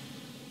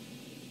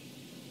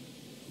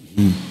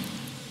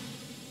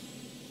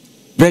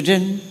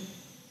 Brethren,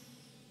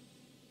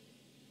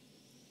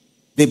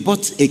 they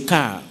bought a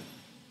car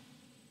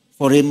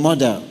for a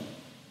mother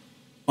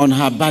on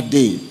her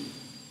birthday.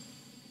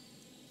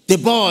 The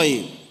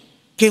boy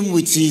came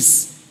with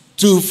his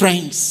 2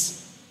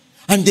 friends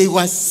and they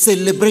were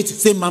celebrating.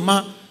 Say,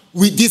 Mama,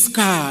 with this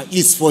car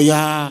is for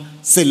your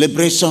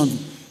celebration.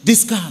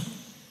 This car.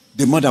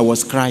 The mother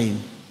was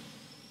crying.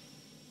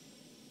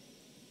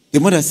 The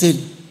mother said,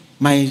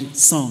 my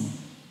son,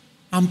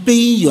 I'm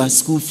paying your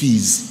school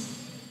fees.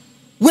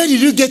 Where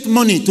did you get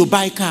money to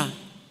buy a car?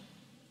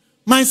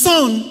 My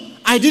son,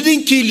 I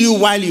didn't kill you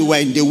while you were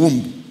in the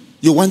womb.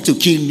 You want to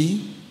kill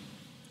me?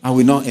 I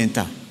will not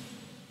enter.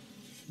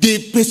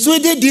 They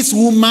persuaded this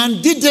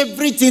woman, did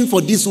everything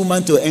for this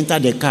woman to enter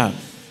the car.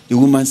 The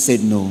woman said,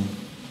 no.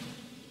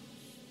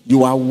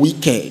 You are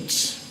wicked.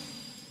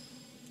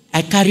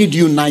 I carried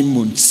you 9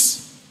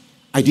 months.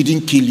 I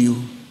didn't kill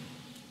you.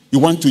 You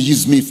want to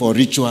use me for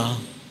ritual.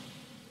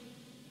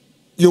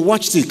 You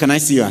watched it. Can I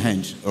see your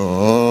hand?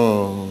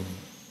 Oh.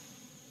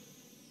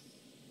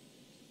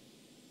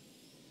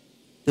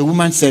 The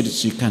woman said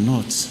she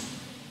cannot.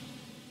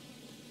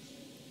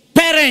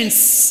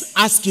 Parents,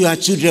 ask your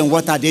children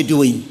what are they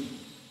doing.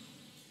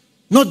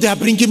 Not they are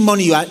bringing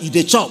money,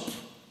 they chop.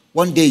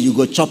 One day you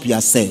go chop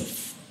yourself.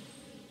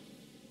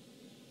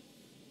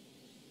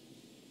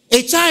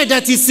 A child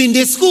that is in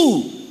the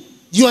school,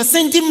 you are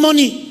sending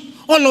money,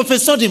 all of a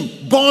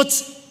sudden bought,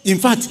 in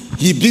fact,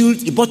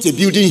 he bought a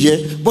building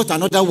here, bought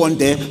another one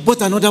there,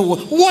 bought another one.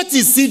 What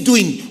is he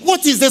doing?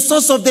 What is the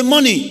source of the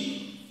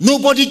money?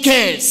 Nobody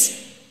cares.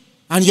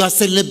 And you are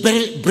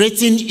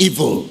celebrating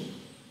evil.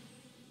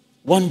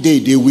 One day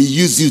they will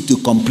use you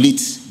to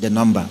complete the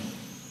number.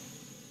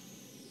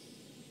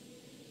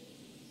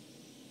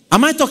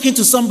 Am I talking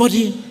to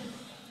somebody?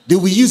 They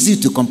will use you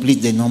to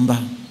complete the number.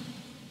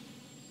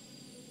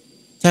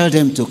 Tell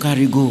them to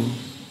carry go.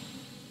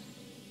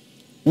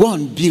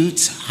 One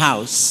built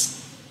house.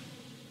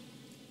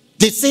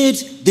 They said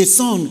the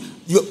son,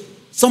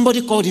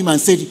 somebody called him and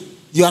said,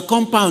 your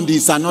compound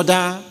is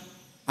another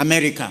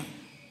America.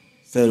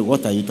 Said,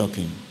 what are you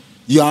talking?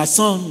 Your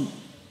son.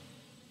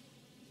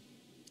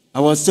 I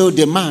was told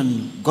the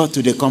man got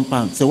to the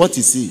compound. Said, what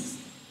is it?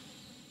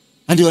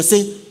 And he was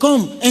saying,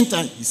 come,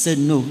 enter. He said,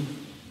 no.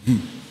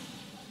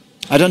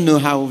 I don't know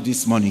how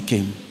this money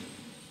came.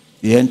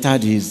 He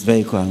entered his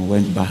vehicle and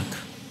went back.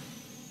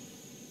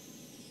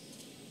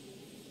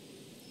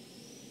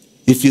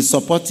 If you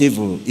support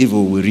evil,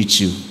 evil will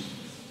reach you.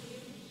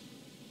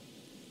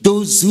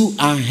 Those who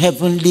are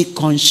heavenly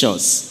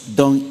conscious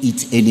don't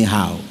eat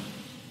anyhow.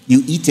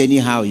 You eat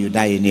anyhow, you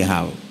die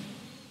anyhow.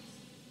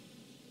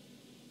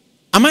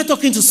 Am I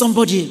talking to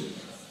somebody?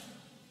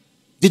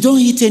 They don't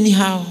eat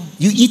anyhow.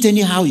 You eat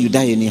anyhow, you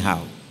die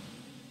anyhow.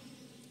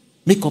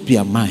 Make up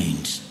your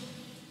mind.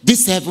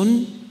 This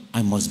heaven,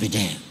 I must be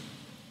there.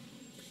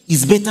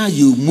 It's better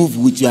you move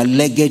with your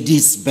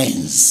Legacy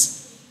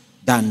Benz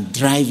than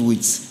drive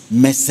with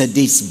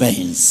Mercedes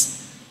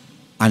Benz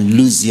and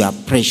lose your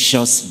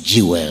precious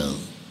jewel.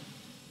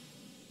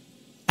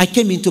 I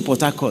came into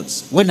Port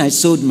Harcourt. When I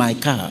sold my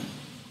car,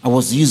 I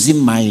was using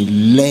my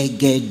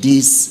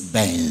Legacy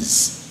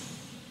Benz,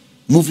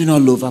 moving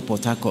all over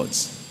Port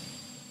Harcourt.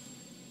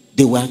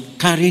 They were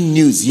carrying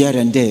news here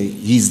and there.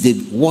 He's the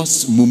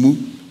worst mumu.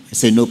 I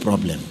said, no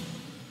problem.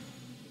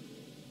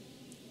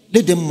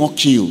 Let them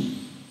mock you.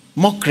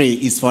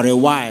 Mockery is for a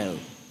while.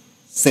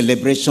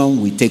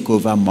 Celebration will take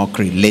over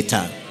mockery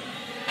later.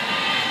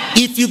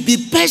 If you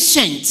be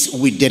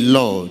patient with the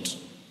Lord,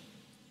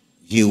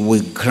 He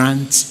will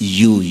grant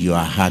you your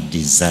heart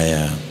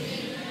desire.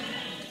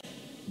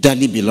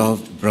 Dearly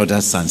beloved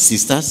brothers and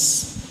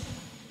sisters,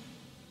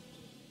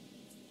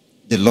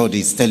 the Lord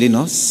is telling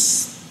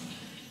us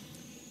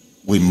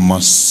we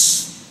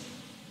must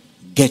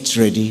get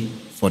ready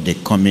for the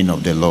coming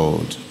of the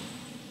Lord.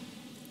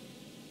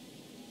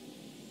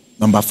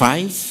 Number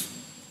 5,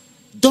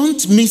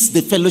 don't miss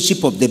the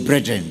fellowship of the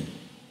brethren.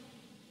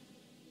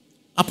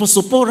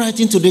 Apostle Paul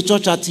writing to the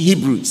church at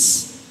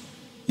Hebrews,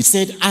 he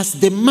said, as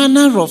the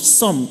manner of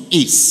some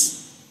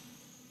is,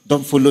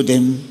 don't follow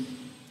them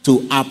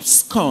to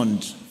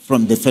abscond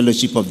from the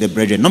fellowship of the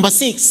brethren. Number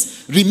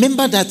 6,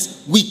 remember that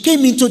we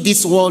came into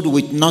this world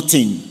with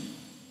nothing.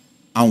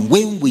 And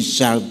when we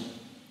shall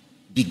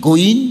be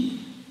going,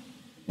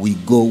 we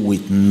go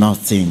with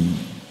nothing.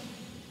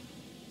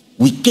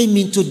 We came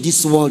into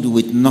this world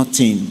with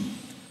nothing.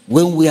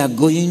 When we are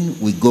going,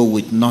 we go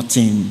with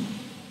nothing.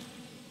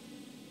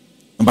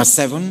 Number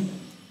 7,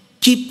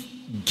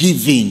 keep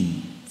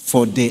giving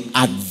for the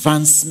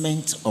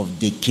advancement of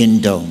the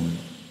kingdom.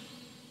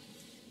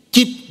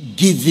 Keep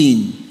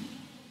giving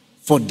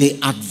for the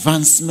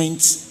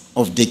advancement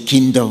of the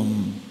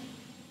kingdom.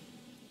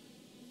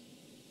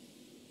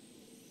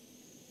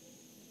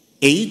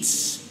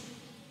 8,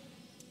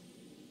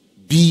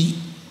 be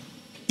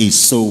a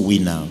soul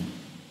winner.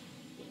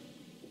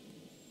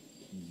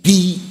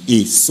 Be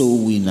a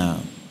soul winner.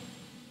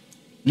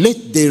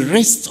 Let the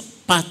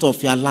rest part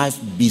of your life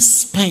be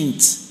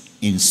spent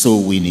in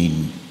soul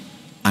winning.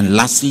 And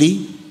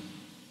lastly,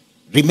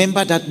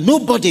 remember that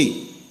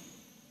nobody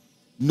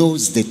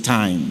knows the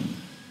time.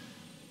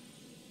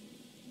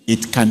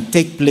 It can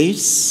take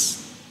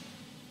place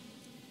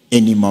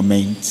any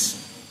moment,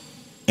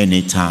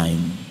 any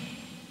time.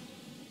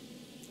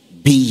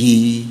 Be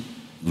ye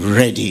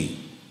ready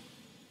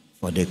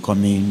for the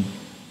coming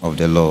of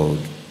the Lord.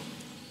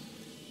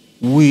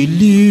 Will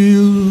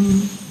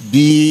you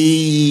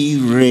be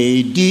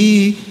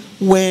ready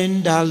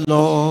when the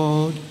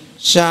Lord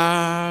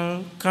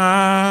shall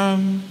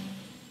come?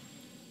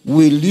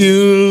 Will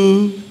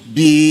you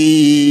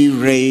be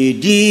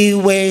ready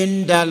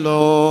when the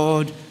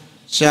Lord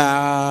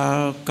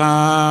shall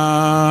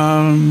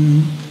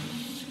come?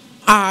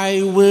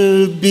 I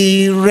will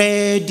be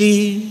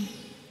ready.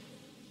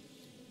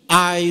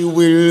 I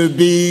will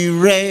be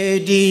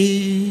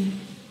ready.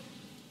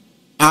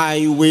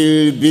 I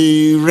will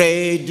be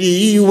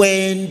ready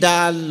when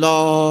the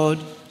Lord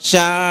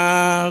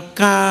shall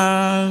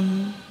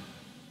come.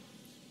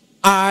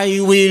 I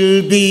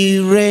will be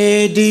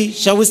ready.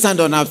 Shall we stand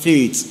on our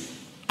feet?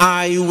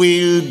 I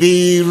will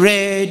be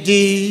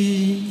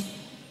ready.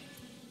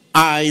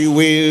 I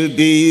will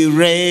be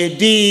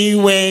ready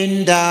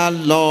when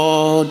the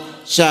Lord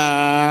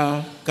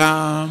shall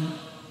come.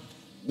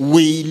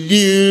 Will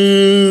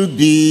you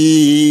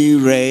be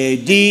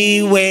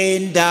ready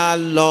when the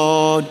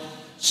Lord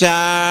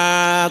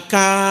shall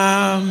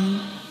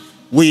come?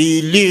 Will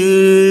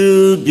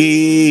you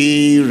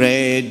be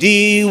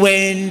ready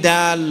when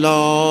the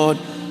Lord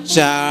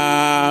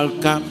shall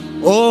come?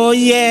 Oh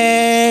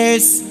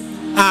yes,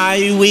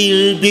 I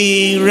will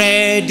be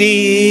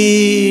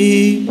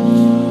ready.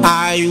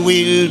 I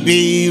will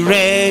be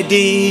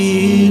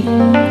ready.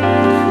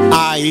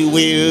 I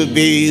will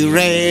be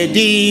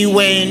ready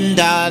when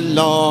the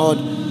Lord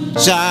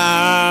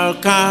shall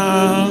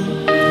come.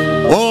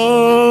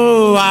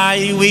 Oh,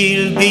 I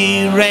will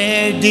be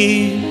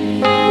ready.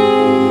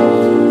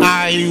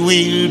 I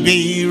will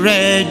be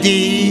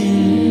ready.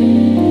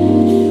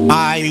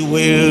 I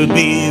will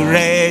be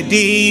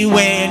ready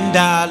when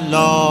the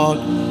Lord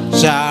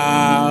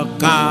shall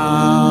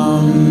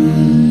come.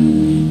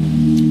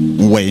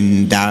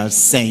 When the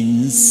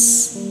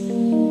saints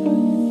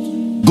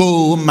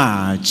go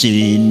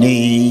marching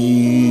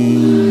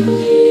in,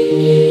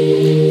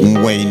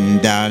 when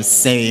the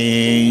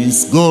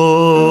saints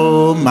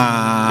go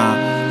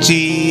marching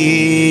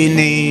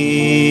in,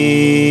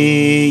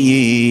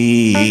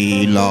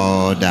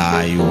 Lord,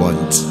 I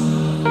want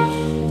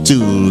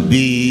to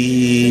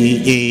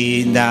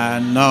be in the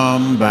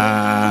number.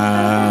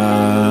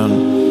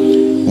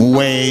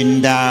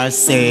 When the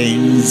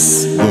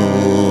saints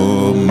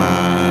go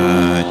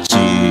marching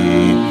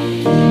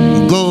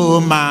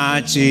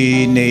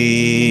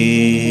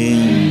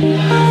in.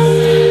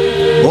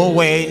 Oh,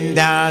 when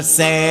the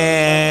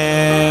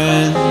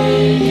saints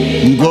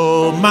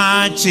go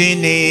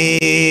marching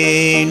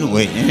in,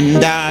 when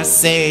the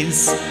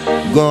saints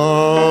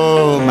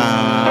go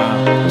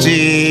marching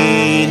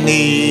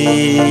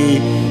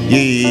in,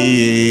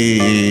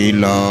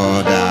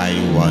 Lord, I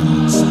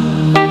want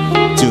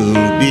to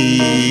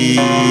be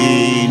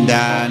in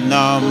the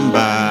number.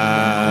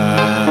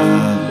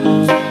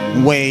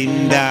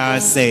 When the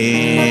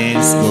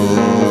saints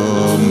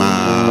go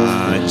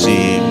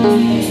marching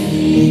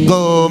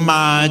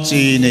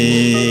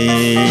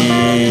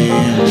in.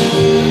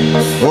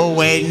 Oh,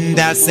 when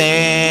the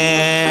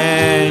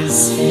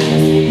saints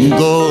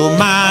go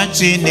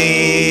marching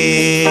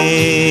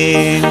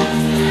in,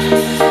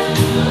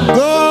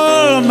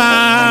 go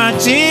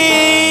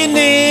marching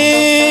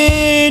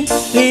in,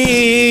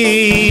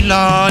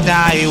 Lord,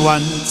 I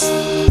want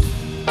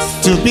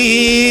to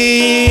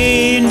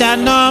be in the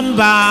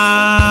number.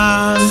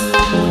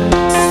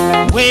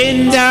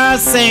 When the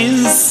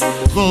saints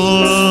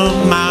go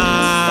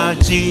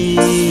marching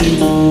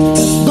in.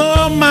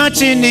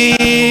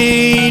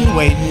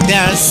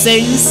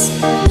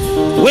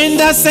 When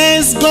the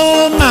saints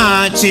go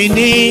marching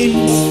in,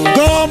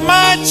 go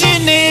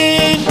marching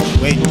in.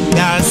 When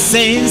the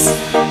saints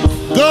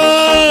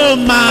go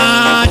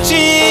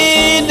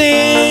marching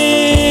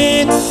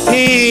in,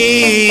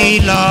 hey,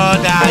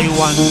 Lord, I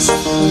want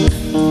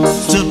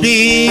to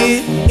be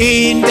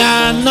in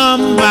the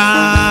number.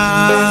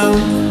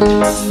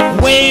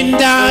 When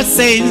the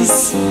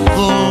saints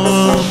go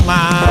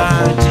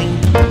marching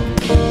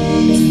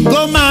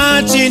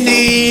in.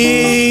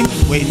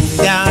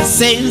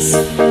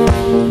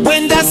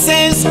 When the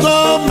saints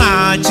go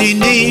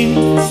marching in,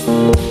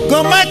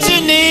 go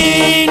marching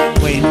in.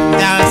 When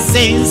the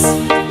saints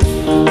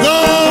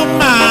go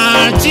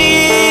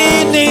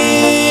marching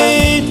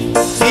in,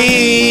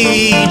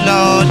 hey,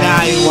 Lord,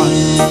 I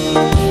want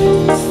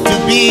to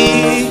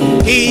be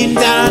in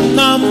the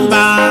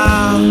number.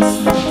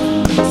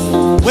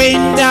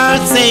 When the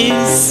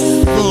saints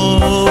go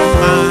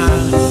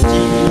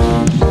marching,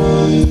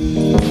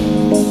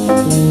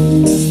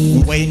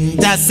 when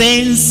the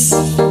saints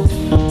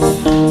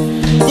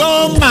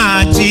go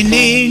marching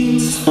in,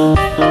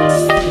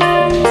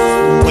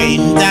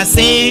 when the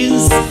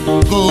saints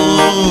go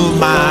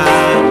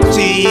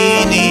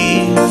marching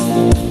in,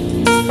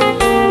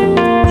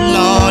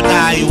 Lord,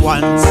 I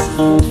want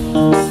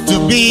to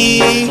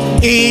be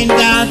in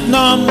that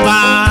number.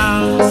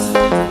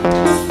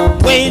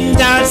 When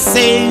the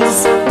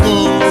saints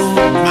go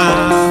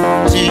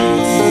marching.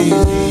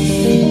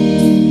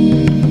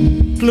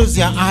 Close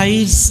your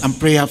eyes and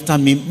pray after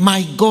me.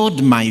 My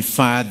God, my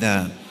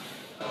Father,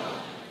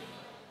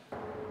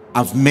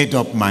 I've made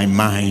up my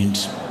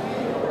mind.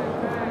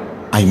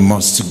 I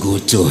must go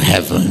to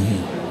heaven.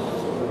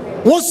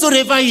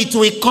 Whatsoever it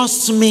will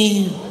cost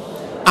me,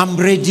 I'm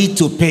ready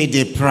to pay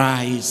the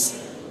price.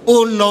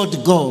 Oh Lord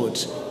God,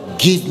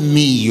 give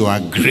me your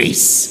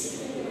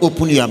grace.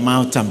 Open your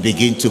mouth and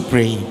begin to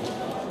pray.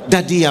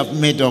 Daddy, I've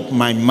made up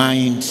my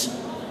mind.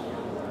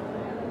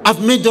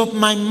 I've made up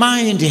my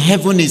mind.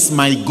 Heaven is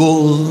my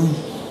goal.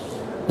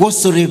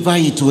 Whatsoever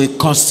it will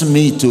cost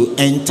me to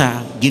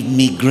enter, give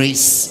me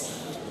grace.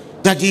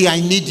 Daddy, I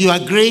need your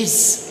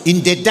grace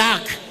in the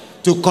dark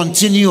to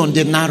continue on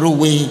the narrow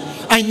way.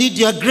 I need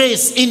your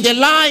grace in the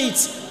light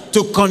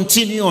to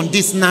continue on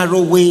this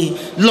narrow way.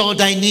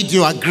 Lord, I need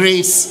your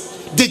grace.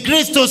 The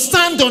grace to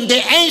stand on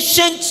the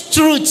ancient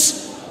truth.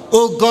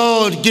 Oh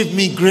God, give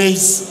me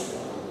grace.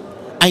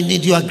 I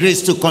need your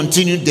grace to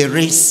continue the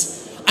race.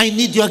 I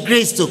need your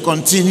grace to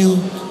continue.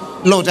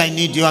 Lord, I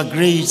need your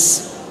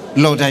grace.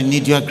 Lord, I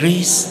need your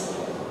grace.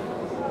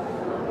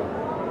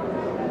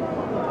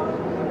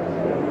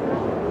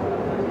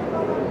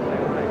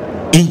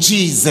 In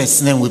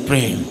Jesus' name we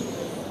pray.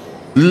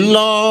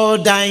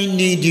 Lord, I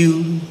need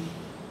you.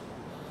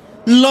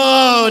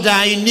 Lord,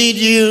 I need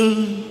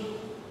you.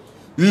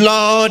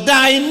 Lord,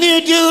 I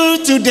need you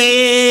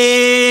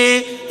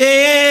today.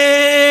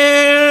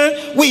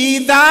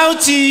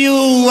 Without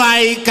you,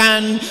 I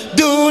can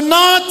do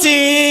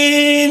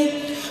nothing.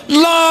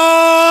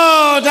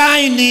 Lord,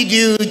 I need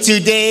you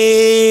today.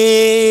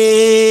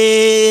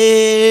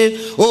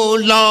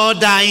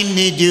 I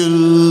need you.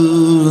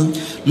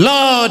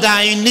 Lord,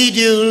 I need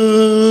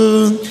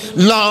you.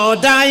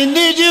 Lord, I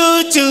need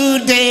you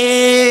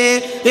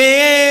today.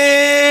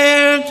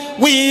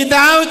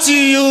 Without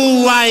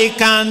you, I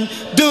can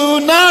do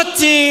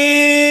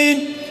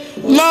nothing.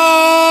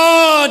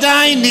 Lord,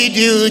 I need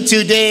you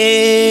today.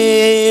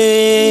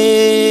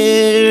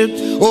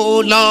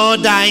 Oh,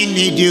 Lord, I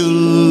need you.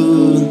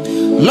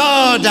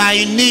 Lord,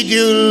 I need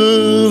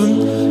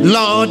you.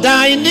 Lord,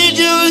 I need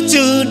you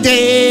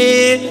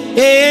today.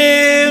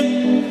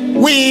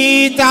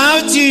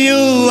 Without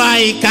you,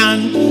 I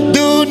can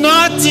do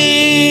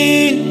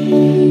nothing.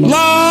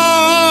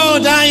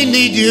 Lord, I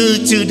need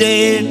you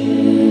today.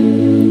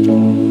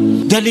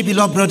 Dearly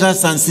beloved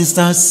brothers and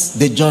sisters,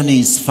 the journey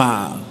is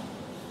far.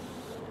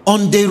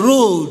 On the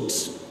road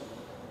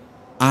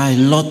are a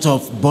lot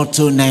of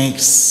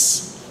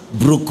bottlenecks.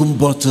 Broken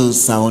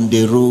bottles are on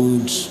the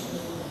road.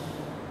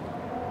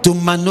 To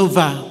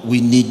maneuver,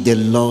 we need the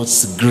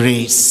Lord's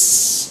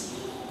grace.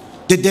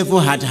 The devil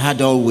had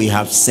heard all we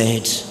have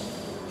said.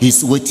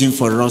 He's waiting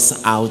for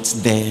us out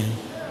there.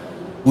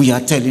 We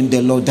are telling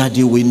the Lord,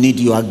 Daddy, we need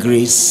your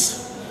grace.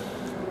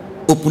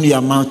 Open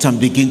your mouth and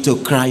begin to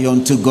cry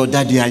unto God,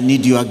 Daddy, I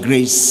need your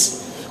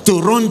grace to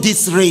run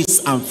this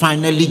race and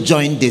finally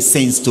join the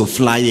saints to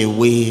fly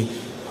away.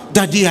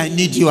 Daddy, I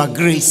need your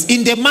grace.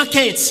 In the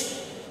market,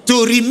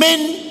 to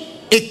remain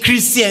a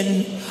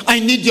Christian, I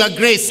need your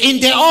grace. In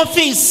the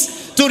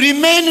office, to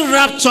remain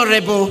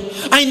rapturable,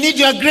 I need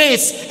your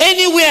grace.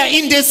 Anywhere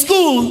in the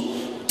school,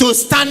 to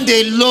stand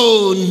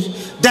alone.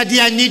 Daddy,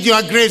 I need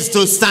your grace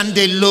to stand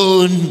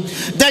alone.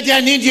 Daddy,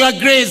 I need your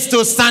grace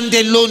to stand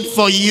alone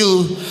for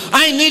you.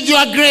 I need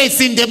your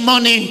grace in the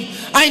morning.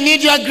 I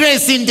need your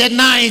grace in the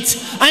night.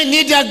 I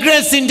need your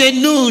grace in the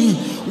noon.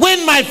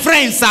 When my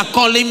friends are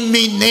calling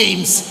me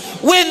names,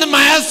 when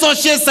my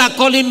associates are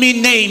calling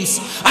me names,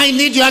 I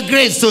need your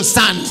grace to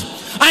stand.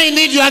 I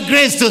need your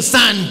grace to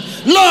stand.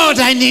 Lord,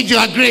 I need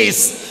your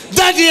grace.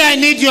 Daddy, I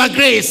need your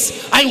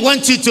grace. I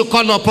want you to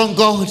call upon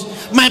God.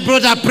 My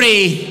brother,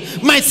 pray.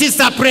 My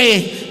sister,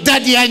 pray.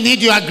 Daddy, I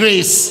need your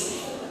grace.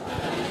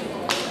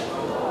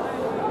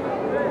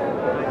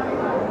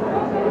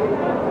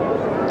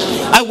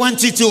 I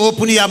want you to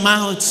open your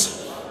mouth.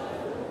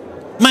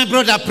 My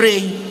brother,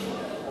 pray.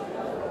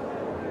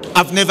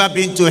 I've never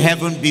been to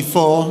heaven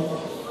before.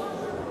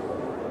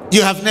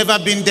 You have never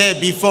been there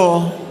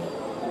before.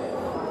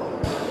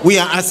 We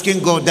are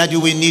asking God, Daddy,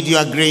 we need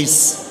your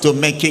grace to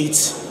make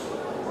it.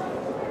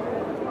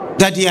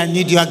 Daddy, I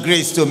need your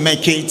grace to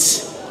make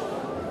it.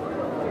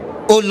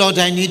 Oh Lord,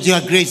 I need your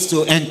grace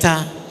to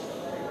enter.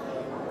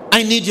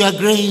 I need your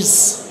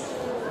grace.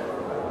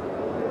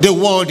 The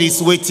world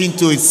is waiting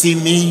to see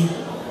me.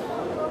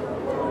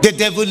 The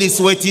devil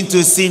is waiting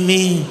to see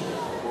me.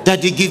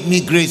 Daddy, give me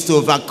grace to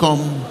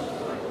overcome.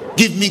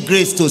 Give me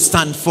grace to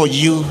stand for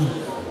you.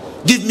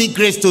 Give me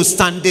grace to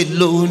stand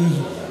alone.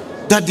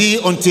 Daddy,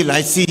 until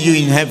I see you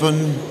in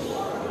heaven.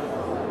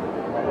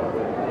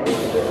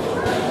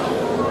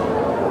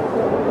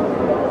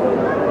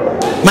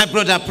 My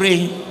brother,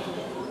 pray.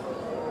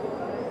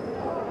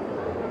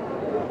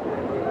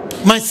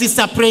 My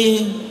sister,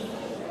 pray.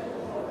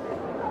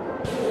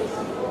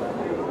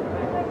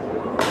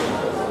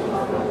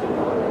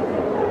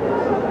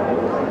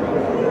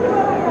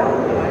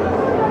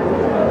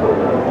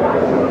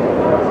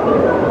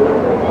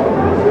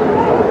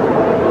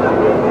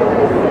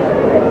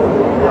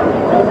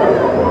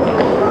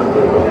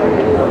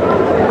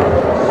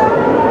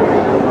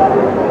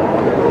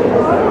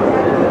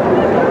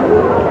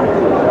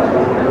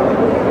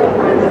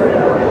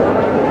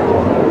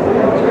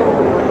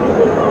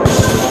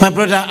 My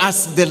brother,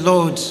 ask the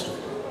Lord,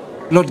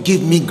 Lord,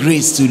 give me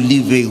grace to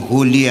live a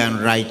holy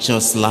and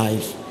righteous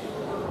life.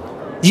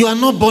 You are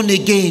not born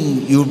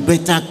again. You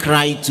better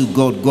cry to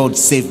God, God,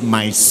 save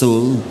my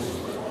soul.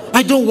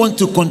 I don't want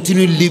to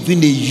continue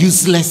living a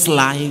useless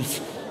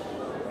life.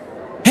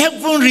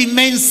 Heaven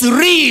remains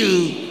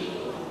real.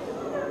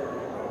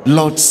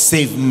 Lord,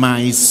 save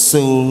my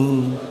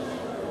soul.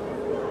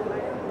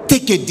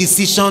 Take a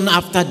decision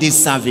after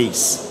this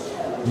service.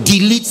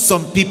 Delete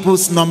some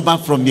people's number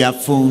from your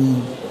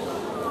phone.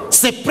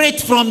 Separate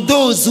from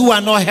those who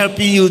are not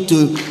helping you to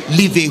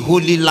live a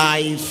holy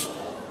life.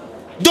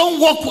 Don't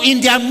walk in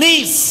their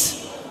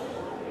midst.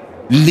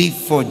 Live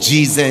for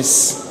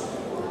Jesus.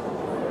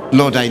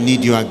 Lord, I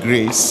need your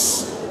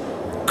grace.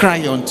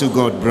 Cry unto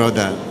God,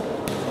 brother.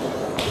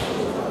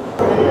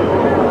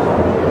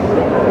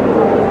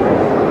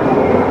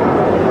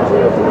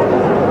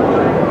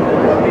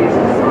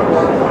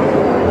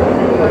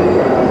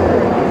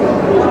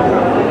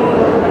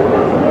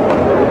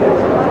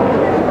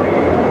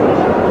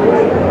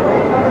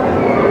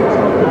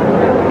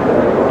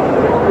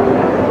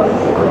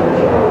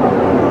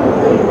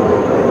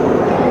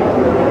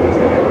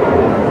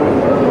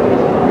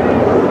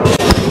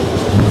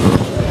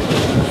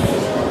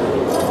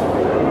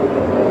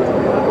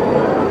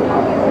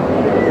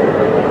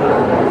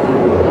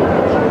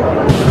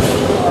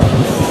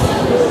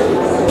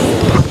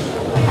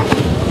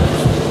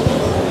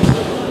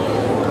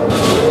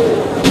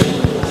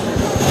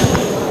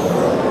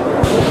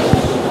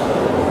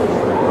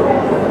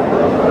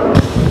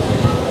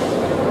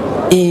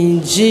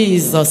 In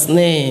Jesus'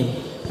 name.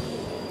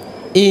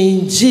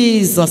 In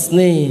Jesus'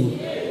 name.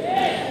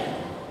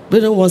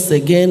 Brother, once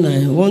again,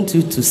 I want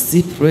you to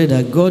still pray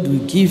that God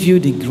will give you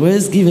the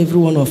grace, give every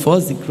one of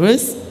us the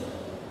grace.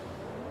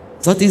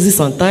 It's not easy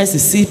sometimes to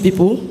see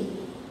people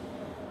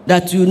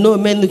that you know,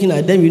 men looking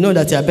at them, you know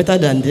that you are better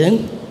than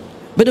them.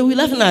 But they will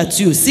laughing at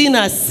you, seeing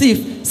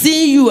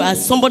you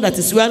as somebody that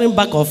is wearing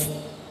back of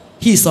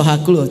his or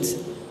her clothes.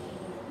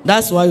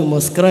 That's why you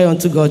must cry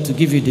unto God to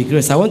give you the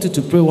grace. I want you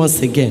to pray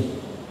once again.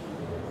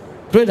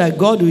 Pray that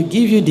God will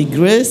give you the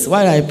grace,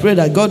 while I pray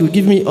that God will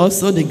give me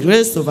also the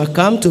grace to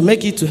overcome, to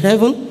make it to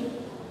heaven.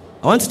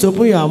 I want you to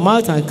open your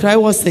mouth and cry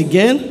once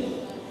again.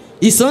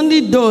 It's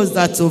only those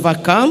that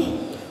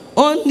overcome,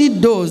 only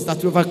those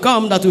that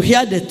overcome that will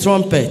hear the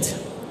trumpet.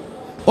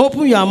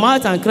 Open your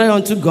mouth and cry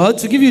unto God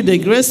to give you the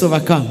grace to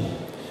overcome.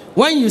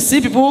 When you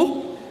see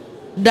people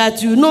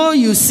that you know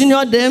you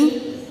senior them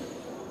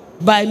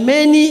by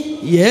many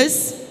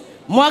years,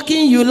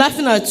 mocking you,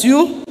 laughing at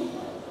you,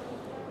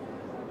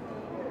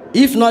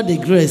 if not the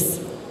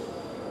grace,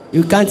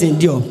 you can't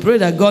endure. Pray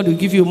that God will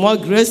give you more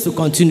grace to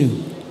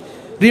continue.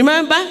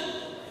 Remember,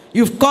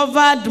 you've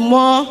covered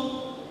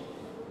more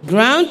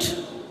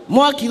ground,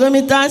 more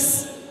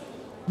kilometers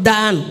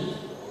than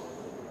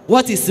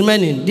what is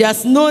remaining.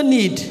 There's no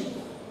need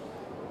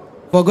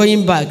for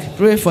going back.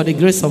 Pray for the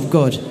grace of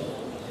God.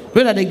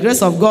 Pray that the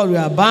grace of God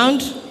will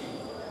abound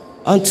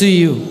unto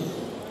you.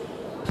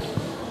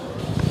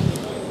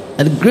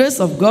 And the grace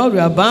of God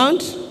will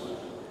abound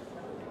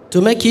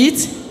to make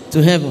it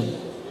to heaven.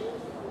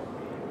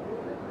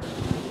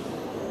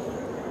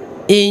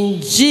 In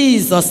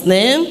Jesus'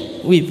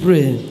 name we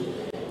pray.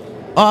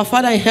 Our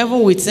Father in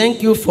heaven, we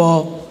thank you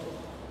for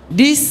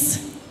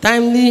this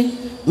timely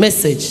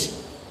message.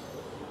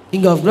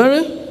 King of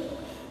glory,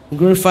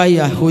 glorify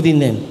your holy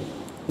name.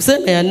 We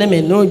say, may your name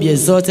and name be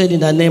exalted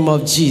in the name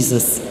of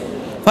Jesus.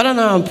 Father,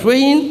 now I'm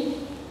praying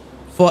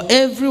for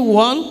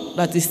everyone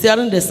that is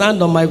hearing the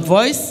sound of my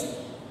voice,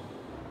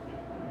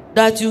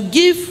 that you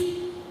give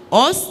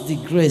us the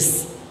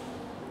grace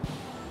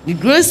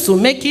to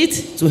make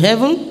it to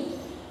heaven.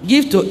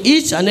 Give to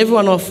each and every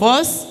one of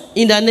us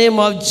in the name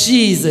of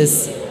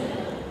Jesus.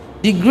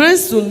 The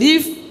grace to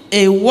live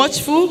a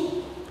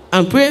watchful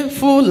and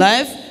prayerful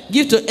life.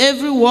 Give to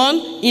everyone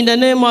in the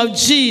name of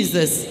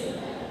Jesus.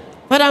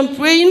 But I'm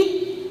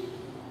praying,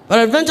 for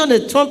adventure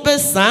the trumpet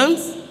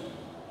sounds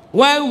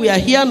while we are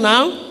here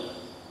now,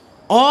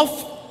 of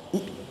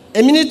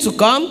a minute to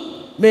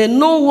come, may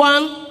no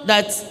one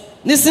that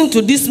listen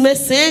to this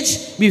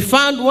message be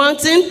found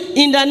wanting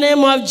in the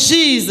name of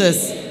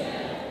Jesus.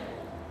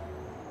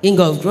 King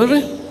of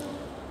glory,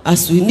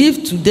 as we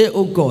live today,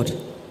 oh God,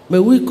 may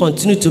we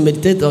continue to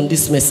meditate on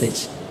this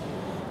message.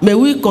 May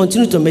we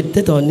continue to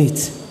meditate on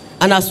it.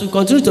 And as we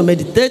continue to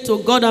meditate, oh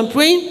God, I'm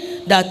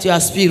praying that your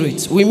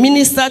spirit will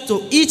minister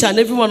to each and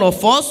every one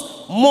of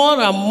us more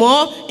and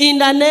more in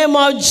the name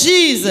of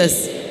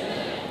Jesus.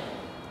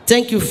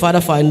 Thank you,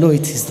 Father, for I know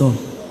it is done.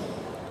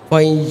 For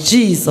in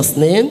Jesus'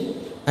 name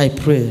I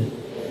pray.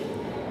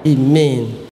 Amen.